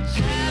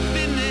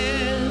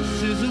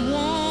 Happiness is a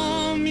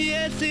warm,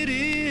 yes it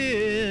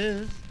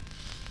is.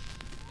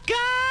 God.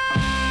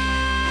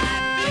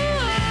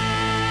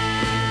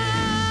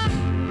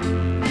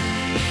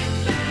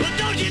 But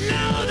don't you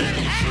know that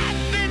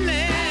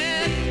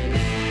happiness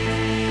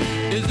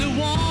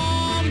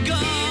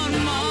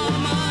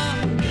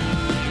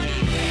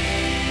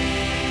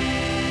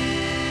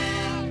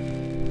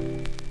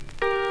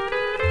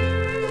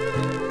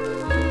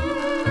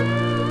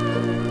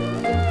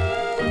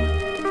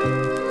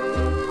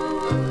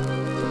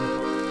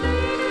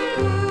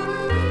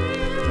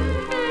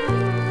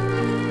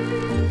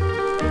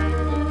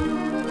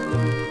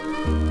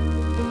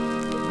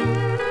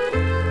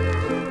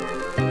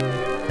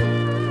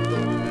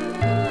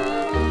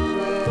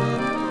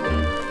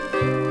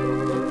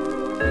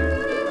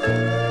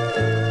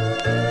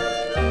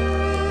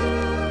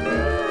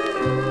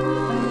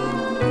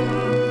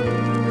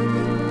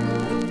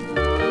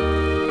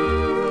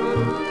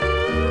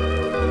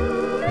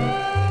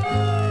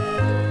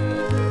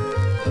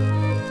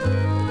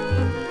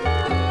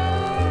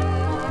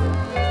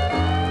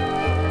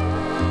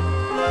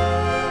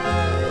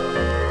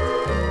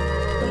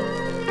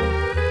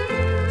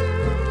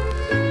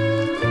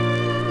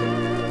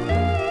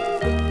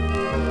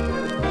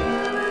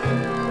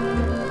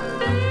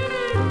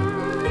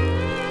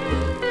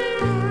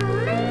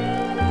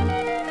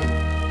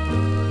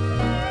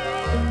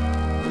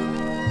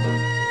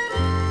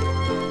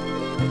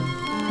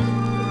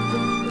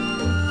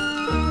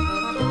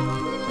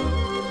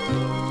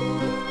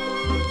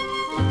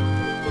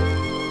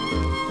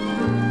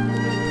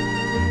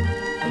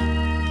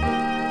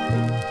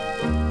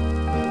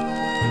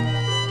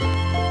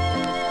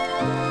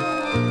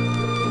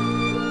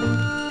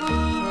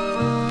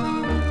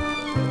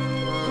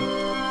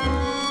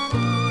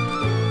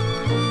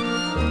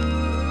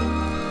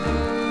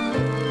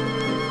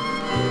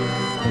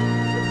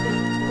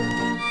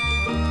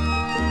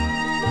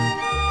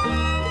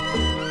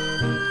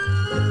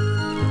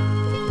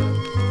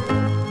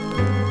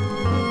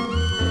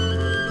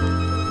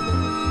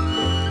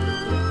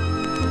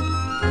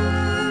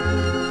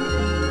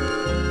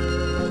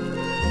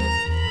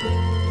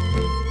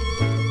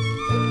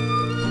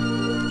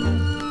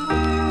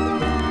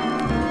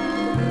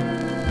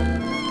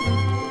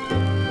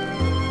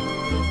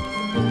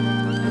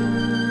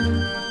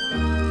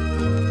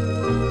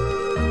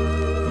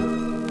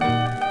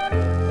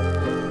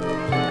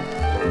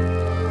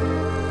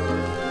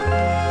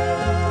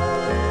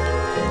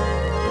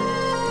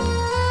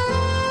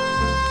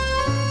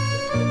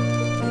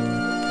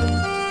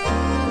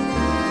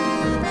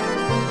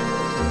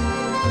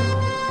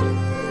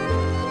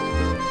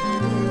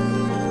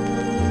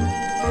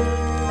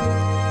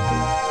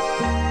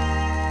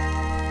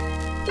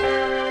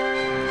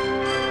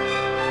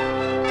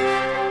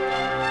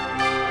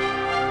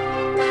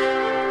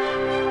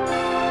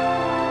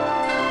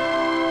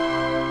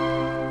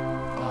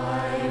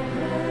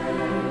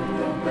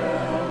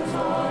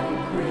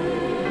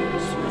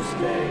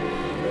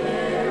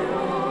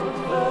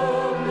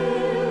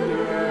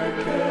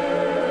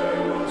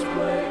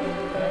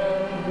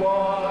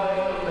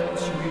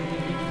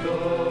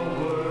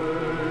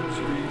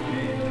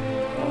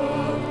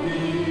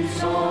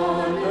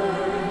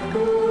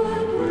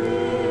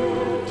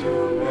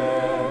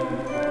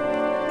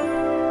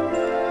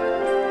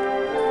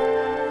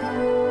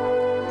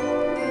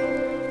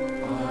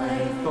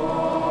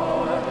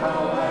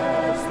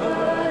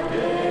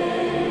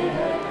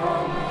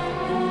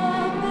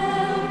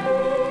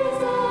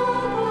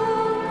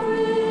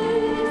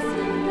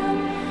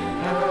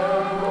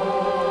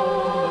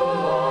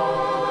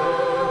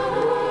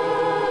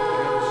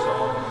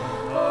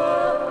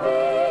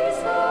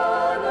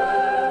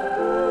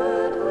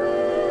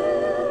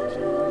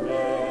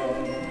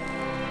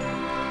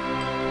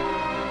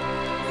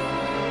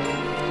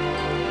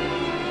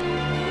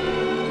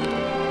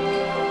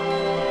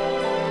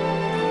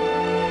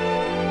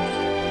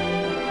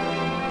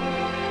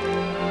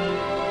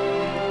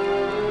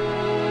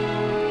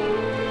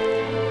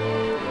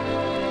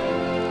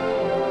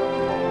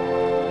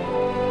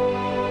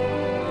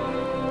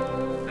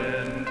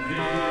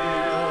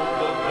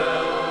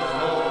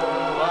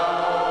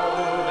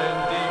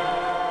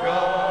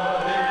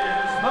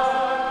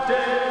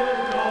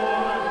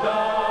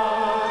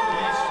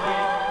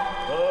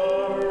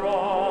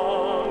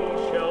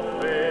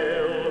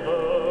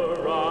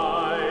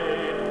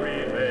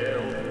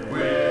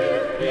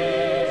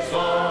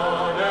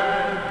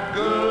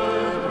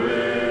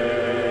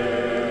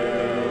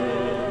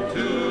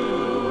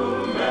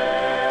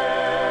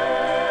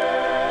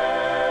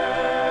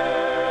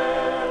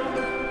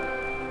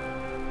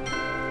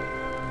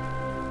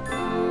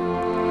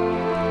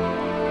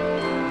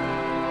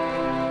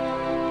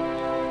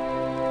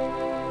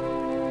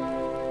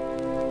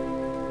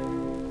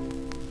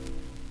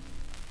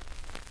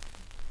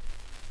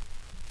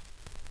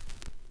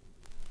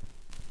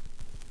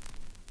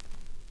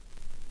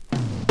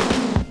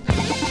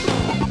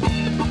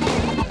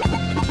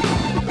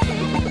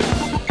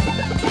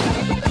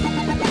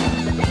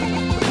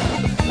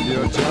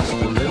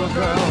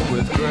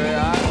with gray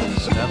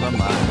eyes. Never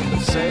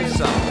mind, say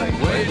something.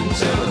 Wait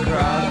until the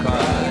crowd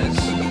cries.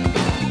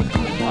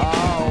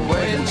 Oh,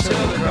 wait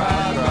until the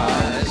crowd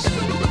cries.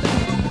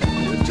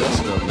 You're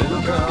just a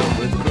little girl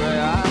with gray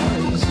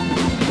eyes.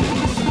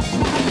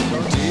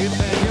 Deep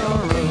in your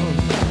room,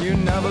 you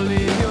never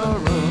leave your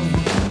room.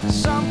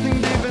 Something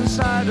deep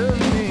inside of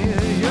me,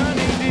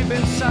 yearning deep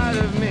inside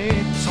of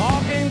me,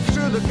 talking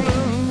through the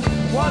gloom.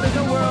 What in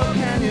the world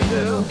can you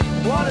do?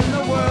 What in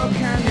the world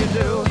can you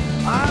do?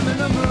 I'm in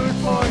the mood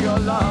for your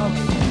love,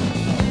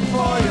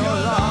 for your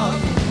love,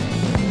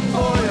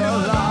 for your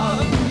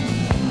love,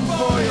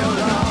 for your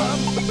love.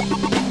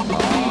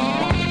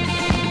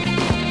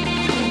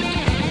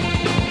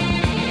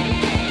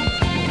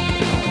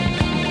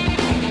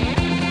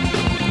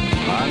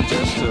 I'm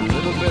just a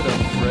little bit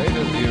afraid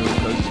of you,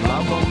 'cause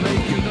love will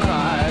make you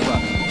cry.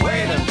 But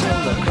wait until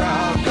the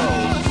crowd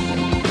goes.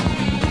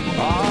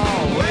 Oh,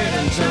 wait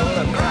until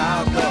the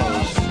crowd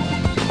goes.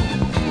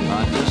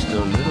 I'm just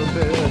a little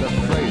bit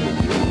afraid of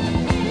you.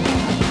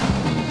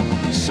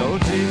 So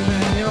deep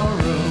in your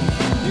room,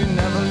 you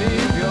never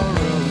leave your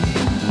room.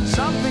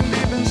 Something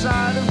deep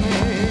inside of me,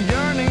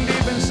 yearning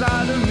deep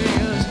inside of me,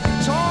 is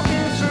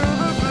talking through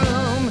the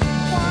gloom.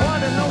 What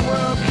in the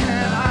world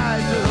can I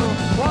do?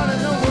 What in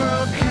the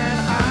world can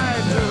I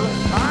do?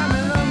 I'm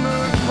in the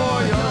mood for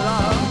your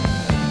love,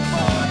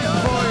 for your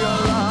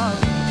love,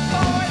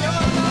 for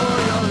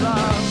your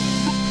love.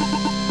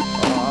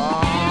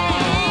 Oh,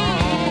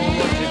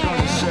 what you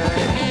gonna say?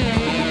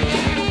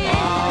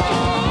 Oh,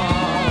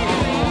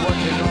 what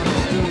you gonna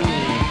do?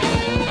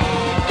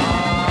 Oh,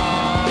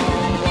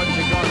 what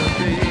you gonna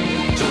be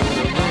to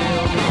the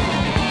real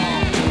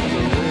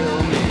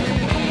me,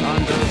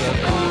 under the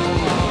cool,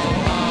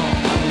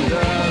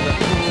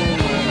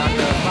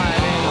 under the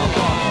lighting of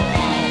all.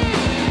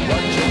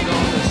 What you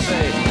gonna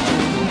say to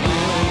the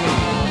real me,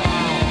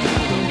 to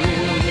the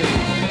real me?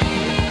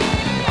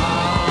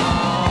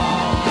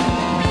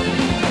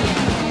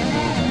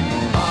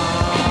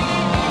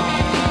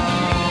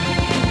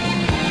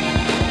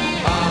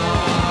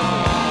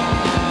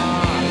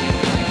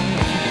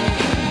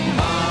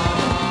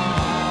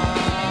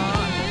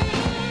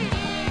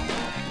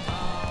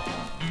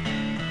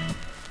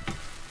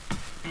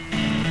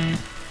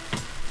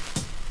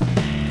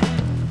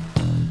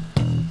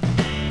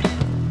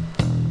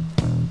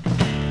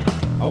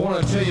 I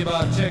want to tell you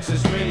about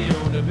Texas radio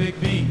and the Big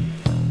Beat.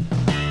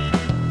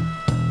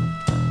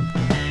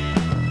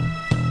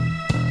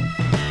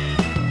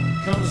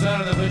 Comes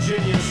out of the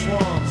Virginia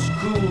swamps,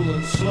 cool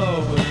and slow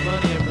with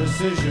money and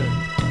precision,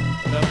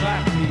 and a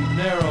backbeat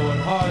narrow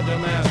and hard to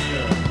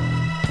master.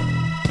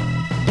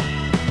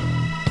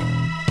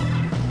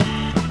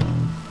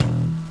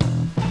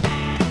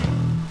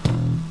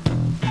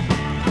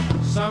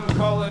 Some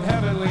call it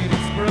heavenly in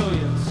its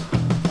brilliance,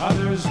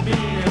 others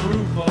mean and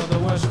rueful of the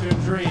Western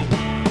dream.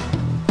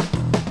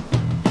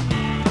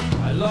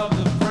 I love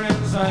the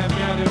friends I have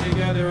gathered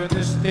together in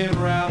this thin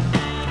route.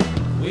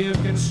 We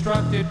have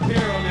constructed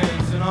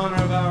pyramids in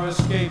honor of our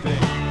escaping.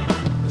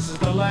 This is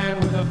the land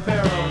where the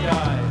Pharaoh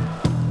died.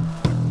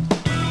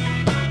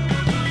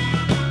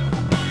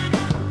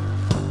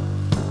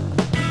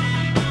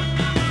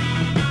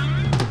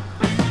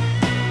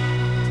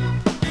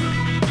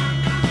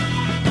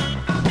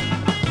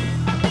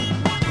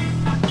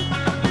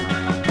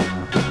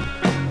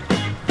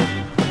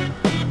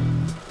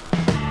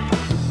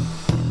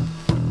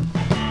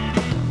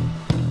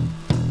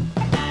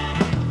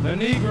 The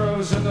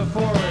Negroes in the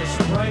forest,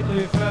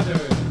 brightly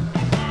feathered,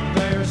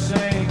 they are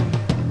saying,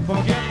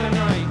 forget the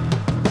night,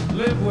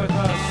 live with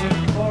us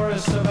in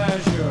forests of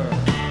azure.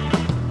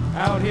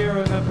 Out here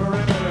in the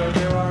perimeter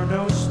there are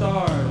no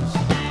stars.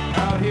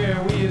 Out here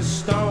we is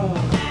stone,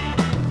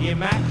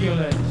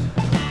 immaculate.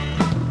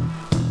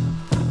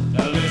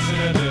 Now listen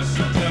to this,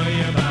 I'll tell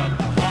you about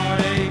the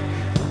heartache.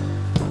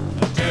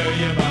 I'll tell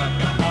you about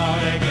the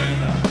heartache and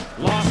the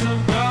loss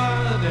of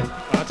God.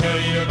 I'll tell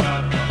you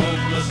about the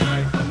hopeless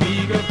night, the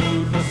meager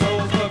food for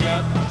souls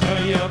forgot. I'll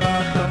tell you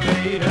about the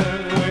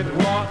maiden with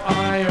wrought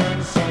iron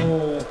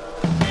soul.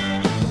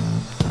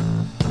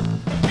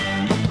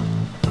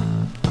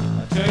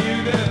 I'll tell you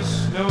this,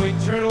 no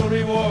eternal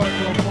reward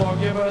will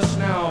forgive us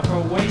now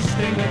for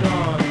wasting the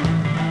dawn.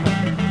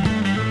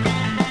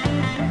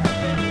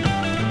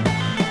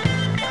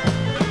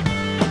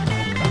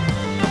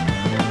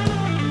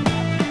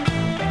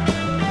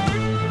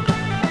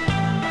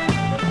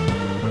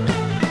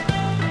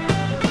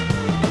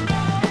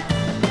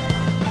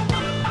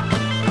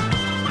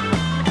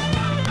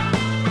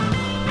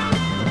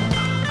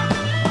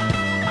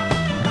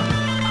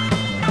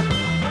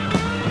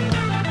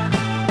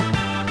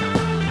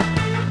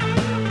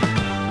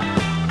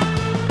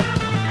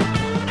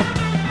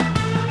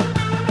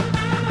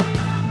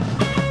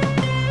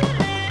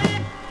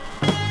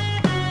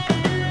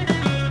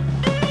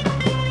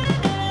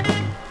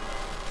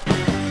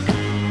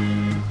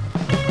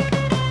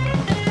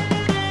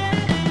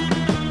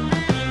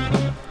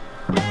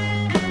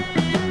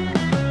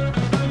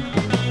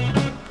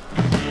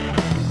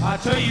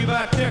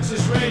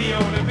 Texas radio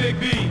and a big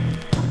beat.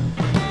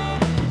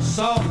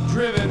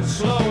 Self-driven,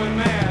 slow and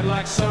mad,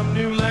 like some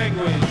new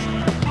language.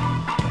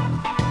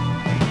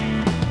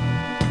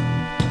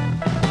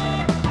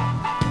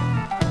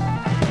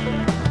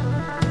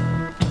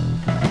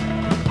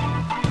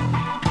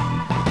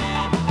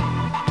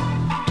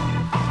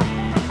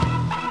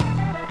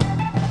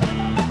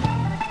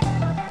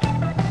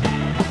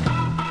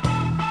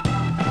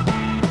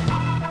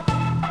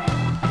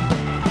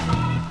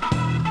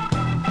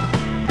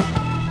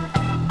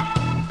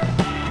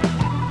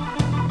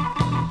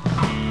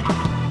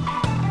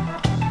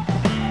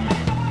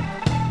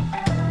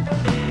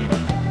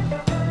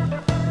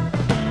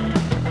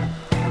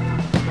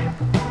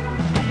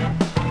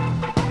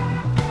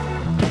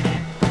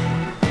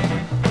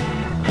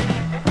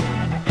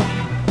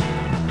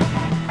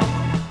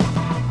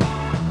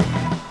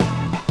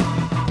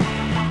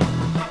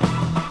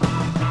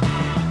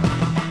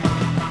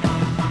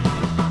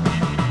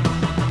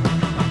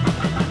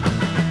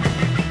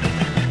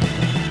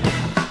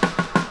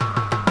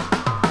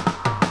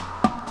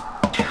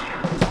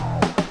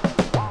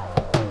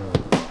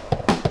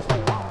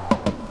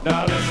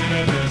 Now listen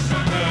to this,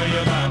 I'll tell you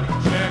about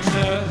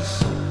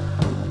Texas.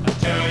 I'll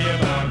tell you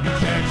about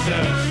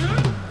Texas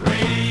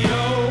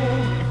radio.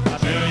 I'll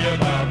tell you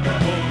about the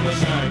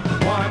hopeless night,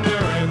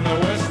 wander in the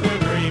western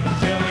dream.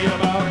 Tell you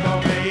about the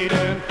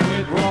maiden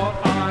with wrought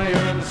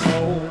iron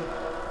soul.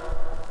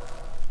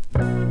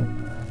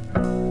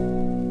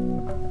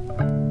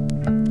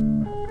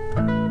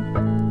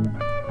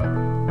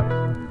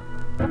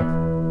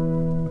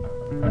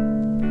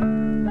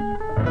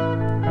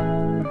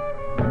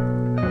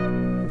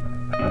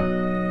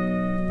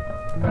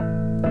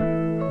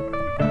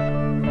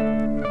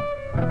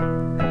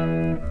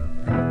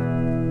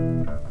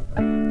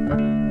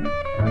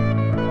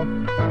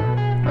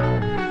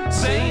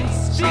 Saint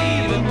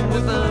Stephen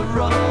with a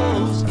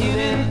rose, in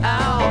and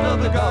out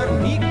of the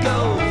garden he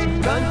goes.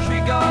 Country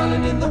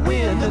garland in the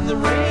wind and the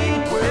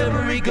rain,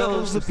 wherever he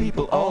goes the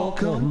people all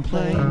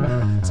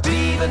complain.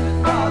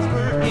 Stephen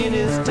prosper in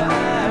his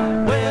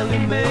time, well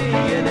he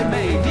may and he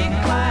may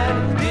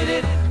decline. Did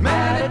it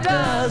matter,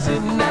 does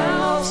it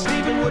now?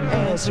 Stephen would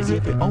answer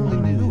if he only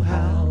knew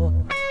how.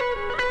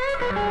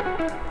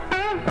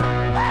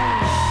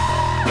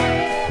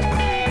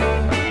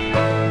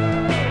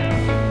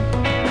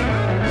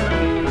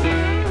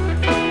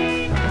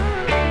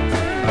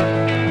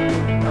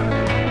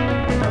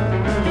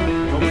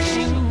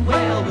 Wishing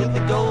well with the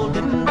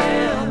golden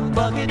bell,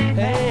 bucket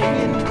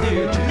hanging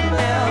clear to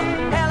hell.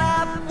 Hell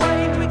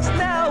halfway twixt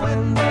now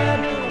and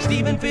then,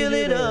 Stephen fill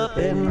it up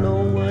and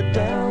lower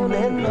down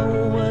and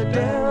lower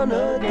down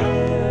again.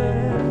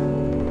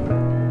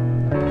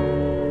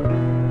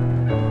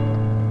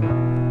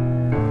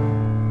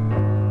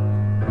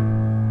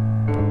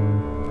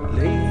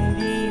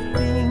 Lady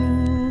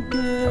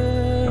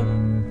finger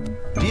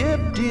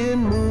dipped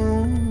in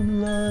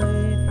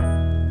moonlight,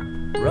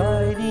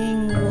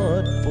 writing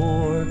what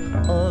for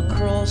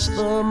across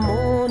the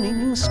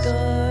morning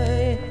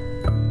sky.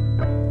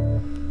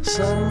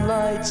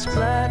 Sunlight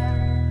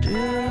splatters,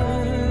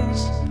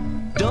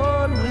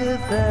 dawn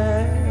with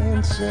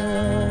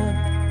answer.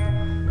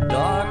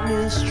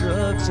 Darkness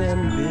struts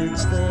and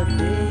bids the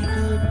day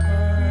goodbye.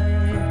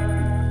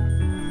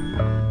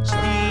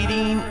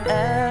 Speeding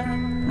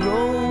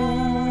arrow,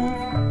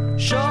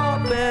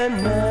 sharp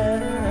and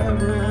narrow.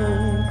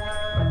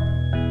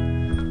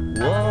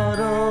 What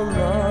a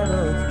lot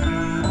of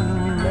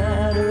fleeting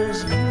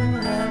matters you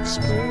have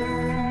spurned.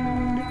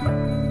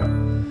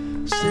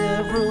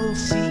 Several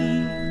seasons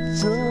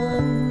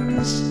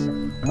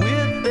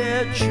with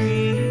their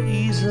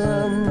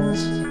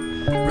treasons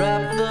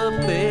wrap the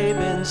babe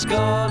in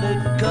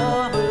scarlet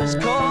covers,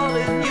 call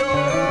it your own.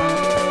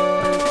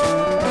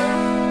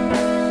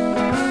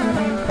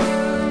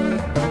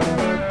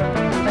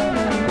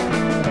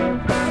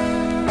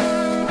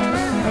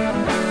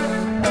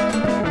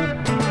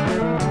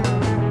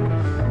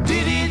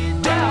 Did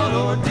it doubt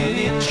or did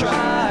it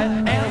try?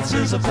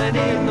 Answers are plenty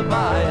in the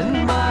by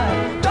and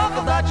by. Talk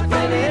about your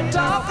plenty,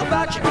 talk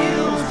about your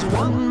ills.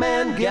 One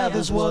man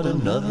gathers what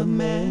another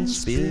man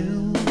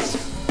spills.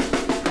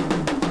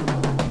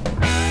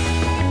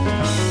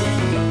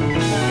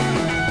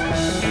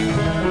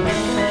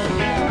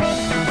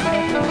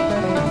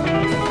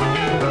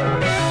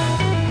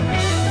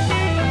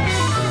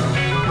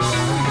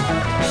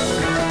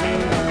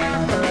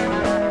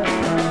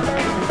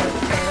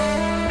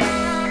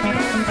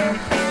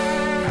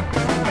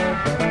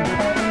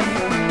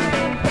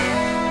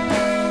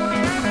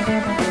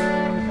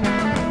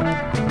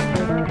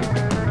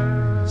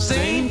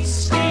 Saint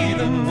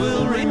Stephen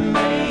will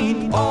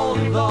remain, all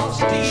he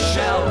lost he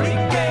shall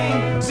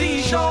regain.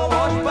 Seashore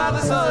washed by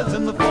the suds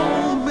and the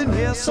foam, been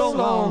here so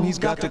long he's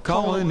got to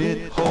calling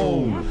it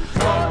home.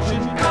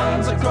 Fortune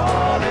comes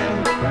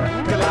a-crawling,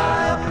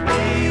 Goliath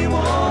a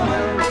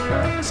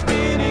woman,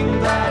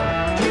 spinning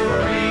that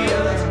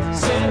curious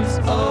sense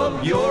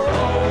of your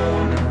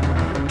own.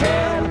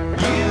 Can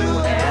you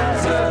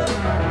answer?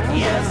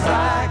 Yes,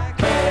 I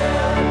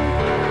can.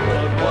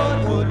 But what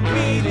would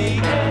be the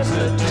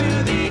answer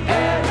to the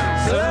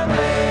answer man?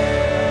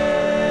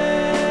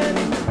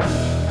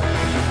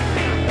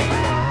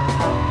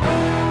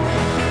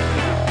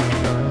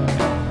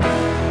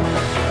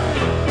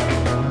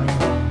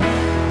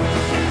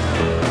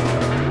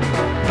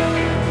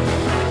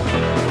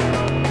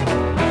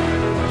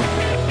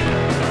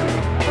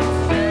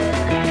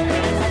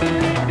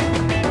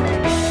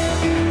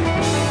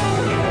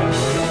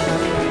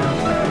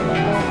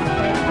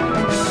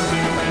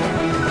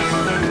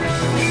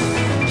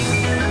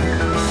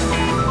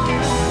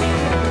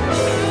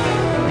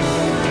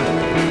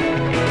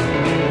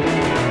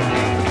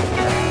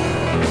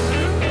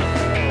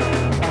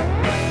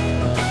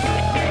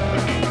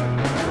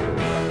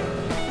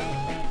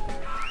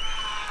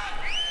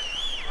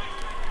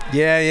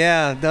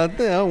 Yeah.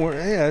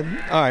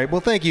 All right.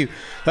 Well, thank you.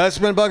 That's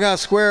been Bughouse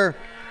Square.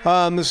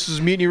 This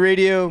is Mutiny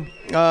Radio.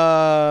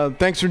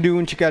 Thanks for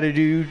doing what you got to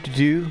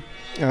do.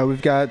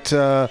 We've got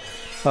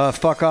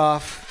Fuck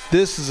Off.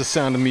 This is a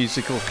sound of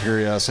musical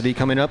curiosity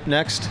coming up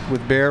next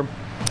with Bear.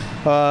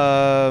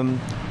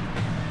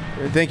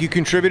 Thank you,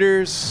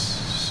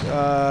 contributors.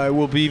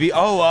 Will be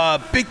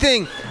big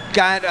thing.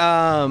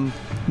 Got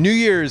New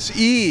Year's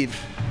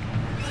Eve.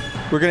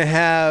 We're gonna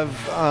have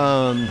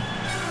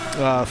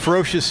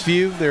Ferocious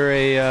Few. They're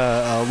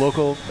a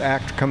local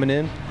act coming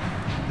in.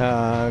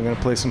 I'm gonna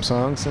play some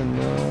songs and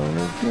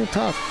we're gonna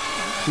talk.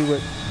 See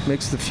what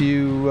makes the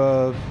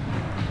few.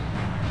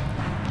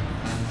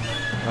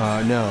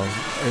 No,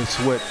 it's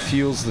what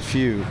fuels the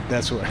few.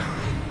 That's what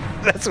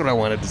I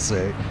wanted to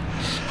say.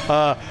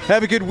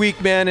 Have a good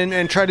week, man,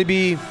 and try to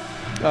be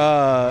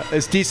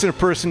as decent a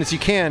person as you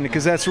can,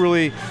 because that's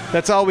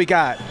all we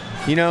got.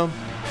 You know,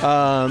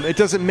 it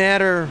doesn't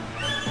matter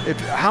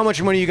how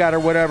much money you got or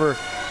whatever.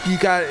 You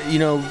got,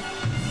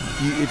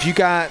 if you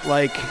got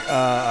like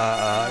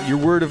your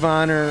word of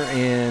honor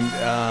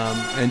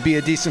and be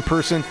a decent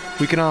person,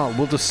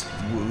 we'll just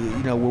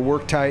we'll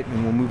work tight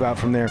and we'll move out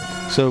from there.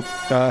 So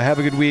have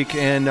a good week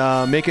and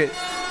make it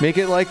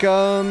like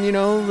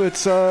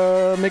let's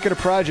make it a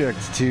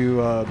project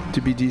to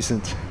be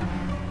decent.